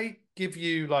 if I give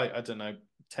you like, I don't know,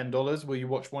 $10, will you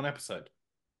watch one episode?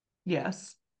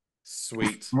 Yes.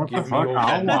 Sweet. What the fuck?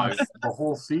 I'll watch the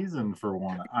whole season for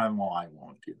one. I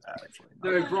won't do that actually.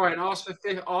 No, Brian, ask for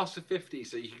 50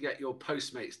 so you can get your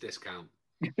Postmates discount.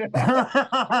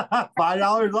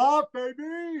 $5 off,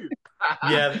 baby.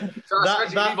 Yeah,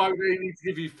 that I really need to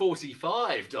give you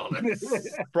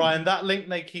 $45. Brian, that link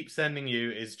they keep sending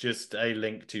you is just a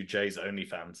link to Jay's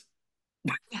OnlyFans.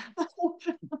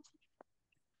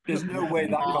 There's no way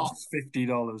that costs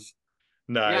 $50.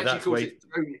 No, that's way.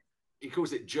 He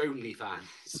calls it Jonely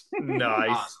fans.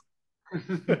 Nice.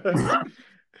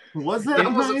 Was that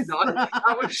nice?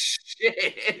 That was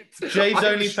shit. Jay's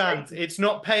OnlyFans. It's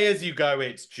not pay as you go,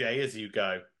 it's Jay as you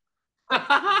go.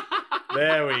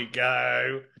 There we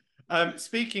go.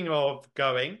 Speaking of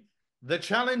going, the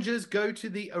challengers go to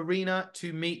the arena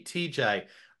to meet TJ.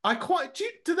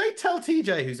 Do they tell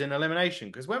TJ who's in elimination?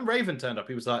 Because when Raven turned up,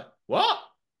 he was like, what?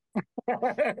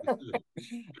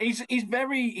 He's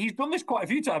done this quite a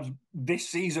few times this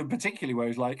season, particularly, where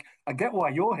he's like, I get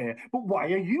why you're here, but why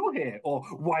are you here? Or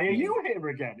why are you here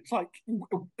again? It's like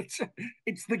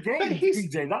it's the game,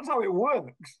 TJ. That's how it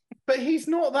works. But he's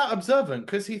not that observant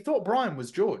because he thought Brian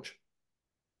was George.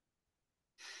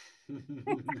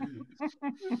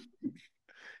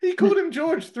 He called him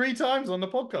George 3 times on the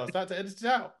podcast. I had to edit it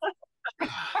out.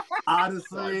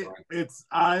 Honestly,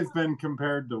 I've been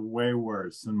compared to way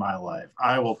worse in my life.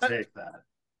 I will take that.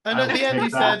 And at the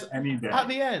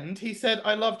end, he said,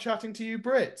 I love chatting to you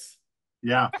Brits.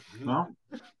 Yeah. Well.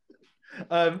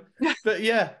 But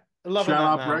yeah, shout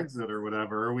out Brexit or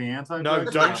whatever. Are we anti-Brexit? No,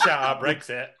 don't shout out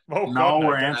Brexit. Oh, no, God,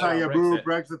 we're anti-Boo.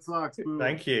 Brexit sucks. Boo.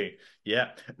 Thank you.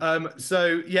 Yeah.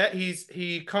 So yeah,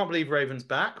 he can't believe Raven's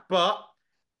back, but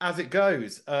as it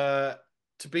goes, to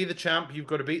be the champ, you've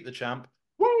got to beat the champ.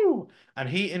 Woo! And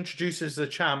he introduces the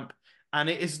champ, and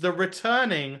it is the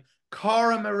returning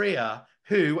Cara Maria,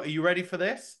 who, are you ready for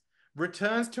this?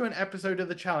 Returns to an episode of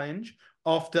the challenge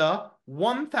after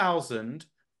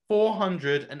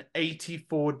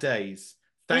 1,484 days.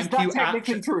 Is that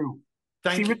technically true?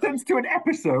 She returns to an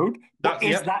episode, but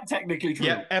is that technically true?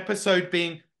 Yeah, episode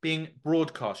being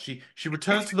broadcast. She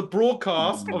returns to the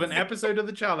broadcast of an episode of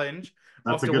the challenge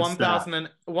after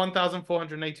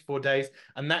 1,484 days,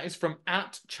 and that is from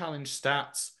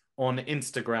 @ChallengeStats on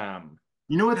Instagram.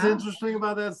 You know what's interesting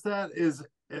about that stat is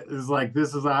like,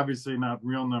 this is obviously not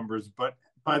real numbers, but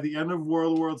by the end of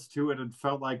World of Worlds 2, it had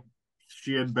felt like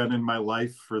she had been in my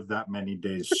life for that many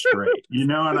days straight. You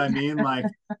know what I mean? Like,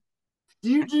 do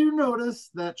you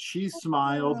notice that she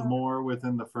smiled more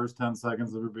within the first 10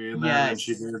 seconds of her being there than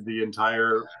she did the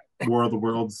entire World of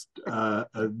Worlds,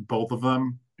 both of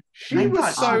them? She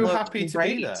was so happy to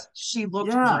be there. She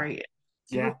looked great.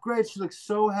 She looked great. She looked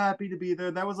so happy to be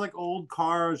there. That was like old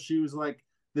Cara. She was like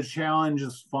the challenge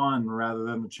is fun rather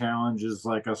than the challenge is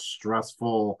like a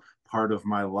stressful part of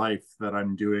my life that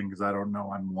I'm doing because I don't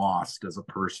know I'm lost as a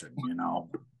person, you know.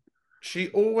 She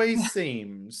always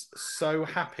seems so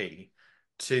happy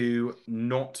to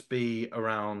not be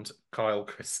around Kyle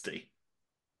Christie.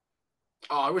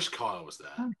 Oh, I wish Kyle was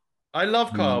there. I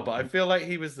love Kyle, but I feel like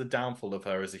he was the downfall of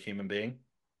her as a human being.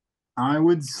 I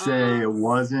would say it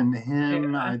wasn't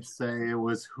him. I'd say it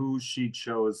was who she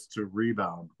chose to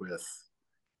rebound with.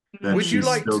 Would you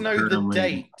like to know the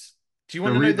date? Do you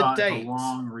want to know the date? The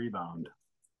long rebound.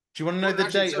 Do you want to know the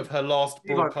date of her last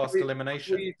broadcast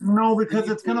elimination? No, because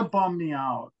it's going to bum me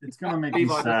out. It's going to make me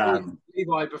sad.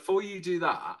 Levi, before you do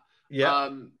that,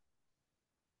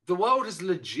 the world has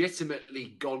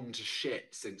legitimately gone to shit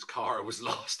since Cara was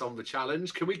last on the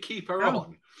challenge. Can we keep her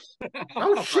on?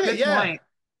 Oh, shit,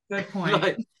 Good point.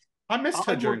 Like, I missed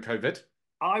her during COVID.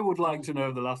 I would like to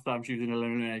know the last time she was in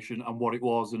elimination and what it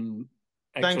was. And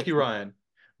thank you, Ryan.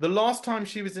 The last time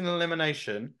she was in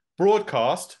elimination,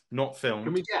 broadcast, not filmed.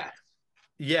 Can we guess?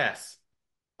 Yes.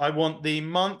 I want the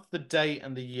month, the date,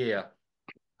 and the year.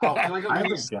 Oh, can I go with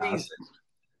the season?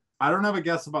 I don't have a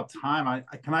guess about time.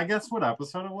 Can I guess what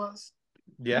episode it was?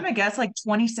 Yeah. I'm gonna guess like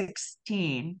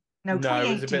 2016. No,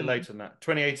 2018. It was a bit later than that.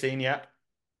 2018, yeah.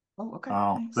 Oh, okay.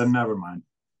 Oh, nice. Then never mind.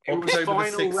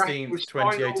 October the 16th,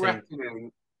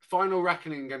 2018. Final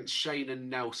reckoning against Shane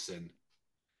and Nelson.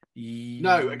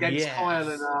 No, against Kyle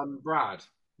and Brad.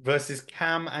 Versus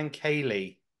Cam and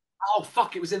Kaylee. Oh,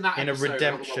 fuck, it was in that episode. In a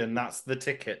redemption, that's the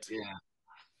ticket. Yeah.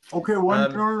 Okay,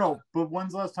 no. But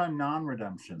when's the last time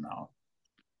non-redemption, though?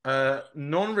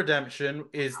 Non-redemption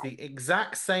is the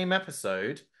exact same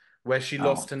episode where she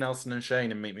lost to Nelson and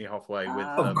Shane and Meet Me Halfway with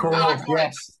of course,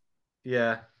 yes.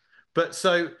 Yeah. But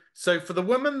so for the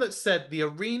woman that said the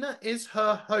arena is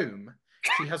her home,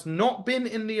 she has not been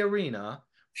in the arena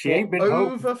for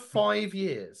over 5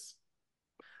 years.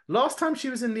 Last time she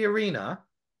was in the arena,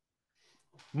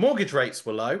 mortgage rates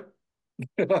were low.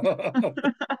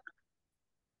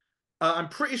 I'm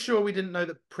pretty sure we didn't know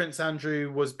that Prince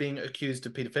Andrew was being accused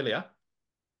of paedophilia.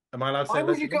 Am I allowed to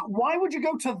say that? Why would you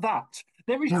go to that?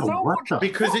 There is so much.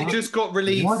 Because it just got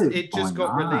released. It just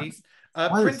got released.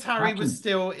 Prince Harry was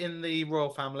still in the royal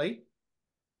family.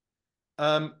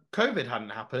 COVID hadn't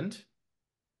happened.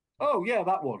 Oh yeah,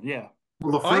 that one. Yeah.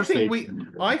 Well, I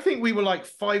think we were like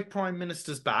 5 prime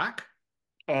ministers back.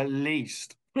 At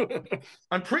least.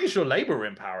 I'm pretty sure Labour were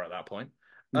in power at that point.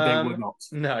 They were not.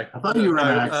 No. I thought you were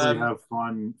going to actually have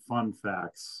fun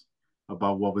facts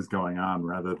about what was going on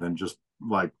rather than just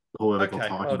like political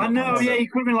talk. I know, yeah, you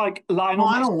could have been like Lionel.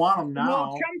 I don't want him now.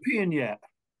 World champion yet.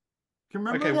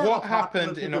 Okay, what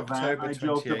happened in October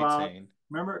 2018?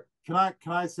 Remember, can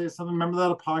I say something? Remember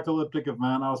that apocalyptic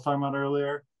event I was talking about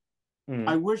earlier?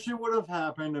 I wish it would have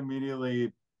happened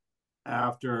immediately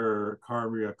after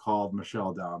Carmia called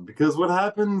Michelle down, because what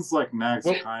happens like next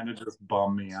kind of just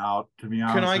bummed me out, to be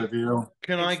honest with you.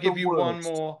 Can I give you one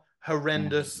more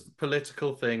horrendous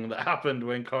political thing that happened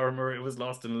when Cara Maria was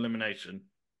last in elimination?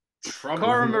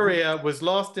 Cara Maria was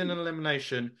last in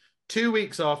elimination 2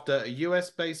 weeks after a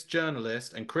US-based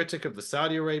journalist and critic of the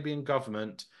Saudi Arabian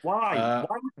government. Why? Why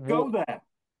would you go there?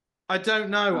 I don't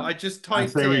know. I just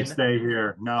typed in. We stay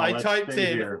here. No, I typed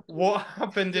in here. What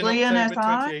happened in October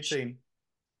 2018.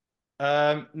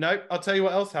 No, I'll tell you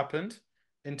what else happened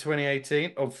in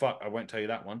 2018. Oh fuck, I won't tell you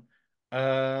that one.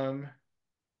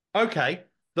 Okay.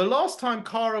 The last time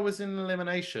Cara was in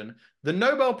elimination, the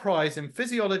Nobel Prize in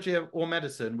Physiology or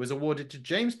Medicine was awarded to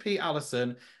James P.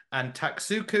 Allison and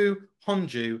Tatsuku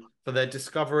Honju for their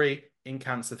discovery in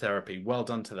cancer therapy. Well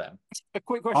done to them. A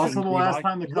quick question. Also, the last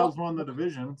time the Cubs won the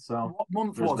division. So what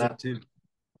month was that too?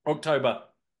 October.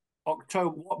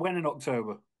 When in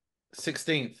October?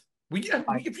 16th. Have you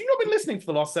not been listening for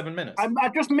the last 7 minutes? I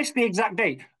just missed the exact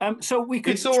date. So we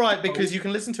could. It's all right because you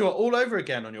can listen to it all over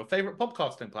again on your favorite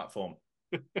podcasting platform.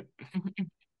 I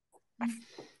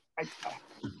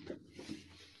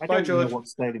don't know what to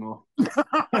say anymore.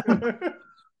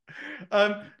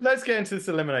 Let's get into this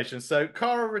elimination. So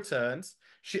Cara returns.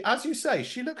 She, as you say,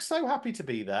 she looks so happy to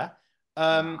be there.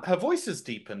 Her voice has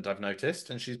deepened, I've noticed,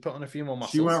 and she's put on a few more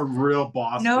muscles. She went real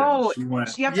Boston. No,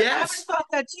 yes. I thought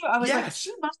that too. I was like,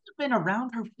 she must have been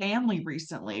around her family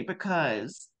recently,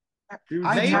 because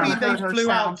maybe they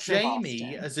flew out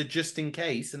Jamie as a just in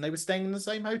case, and they were staying in the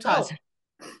same hotel.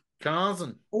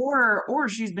 Cousin. Or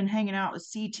she's been hanging out with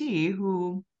CT,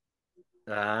 who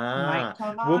might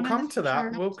come on. We'll come to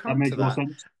that. We'll come to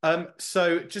that.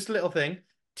 So just a little thing.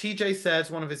 TJ says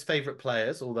one of his favorite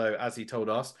players, although as he told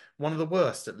us, one of the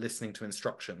worst at listening to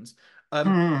instructions.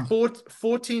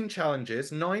 14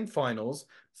 challenges, 9 finals,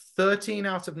 13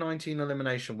 out of 19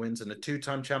 elimination wins and a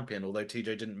 2-time champion, although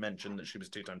TJ didn't mention that she was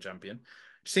 2-time champion.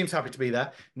 She seems happy to be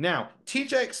there. Now,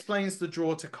 TJ explains the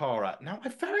draw to Cara. Now, I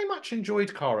very much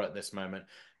enjoyed Cara at this moment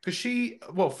because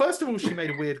first of all, she made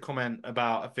a weird comment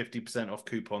about a 50% off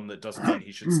coupon that doesn't mean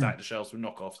he should stack the shelves with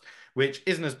knockoffs, which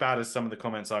isn't as bad as some of the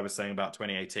comments I was saying about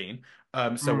 2018.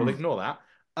 So we'll ignore that.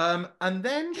 And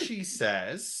then she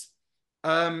says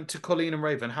to Colleen and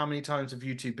Raven, how many times have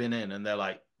you two been in? And they're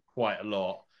like, quite a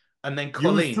lot. And then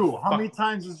Colleen, how many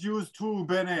times has used two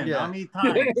been in? Yeah. How many times?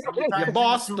 How many times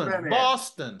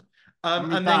Boston.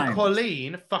 And then times?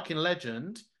 Colleen, fucking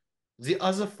legend. The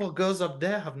other 4 girls up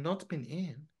there have not been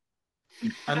in.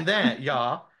 And then,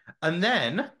 and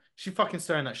then she fucking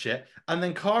stirring that shit. And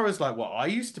then Cara's like, well, I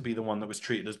used to be the one that was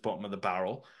treated as bottom of the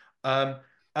barrel. And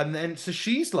then so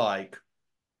she's like,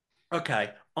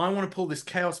 okay, I want to pull this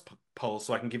chaos poll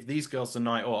so I can give these girls the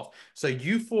night off. So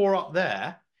you 4 up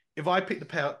there. If I pick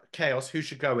the chaos, who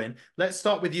should go in? Let's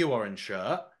start with you, orange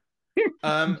shirt.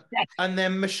 And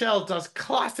then Michelle does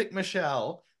classic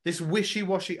Michelle, this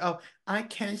wishy-washy, oh, I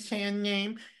can't say a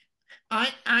name.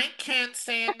 I can't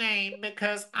say a name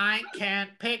because I can't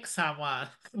pick someone.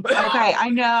 Okay, I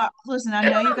know. Listen, I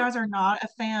know you guys are not a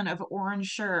fan of orange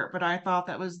shirt, but I thought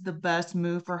that was the best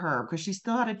move for her because she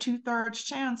still had a 2/3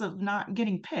 chance of not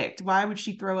getting picked. Why would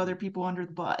she throw other people under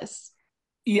the bus?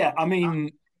 Yeah, I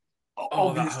mean,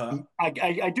 obviously, that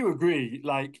hurt. I do agree.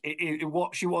 Like,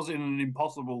 what she was in an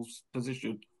impossible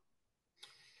position.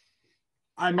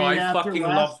 I mean, after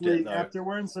last week, after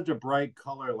wearing such a bright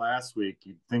color last week,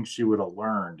 you'd think she would have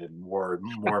learned and wore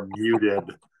more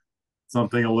muted,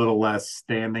 something a little less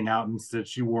standing out. Instead,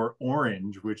 she wore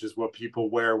orange, which is what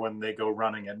people wear when they go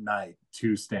running at night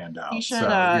to stand out.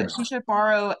 She should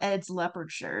borrow Ed's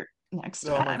leopard shirt next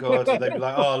time. Oh my god, they'd be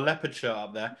like, oh, leopard shirt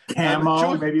up there.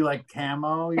 Camo, maybe like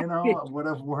camo, it would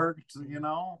have worked,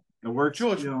 It works,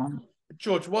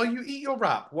 George, while you eat your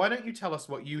wrap, why don't you tell us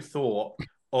what you thought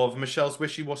of Michelle's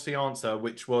wishy-washy answer,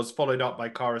 which was followed up by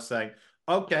Cara saying,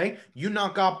 okay, you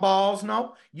not got balls,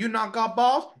 no? You not got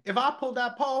balls? If I pull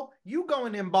that poll, you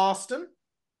going in Boston.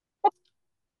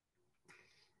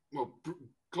 Well,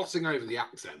 glossing over the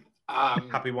accent.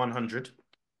 Happy 100.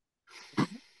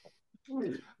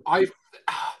 I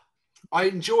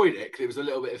enjoyed it because it was a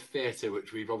little bit of theatre,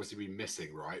 which we've obviously been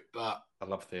missing, right? But I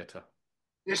love theatre.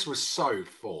 This was so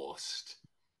forced.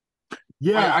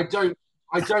 Yeah, I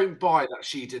don't buy that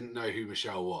she didn't know who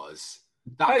Michelle was.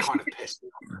 That kind of pissed me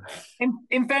off.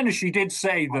 In fairness, she did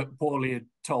say that Paulie had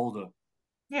told her.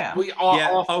 Yeah.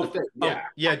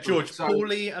 George. So,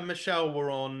 Paulie and Michelle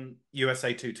were on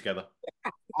USA 2 together.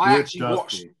 I actually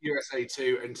watched USA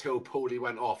 2 until Paulie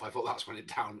went off. I thought that's when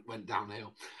it went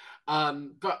downhill.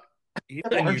 But you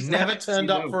never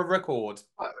turned up for a record.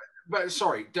 But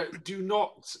sorry, do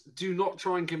not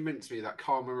try and convince me that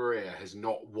Karma Maria has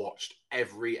not watched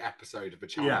every episode of the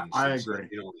challenge. Yeah, I agree.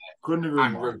 Couldn't agree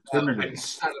more. And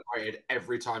celebrated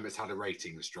every time it's had a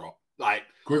ratings drop. Like,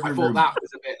 I thought that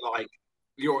was a bit like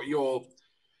you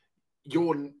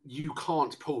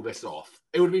can't pull this off.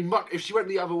 It would have been much if she went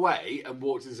the other way and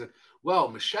walked in and said, well,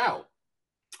 Michelle,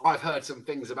 I've heard some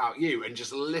things about you, and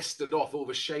just listed off all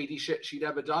the shady shit she'd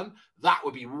ever done. That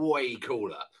would be way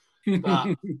cooler.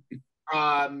 But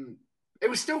it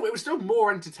was still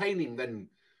more entertaining than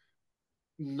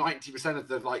 90% of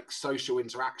the social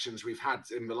interactions we've had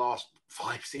in the last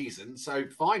 5 seasons. So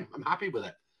fine, I'm happy with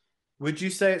it. Would you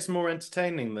say it's more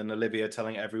entertaining than Olivia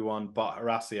telling everyone but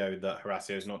Horacio that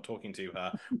Horacio is not talking to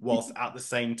her, whilst at the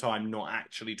same time not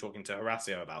actually talking to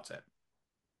Horacio about it?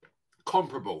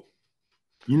 Comparable.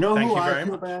 You know who I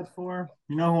feel bad for?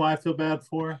 You know who I feel bad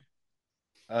for?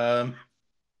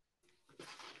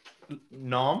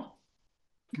 Nom?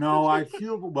 No, I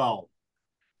feel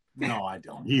no, I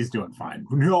don't. He's doing fine.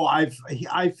 No,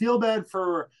 I feel bad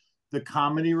for the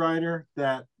comedy writer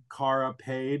that Cara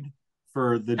paid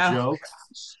for the jokes.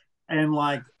 Gosh. And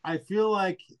I feel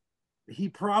like he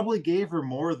probably gave her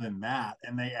more than that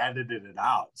and they edited it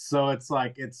out. So it's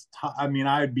I mean,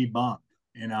 I would be bummed,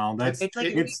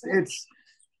 it's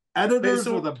editors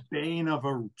are the bane of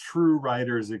a true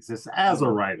writer's existence as a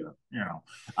writer,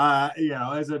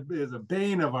 as a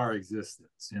bane of our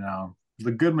existence,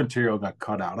 the good material got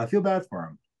cut out. I feel bad for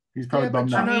him. He's probably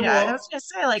bummed out. I was gonna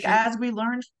say, as we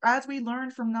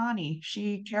learned from Nani,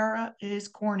 Cara is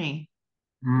corny.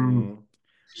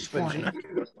 She's corny.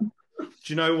 Do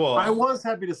you know what? I was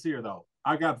happy to see her though.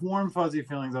 I got warm, fuzzy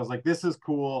feelings. I was like, this is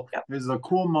cool. Yep. This is a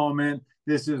cool moment.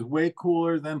 This is way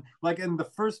cooler than and the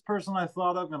first person I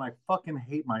thought of, and I fucking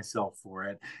hate myself for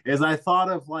it, is I thought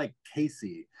of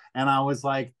Casey. And I was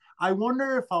like, I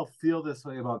wonder if I'll feel this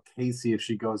way about Casey if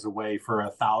she goes away for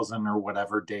 1,000 or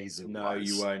whatever days it was. No,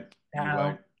 you won't. You No,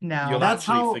 won't. no. You'll That's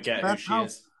actually how- forget who that's she how-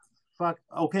 is. Fuck.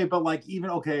 Okay, but like even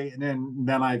okay, and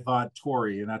then I thought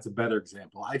Tori, and that's a better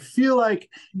example. I feel like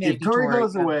Maybe if Tori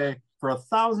goes yeah. away for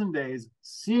 1,000 days,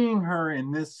 seeing her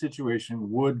in this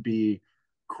situation would be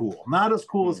cool. Not as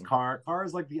cool as Car. Car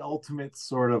is like the ultimate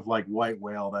sort of like white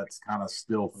whale that's kind of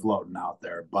still floating out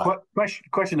there. But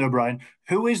question though, Brian,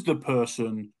 who is the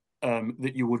person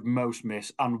that you would most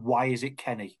miss, and why is it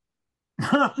Kenny?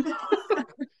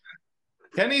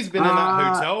 Kenny's been in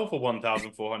that hotel for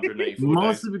 1,484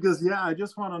 mostly days. because I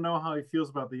just want to know how he feels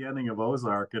about the ending of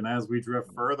Ozark, and as we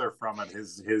drift further from it,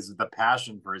 the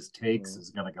passion for his takes is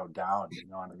going to go down. You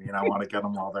know what I mean? I want to get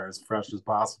them while they're as fresh as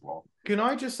possible. Can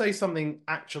I just say something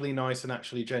actually nice and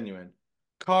actually genuine?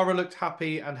 Cara looked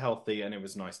happy and healthy, and it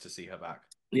was nice to see her back.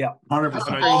 Yeah, 100%.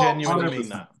 And I genuinely 100%. mean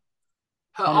that.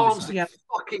 Her arms are Yep.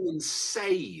 fucking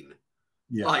insane.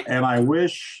 Yeah, Like- and I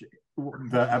wish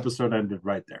the episode ended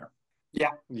right there.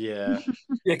 Yeah, Yeah.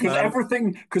 because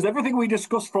everything we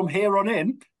discuss from here on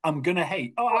in, I'm gonna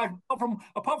hate.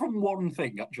 Apart from one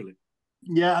thing, actually.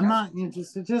 Yeah, I'm not. It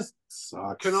just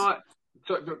sucks.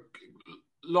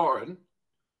 Lauren,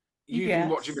 you've been Yes.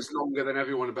 watching this longer than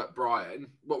everyone but Brian.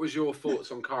 What was your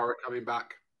thoughts on Cara coming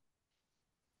back?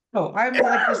 Oh, I'm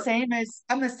like the same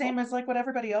as like what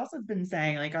everybody else has been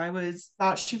saying. Like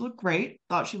thought she looked great,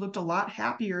 thought she looked a lot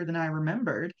happier than I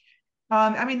remembered.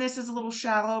 I mean, this is a little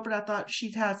shallow, but I thought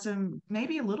she'd had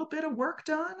maybe a little bit of work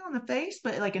done on the face,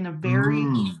 but like in a very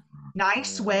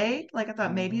nice way. Like I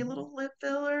thought maybe a little lip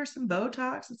filler, some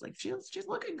Botox. It's like she's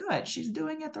looking good. She's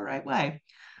doing it the right way.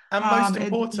 And most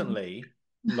importantly,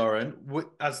 Lauren,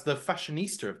 as the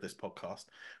fashionista of this podcast,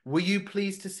 were you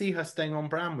pleased to see her staying on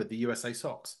brand with the USA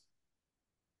socks?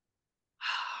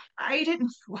 I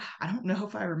don't know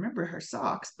if I remember her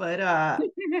socks, but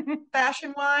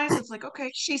fashion wise, it's like,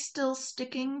 okay, she's still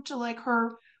sticking to like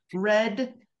her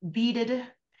red beaded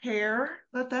hair.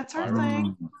 That's her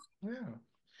thing. Yeah.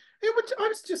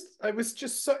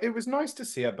 It was nice to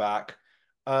see her back.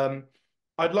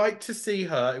 I'd like to see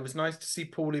her. It was nice to see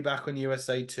Paulie back on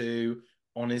USA 2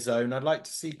 on his own. I'd like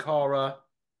to see Cara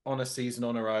on a season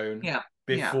on her own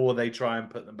before they try and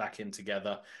put them back in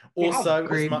together. Also,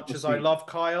 as much as I love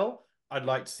Kyle, I'd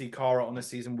like to see Cara on a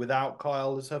season without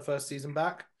Kyle as her first season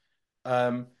back.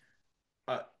 I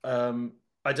don't know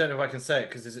if I can say it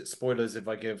because is it spoilers if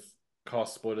I give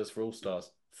cast spoilers for All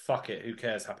Stars? Fuck it, who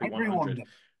cares? Happy 100.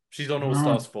 She's on All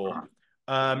Stars 4.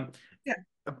 But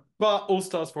All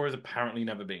Stars 4 is apparently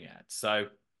never being aired, so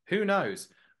who knows?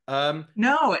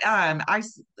 No,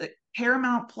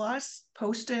 Paramount Plus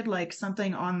posted like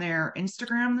something on their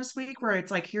Instagram this week where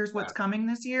it's like, here's what's coming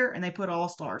this year, and they put All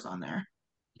Stars on there.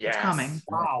 It's coming.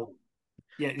 Wow.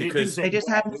 Yeah, because they just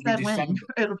haven't said when.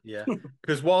 Yeah,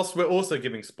 because whilst we're also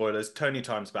giving spoilers, Tony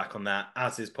Time's back on that,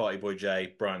 as is Party Boy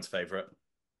Jay, Brian's favorite.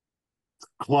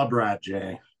 Club Rat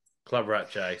Jay. Club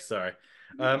Rat Jay, sorry.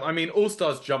 I mean, All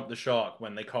Stars jumped the shark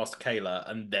when they cast Kayla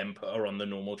and then put her on the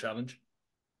normal challenge.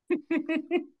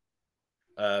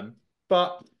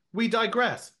 But we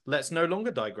digress. Let's no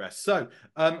longer digress. So,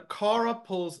 Cara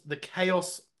pulls the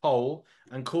Chaos pole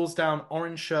and calls down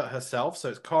Orange Shirt herself. So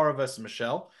it's Cara versus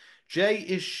Michelle. Jay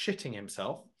is shitting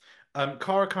himself.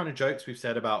 Cara kind of jokes we've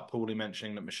said about Paulie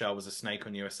mentioning that Michelle was a snake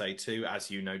on USA 2,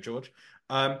 as you know, George.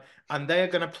 And they are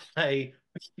going to play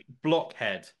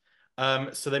Blockhead.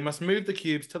 So they must move the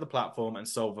cubes to the platform and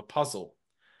solve a puzzle.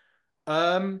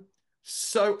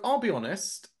 So I'll be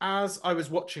honest, as I was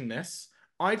watching this,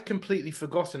 I'd completely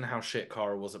forgotten how shit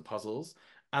Cara was at puzzles.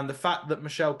 And the fact that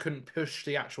Michelle couldn't push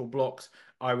the actual blocks,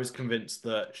 I was convinced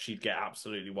that she'd get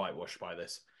absolutely whitewashed by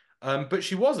this. But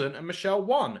she wasn't, and Michelle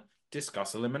won.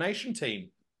 Discuss elimination team.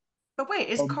 But wait,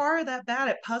 is Cara that bad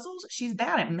at puzzles? She's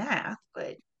bad at math,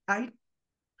 but I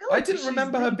didn't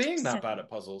remember her being that bad at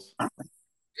puzzles.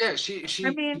 Yeah, she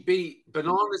beat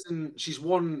Bananas and she's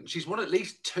won at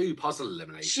least 2 puzzle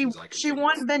eliminations. She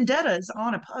won vendettas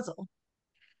on a puzzle.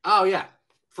 Oh yeah,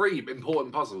 3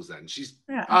 important puzzles. Then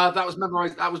that was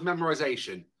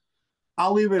memorization.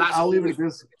 I'll leave it at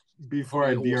this before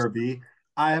I BRB.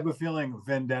 I have a feeling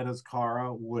Vendetta's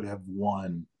Cara would have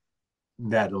won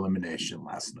that elimination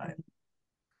last night.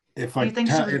 Do you think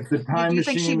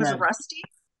she was rusty?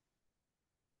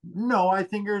 No, I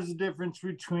think there's a difference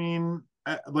between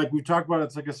like we talked about.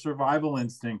 It's like a survival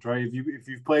instinct, right? If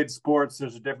you've played sports,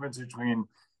 there's a difference between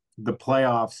the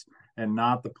playoffs and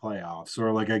not the playoffs,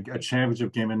 or like a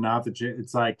championship game and not the.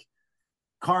 It's like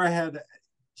Cara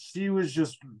she was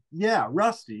just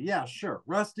rusty. Yeah, sure.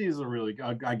 Rusty is a really,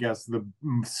 I guess, the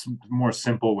more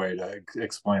simple way to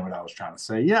explain what I was trying to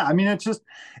say. Yeah, I mean, it's just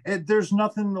there's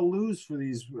nothing to lose for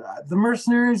these. The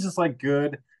Mercenaries is like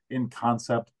good in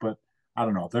concept, but I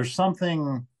don't know. There's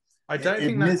something. I don't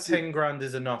think that 10 grand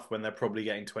is enough when they're probably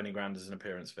getting 20 grand as an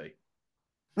appearance fee.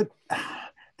 But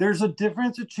there's a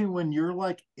difference between when you're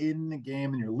like in the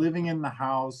game and you're living in the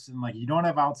house and like you don't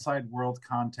have outside world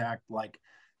contact, like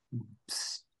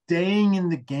staying in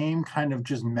the game kind of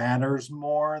just matters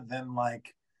more than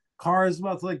like Kara's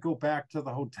about to like go back to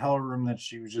the hotel room that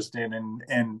she was just in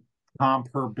and comp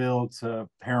her bill to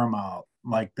Paramount,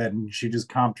 like then she just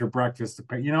comped her breakfast to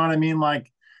pay, you know what I mean? Like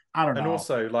I don't know. And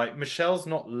also, like, Michelle's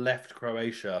not left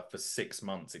Croatia for 6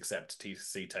 months except to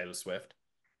see Taylor Swift.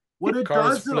 What it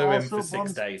Cars does, flew in for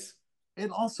 6 days.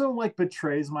 It also like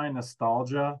betrays my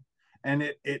nostalgia, and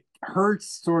it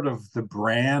hurts sort of the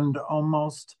brand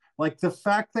almost. Like the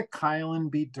fact that Kylan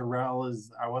beat Darrell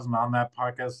is, I wasn't on that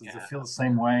podcast. Does it feel the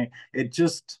same way? It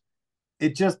just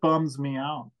bums me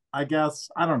out. I guess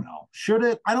I don't know. Should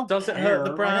it? I don't. Does it care. hurt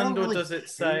the brand, like, or does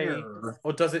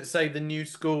it say, the new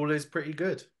school is pretty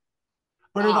good?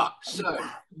 But so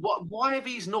what? Why are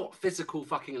these not physical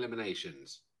fucking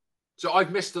eliminations? So I've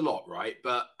missed a lot, right?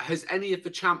 But has any of the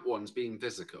champ ones been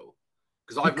physical?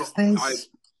 Because I've not.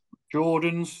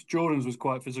 Jordan's was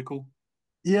quite physical.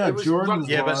 Yeah, Jordan's.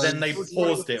 Yeah, but then they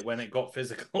paused it when it got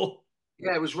physical.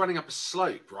 Yeah, it was running up a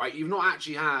slope, right? You've not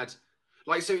actually had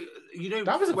like so. You know,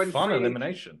 that was a fun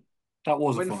elimination. That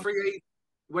was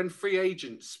when free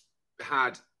agents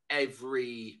had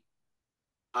every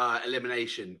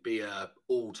elimination be a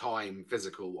all-time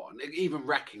physical one. Even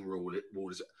Wrecking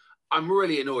Rules. I'm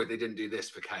really annoyed they didn't do this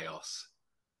for Chaos.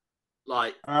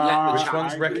 Like, which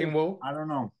one's Wrecking Wall? I don't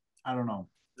know. I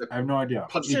have no idea.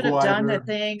 Should have done the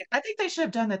thing. I think they should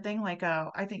have done the thing like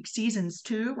I think seasons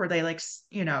 2 where they like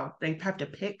they have to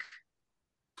pick.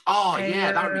 Oh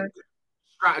yeah, that would be good.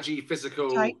 Strategy,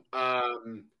 physical,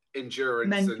 endurance,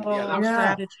 mental and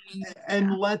strategy,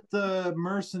 and let the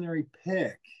mercenary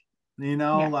pick.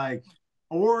 Like,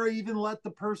 or even let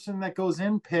the person that goes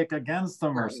in pick against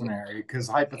the mercenary, because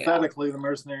hypothetically the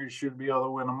mercenary should be able to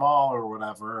win them all or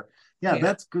whatever. Yeah,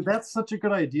 that's good. That's such a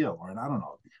good idea, Lauren. I don't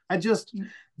know. I just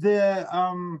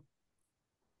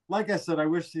like I said, I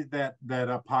wish that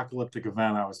apocalyptic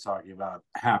event I was talking about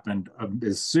happened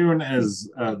as soon as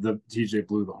the TJ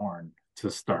blew the horn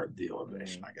to start the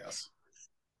elimination. I guess.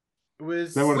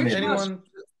 Which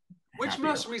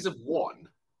mercenaries have won?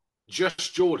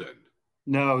 Just Jordan.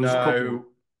 No.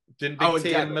 Didn't Big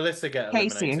T and Melissa get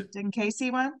eliminated? Didn't Casey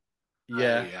win?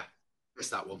 Yeah. Yeah. Missed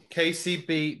that one. Casey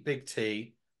beat Big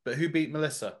T, but who beat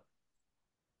Melissa?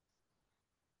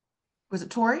 Was it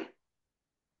Tori?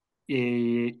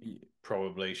 Yeah.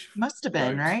 Probably. Must have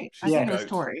been, right? I think it was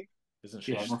Tori. Isn't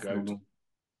she? She's goat.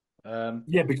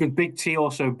 Yeah, because Big T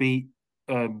also beat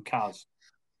Kaz.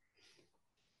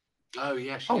 Oh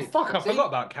yeah. Oh fuck! I forgot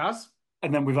about Kaz.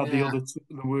 And then we've had the other.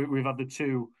 We've had the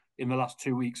two in the last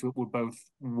 2 weeks that were both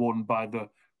won by the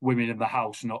women in the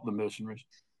house, not the mercenaries.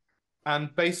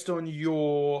 And based on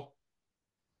your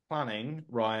planning,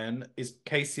 Ryan,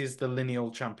 Casey is the lineal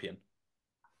champion?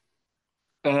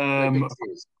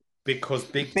 Because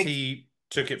Big T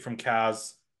took it from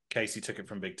Kaz, Casey took it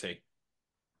from Big T.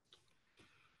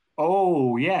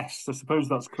 Oh yes, I suppose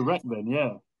that's correct then.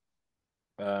 Yeah.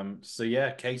 So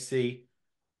yeah, Casey,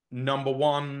 number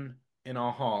 1 in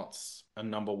our hearts and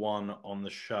number 1 on the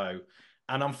show.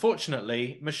 And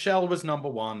unfortunately, Michelle was number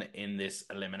 1 in this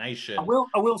elimination. I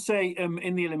will say,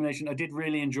 in the elimination, I did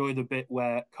really enjoy the bit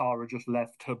where Cara just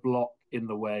left her block in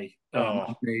the way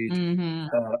and made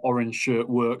Orange Shirt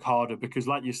work harder because,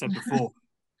 like you said before,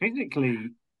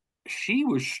 physically she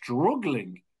was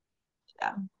struggling.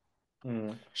 Yeah.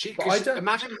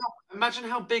 Imagine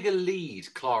how big a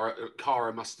lead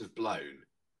Cara must have blown.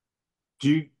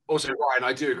 Also, Ryan,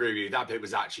 I do agree with you. That bit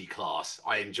was actually class.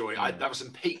 I enjoy it. That was some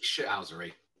peak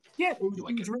shithousery. Yeah,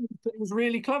 it was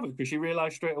really clever because she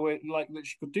realised straight away that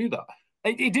she could do that.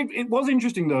 It was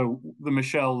interesting though, the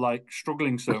Michelle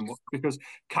struggling so much because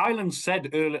Kylan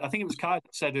said earlier. I think it was Kylan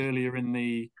said earlier in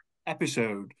the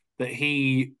episode that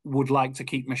he would like to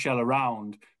keep Michelle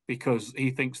around because he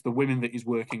thinks the women that he's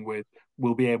working with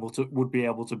would be able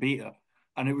to beat her.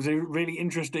 And it was a really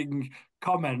interesting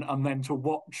comment. And then to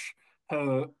watch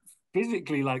her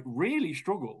physically really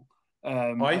struggle.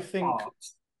 I think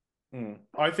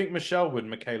Michelle would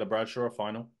Michaela Bradshaw a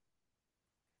final.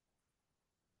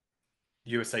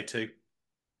 USA 2.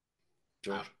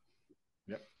 George.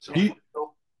 Yep.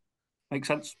 Makes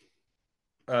sense.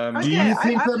 Do you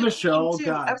think that Michelle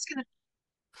got?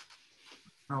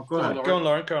 Oh, go ahead. Go on,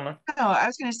 Lauren. Go on. No, I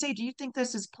was going to say, do you think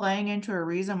this is playing into a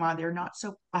reason why they're not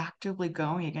so actively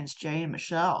going against Jay and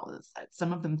Michelle? Is that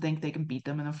some of them think they can beat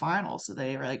them in the final, so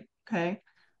they are like, okay,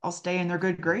 I'll stay in their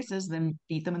good graces, then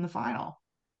beat them in the final.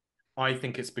 I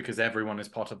think it's because everyone is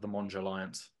part of the Monge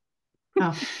Alliance.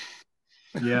 Oh,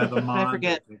 Yeah, the I Monge,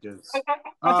 forget. I think is.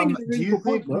 I think it's a really do you good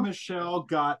think point, though. Michelle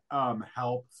got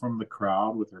help from the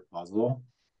crowd with her puzzle?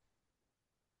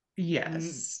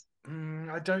 Yes.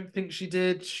 I don't think she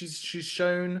did. She's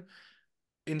shown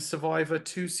in Survivor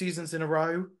 2 seasons in a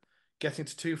row, getting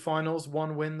to 2 finals,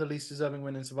 1 win, the least deserving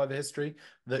win in Survivor history,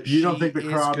 that You she don't think the is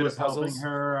crowd good was at helping puzzles.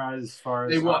 her as far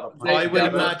as They how were- to play I would they-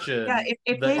 together? imagine. Yeah,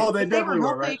 if that, they Oh, they if they were definitely were,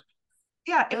 helping, right?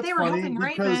 yeah, if That's they were funny helping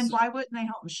because Raymond, why wouldn't they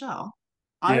help Michelle?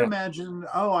 I Yeah. imagine.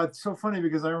 Oh, it's so funny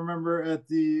because I remember at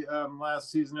the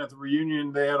last season at the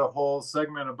reunion, they had a whole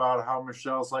segment about how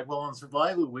Michelle's like, well, in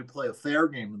Survivor, we play a fair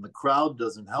game and the crowd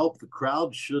doesn't help. The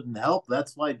crowd shouldn't help.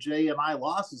 That's why Jay and I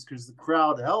lost, is because the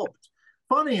crowd helped.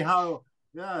 Funny how,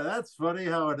 yeah, that's funny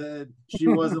how she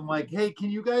wasn't like, hey, can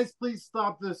you guys please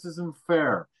stop? This isn't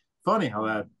fair. Funny how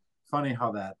that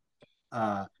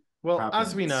well, happens.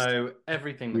 as we know,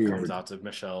 everything that Weird. comes out of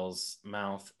Michelle's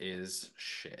mouth is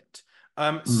shit.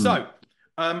 Hmm. So,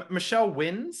 Michelle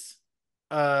wins,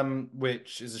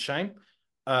 which is a shame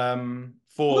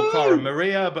for Woo! Cara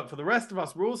Maria, but for the rest of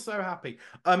us, we're all so happy.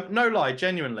 No lie,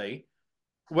 genuinely,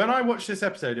 when I watched this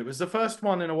episode, it was the first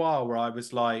one in a while where I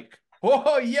was like,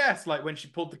 oh, yes, like when she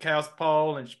pulled the chaos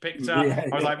pole and she picked up, Yeah,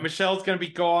 I was yeah. like, Michelle's going to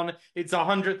be gone. It's our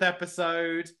 100th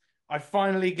episode. I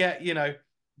finally get,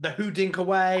 the Hoodink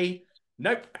away.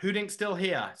 Nope, Hoodink's still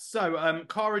here. So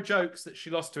Cara jokes that she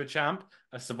lost to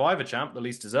a Survivor champ, the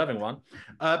least deserving one.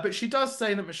 But she does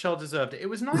say that Michelle deserved it. It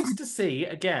was nice to see,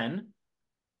 again,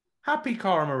 happy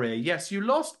Cara Maria. Yes, you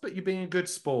lost, but you're being a good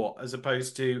sport, as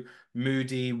opposed to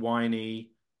moody, whiny,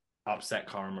 upset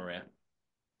Cara Maria.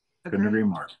 Couldn't agree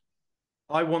more.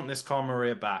 I want this Cara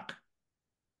Maria back.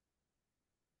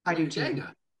 I do You're too. getting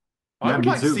her. I Yeah, would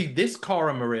me like too. to see this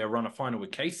Cara Maria run a final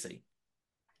with Casey.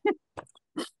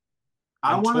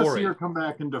 I And want to see Tori. her come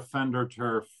back and defend her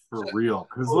turf for real.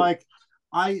 Because, like,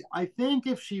 I think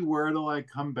if she were to, like,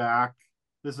 come back,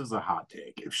 this is a hot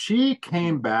take. If she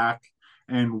came back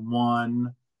and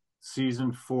won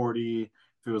season 40,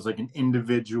 if it was like an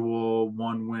individual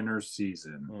one winner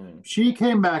season, she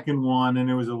came back and won and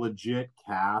it was a legit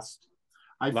cast.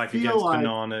 I like feel against like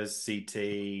Bananas,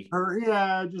 CT. her,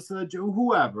 yeah, just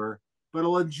whoever, but a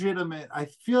legitimate. I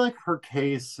feel like her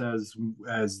case as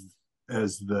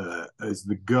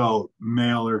the GOAT,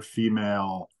 male or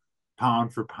female,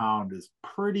 pound for pound, is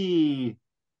pretty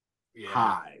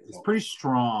high. It's pretty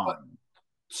strong.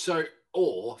 So,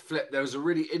 or flip, there was a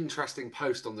really interesting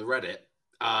post on the Reddit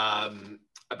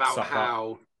about Suck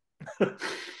how.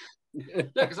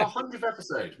 Look, it's our 100th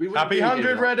episode. We wouldn't Happy be 100,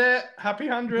 here without- Reddit. Happy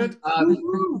 100.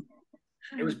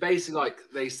 It was basically like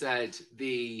they said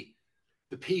the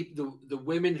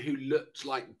women who looked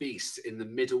like beasts in the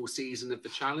middle season of the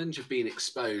challenge have been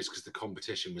exposed because the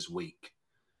competition was weak.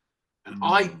 And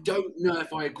I don't know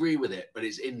if I agree with it, but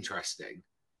it's interesting.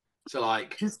 So,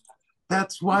 like,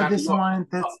 that's why this line.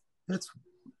 That's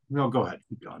no. Go ahead.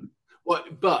 Keep going.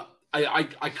 What? But I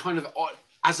kind of,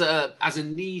 as a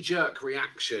knee jerk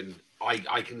reaction,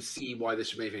 I can see why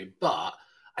this would make me. But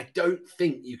I don't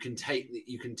think you can take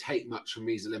much from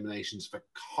these eliminations for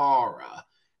Cara,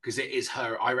 because it is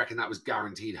her. I reckon that was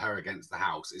guaranteed her against the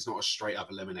house. It's not a straight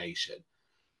up elimination.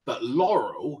 But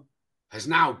Laurel has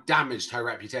now damaged her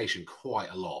reputation quite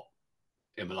a lot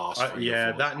in the last 3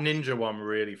 or 4 that times. ninja one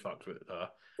really fucked with her.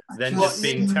 Then just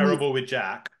being terrible with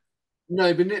Jack.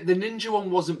 No, but the ninja one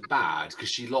wasn't bad because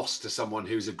she lost to someone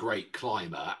who's a great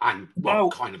climber and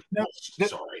The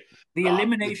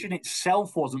elimination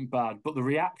itself wasn't bad, but the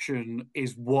reaction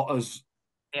is what has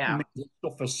made it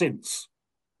suffer since.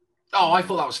 Oh, I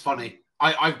thought that was funny.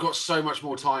 I've got so much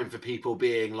more time for people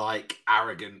being like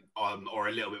arrogant or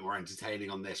a little bit more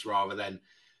entertaining on this rather than,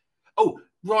 oh,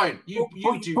 Ryan, you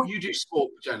do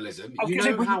sport journalism. You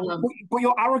know how. But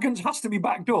your arrogance has to be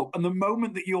backed up, and the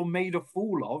moment that you're made a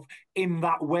fool of in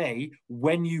that way,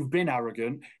 when you've been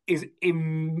arrogant, is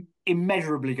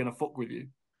immeasurably going to fuck with you.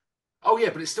 Oh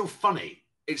yeah, but it's still funny.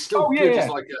 It's still good. Yeah. As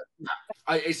like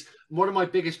it's one of my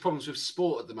biggest problems with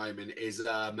sport at the moment is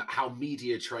how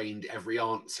media trained every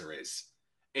answer is.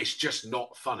 It's just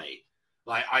not funny.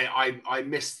 Like I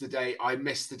miss the day. I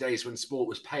miss the days when sport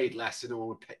was paid less and no one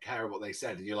would care what they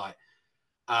said. And you're like,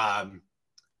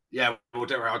 yeah, well,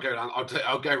 don't worry.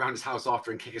 I'll go around his house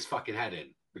after and kick his fucking head in,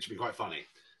 which would be quite funny.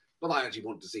 But I actually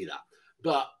want to see that.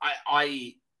 But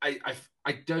I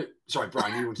don't. Sorry,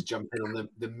 Brian, you want to jump in on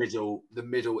the middle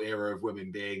era of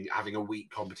women having a weak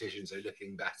competition, so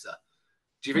looking better.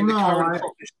 Do you think the current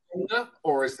crop is stronger,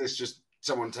 or is this just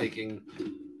someone taking?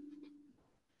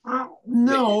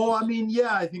 No, I mean,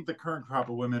 yeah, I think the current crop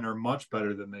of women are much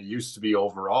better than they used to be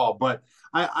overall. But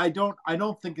I don't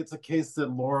think it's a case that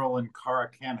Laurel and Cara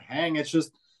can't hang. It's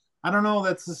just, I don't know.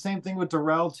 That's the same thing with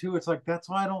Darrell too. It's like that's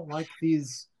why I don't like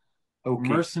these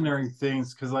mercenary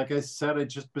things, because, like I said, it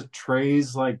just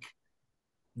betrays like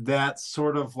that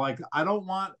sort of like I don't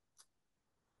want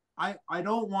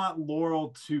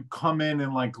Laurel to come in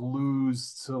and like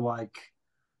lose to like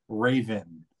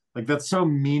Raven. Like that's so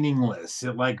meaningless.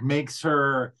 It like makes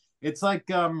her, it's like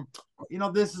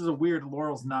this is a weird,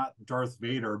 Laurel's not Darth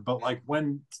Vader, but like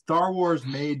when Star Wars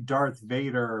made Darth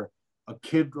Vader a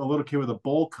little kid with a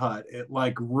bowl cut, it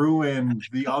like ruined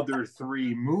the other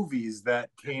three movies that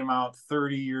came out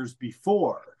 30 years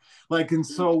before. Like, and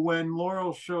so when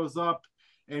Laurel shows up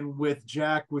and with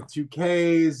Jack with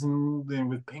 2Ks and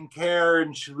with pink hair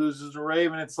and she loses to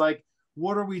Raven, it's like,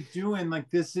 what are we doing?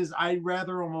 Like, this is, I'd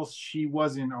rather almost she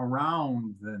wasn't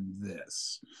around than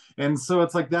this. And so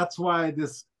it's like, that's why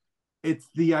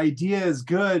the idea is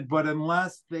good, but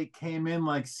unless they came in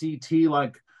like CT,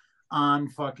 like on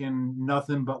fucking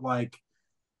nothing but like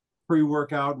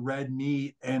pre-workout red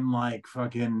meat and like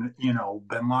fucking,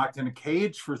 been locked in a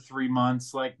cage for 3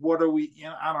 months, like what are we,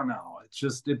 I don't know. It's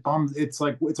just, it bums, it's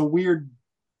like, it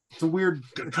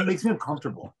makes me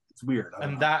uncomfortable. It's weird.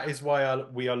 And that is why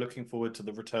we are looking forward to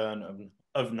the return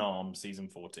of Nam season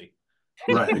 40.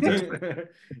 Right.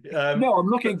 No, I'm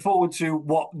looking forward to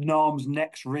what Nam's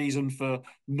next reason for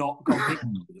not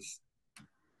competing is.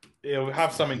 It'll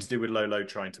have something to do with Lolo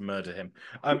trying to murder him.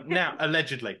 Now,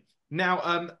 allegedly.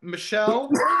 Now, Michelle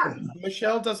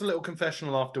does a little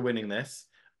confessional after winning this.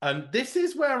 And this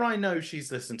is where I know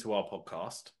she's listened to our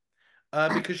podcast.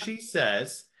 Because she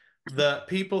says that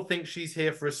people think she's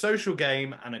here for a social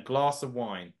game and a glass of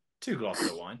wine. 2 glasses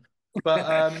of wine.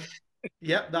 But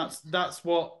yeah, that's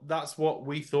what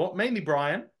we thought. Mainly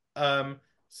Brian.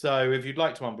 So if you'd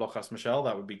like to unblock us, Michelle,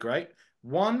 that would be great.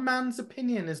 One man's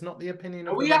opinion is not the opinion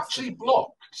of. Are we actually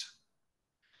blocked?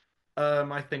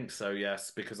 I think so,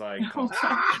 yes, because I can't.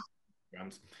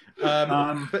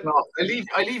 I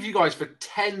leave you guys for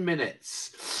 10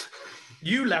 minutes.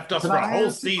 You left us for a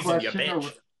whole season, you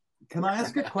bitch. Can I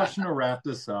ask a question to wrap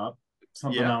this up?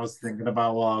 Something I was thinking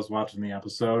about while I was watching the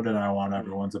episode, and I want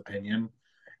everyone's opinion.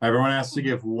 Everyone has to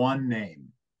give one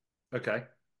name. Okay.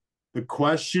 The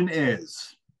question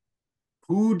is,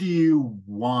 who do you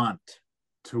want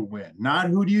to win? Not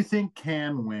who do you think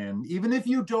can win, even if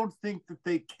you don't think that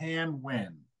they can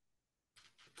win.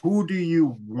 Who do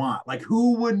you want? Like,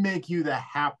 who would make you the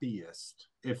happiest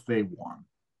if they won?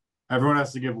 Everyone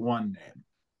has to give one name.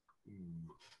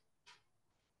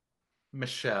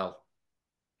 Michelle.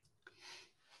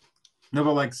 No,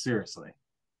 but like, seriously.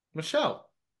 Michelle.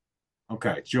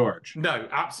 Okay, George. No,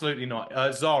 absolutely not.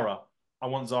 Zara. I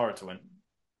want Zara to win.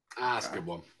 That's a good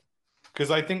one. Because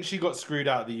I think she got screwed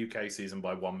out of the UK season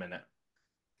by 1 minute.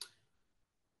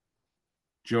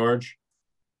 George?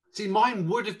 See, mine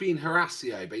would have been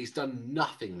Horacio, but he's done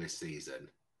nothing this season.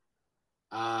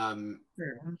 Can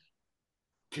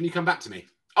you come back to me?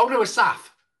 Oh, no,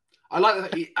 Asaf. I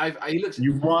like that. He looks a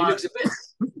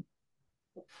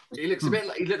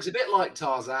bit like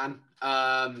Tarzan.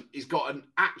 He's got an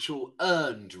actual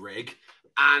earned rig,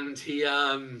 and he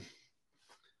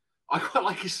I quite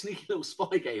like his sneaky little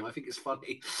spy game. I think it's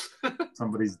funny.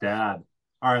 Somebody's dad.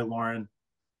 All right, Lauren.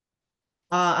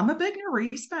 I'm a big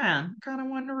Nerys fan. Kind of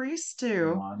want Nerys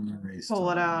to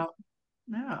pull it out.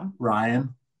 Yeah.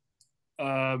 Ryan.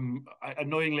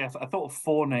 Annoyingly, I thought of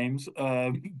 4 names,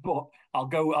 but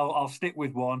I'll stick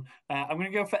with one. I'm going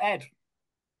to go for Ed.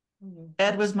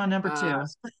 Ed was my number 2.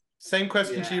 Same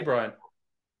question to you, Brian.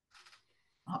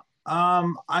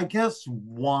 I guess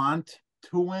want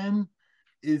to win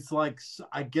is like,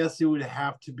 I guess it would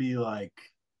have to be like,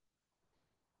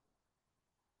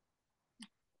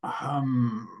 I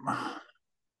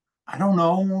don't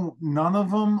know, none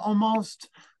of them almost,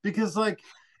 because like,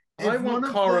 I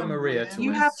want Cara Maria to win.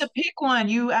 You have to pick one.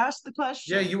 You asked the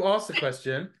question. Yeah, you asked the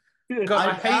question. God,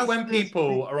 I hate when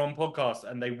people are on podcasts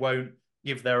and they won't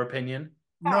give their opinion.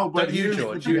 No, but don't you,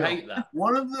 George? You hate that.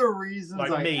 One of the reasons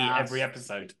like me every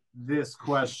episode this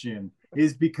question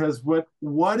is because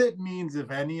what it means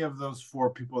if any of those 4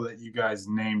 people that you guys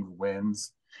named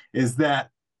wins is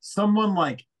that someone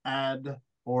like Ed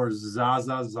or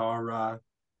Zaza Zara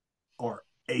or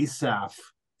Asaf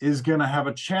is going to have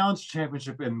a challenge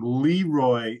championship and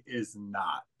Leroy is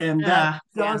not. And that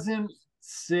doesn't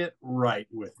sit right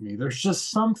with me. There's just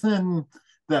something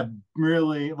that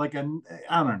really like I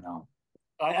don't know.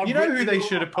 You know who they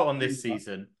should have put on this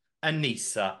season?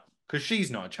 Anissa, because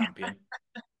she's not a champion.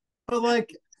 But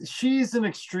like she's an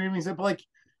extreme example. Like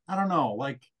I don't know,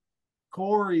 like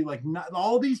Corey, like not,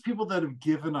 all these people that have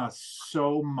given us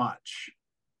so much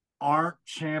aren't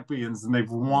champions, and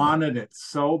they've wanted it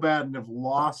so bad, and have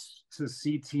lost to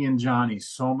CT and Johnny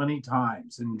so many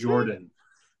times, and Jordan,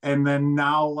 and then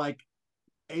now like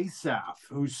Asaph,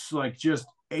 who's like just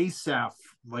Asaph,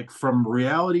 like from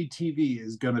reality TV,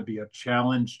 is going to be a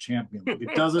challenge champion. Like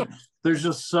it doesn't. There's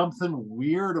just something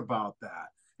weird about that.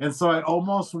 And so I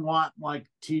almost want like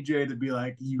TJ to be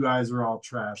like, you guys are all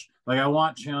trash. Like I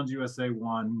want Challenge USA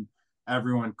 1,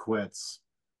 everyone quits,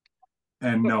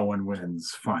 and no one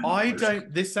wins. Finally. I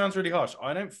don't. This sounds really harsh.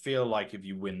 I don't feel like if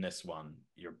you win this one,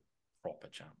 you're proper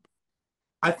champ.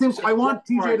 I think I want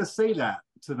TJ to say that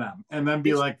to them, and then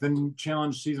be like, "The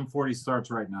challenge season 40 starts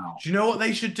right now." Do you know what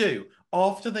they should do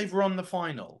after they've run the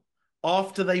final?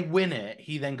 After they win it,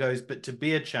 he then goes, "But to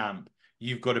be a champ,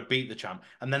 you've got to beat the champ,"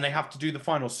 and then they have to do the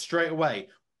final straight away,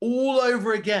 all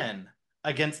over again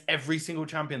against every single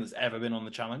champion that's ever been on the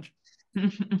challenge.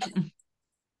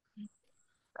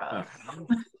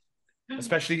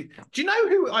 Especially, do you know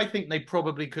who I think they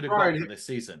probably could have got for this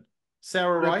season?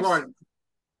 Sarah Rice.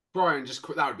 Brian, just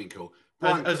that would be cool.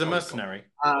 As a mercenary.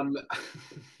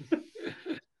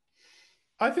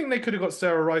 I think they could have got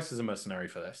Sarah Rice as a mercenary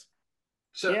for this.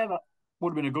 So yeah, that would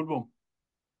have been a good one.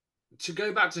 To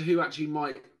go back to who actually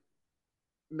might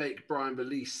make Brian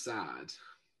Belize sad.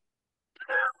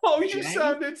 Oh, you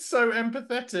sounded so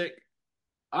empathetic.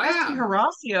 I am.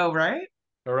 Horacio, right?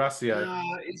 Horacio.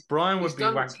 Brian would be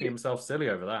whacking himself silly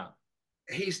over that.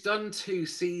 He's done 2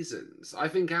 seasons. I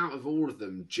think out of all of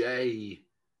them, Jay...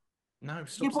 No,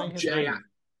 stop saying his name.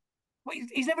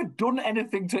 He's never done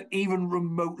anything to even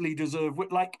remotely deserve.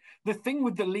 Like the thing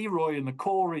with the Leroy and the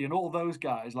Corey and all those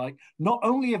guys, like not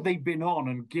only have they been on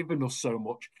and given us so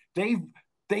much, they've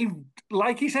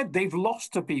like he said, they've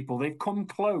lost to people. They've come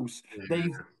close. Yeah.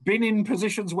 They've been in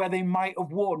positions where they might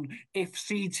have won if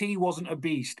CT wasn't a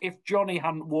beast, if Johnny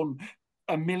hadn't won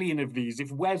a million of these,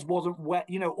 if Wes wasn't wet,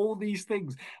 all these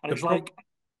things. And it's like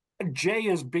Jay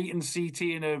has beaten CT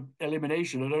in an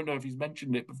elimination. I don't know if he's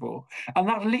mentioned it before. And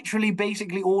that's literally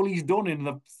basically all he's done in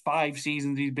the 5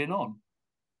 seasons he's been on.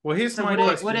 Well, here's my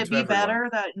question. Would it be better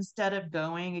that instead of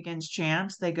going against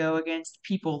champs, they go against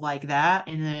people like that?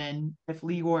 And then if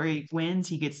Leroy wins,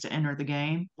 he gets to enter the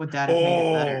game? Would that have made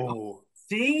it better?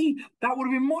 See? That would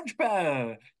have been much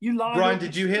better. You lied. Brian,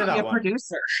 did you hear that one?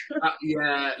 Producer.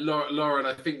 Yeah, Lauren,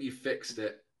 I think you fixed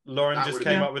it. Lauren just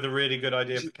came up with a really good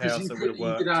idea for chaos that would have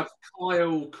worked. You could have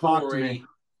Kyle, Corey,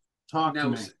 Talk to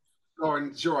me. Lauren,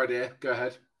 it's your idea. Go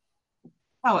ahead.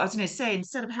 Oh, I was going to say,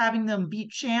 instead of having them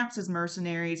beat champs as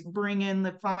mercenaries, bring in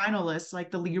the finalists like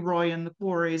the Leroy and the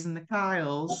Corys and the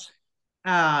Kyles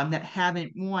that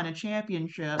haven't won a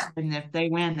championship. And if they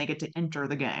win, they get to enter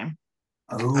the game.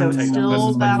 So it's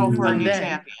still battle for a new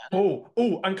champion.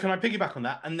 And can I piggyback on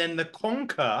that? And then the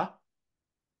Conquer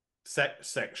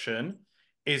section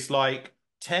is like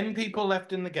 10 people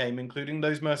left in the game, including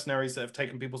those mercenaries that have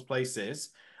taken people's places,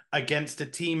 against a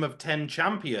team of 10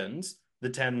 champions, the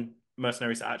 10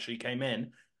 mercenaries that actually came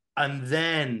in, and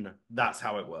then that's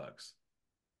how it works.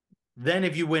 Then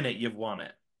if you win it, you've won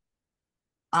it.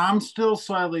 I'm still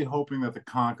slightly hoping that the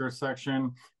Conquer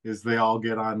section is they all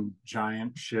get on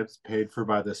giant ships paid for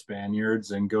by the Spaniards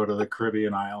and go to the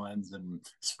Caribbean islands and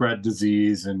spread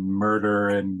disease and murder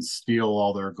and steal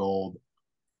all their gold.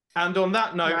 And on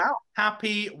that note,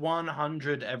 happy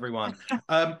 100, everyone.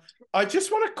 I just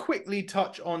want to quickly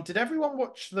touch on, did everyone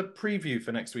watch the preview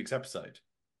for next week's episode?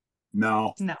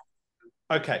 No.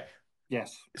 Okay.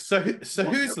 Yes. So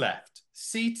who's left?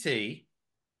 CT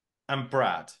and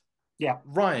Brad. Yeah.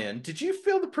 Ryan, did you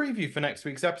feel the preview for next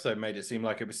week's episode made it seem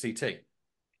like it was CT?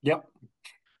 Yep.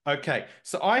 Okay.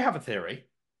 So I have a theory.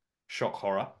 Shock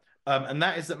horror. And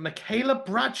that is that Michaela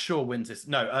Bradshaw wins this.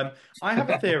 No, I have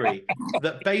a theory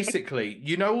that basically,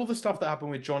 all the stuff that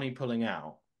happened with Johnny pulling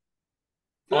out.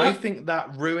 I think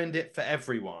that ruined it for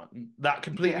everyone. That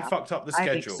completely fucked up the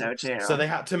schedule. I think so, too. So they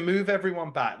had to move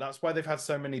everyone back. That's why they've had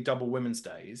so many double women's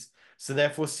days. So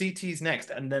therefore CT's next,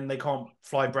 and then they can't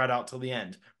fly Brad out till the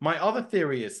end. My other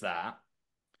theory is that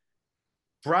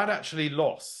Brad actually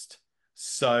lost.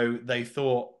 So they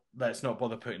thought, let's not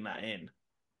bother putting that in.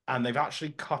 And they've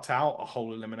actually cut out a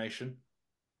whole elimination.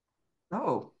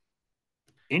 Oh.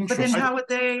 Interesting. But then how would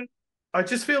they... I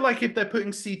just feel like if they're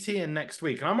putting CT in next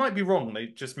week, and I might be wrong, they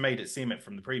just made it seem it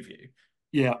from the preview.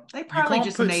 Yeah. They probably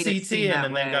just made it seem that way.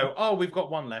 And then go, oh, we've got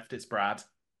one left, it's Brad.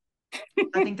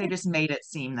 I think they just made it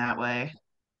seem that way.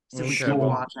 So we keep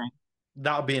watching.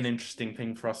 that'll be an interesting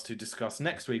thing for us to discuss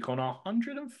next week on our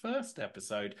 101st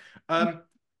episode.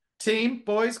 Team,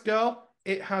 boys, girl,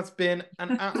 it has been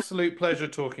an absolute pleasure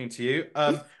talking to you.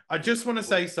 I just want to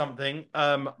say something,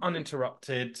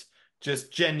 uninterrupted,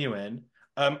 just genuine.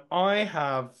 I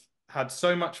have had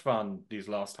so much fun these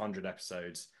last 100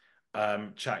 episodes,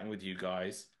 chatting with you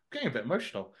guys. I'm getting a bit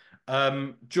emotional.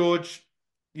 George,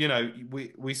 you know,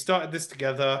 we started this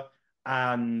together,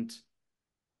 and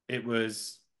it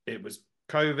was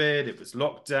COVID, it was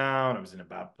lockdown, I was in a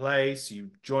bad place. You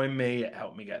joined me, it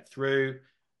helped me get through.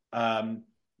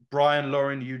 Brian,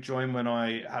 Lauren, you joined when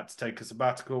I had to take a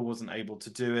sabbatical, wasn't able to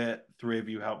do it. Three of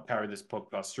you helped carry this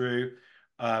podcast through.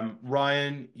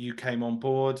 Ryan, you came on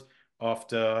board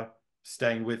after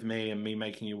staying with me and me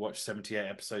making you watch 78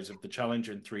 episodes of the challenge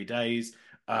in 3 days.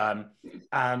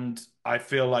 And I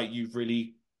feel like you've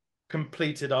really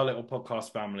completed our little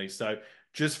podcast family. So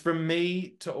just from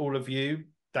me to all of you,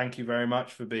 thank you very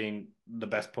much for being the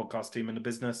best podcast team in the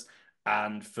business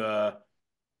and for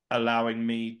allowing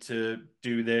me to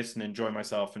do this and enjoy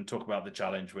myself and talk about the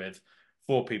challenge with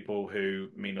 4 people who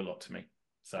mean a lot to me.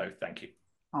 So thank you.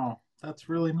 Oh, that's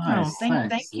really nice. Oh,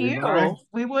 thank you.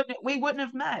 We wouldn't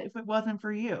have met if it wasn't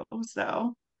for you.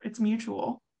 So it's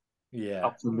mutual. Yeah,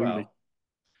 absolutely.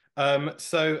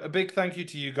 So a big thank you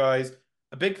to you guys.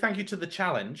 A big thank you to the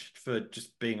challenge for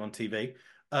just being on TV.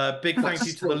 Big thank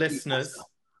you to the listeners.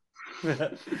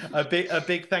 a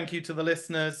big thank you to the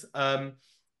listeners.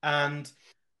 And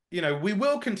you know, we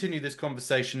will continue this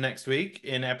conversation next week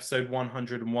in episode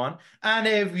 101. And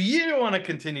if you want to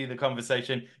continue the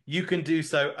conversation, you can do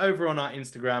so over on our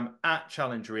Instagram at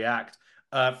Challenge React.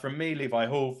 From me, Levi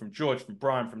Hall, from George, from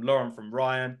Brian, from Lauren, from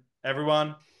Ryan.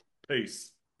 Everyone,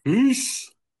 peace. Peace.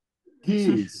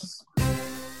 Peace.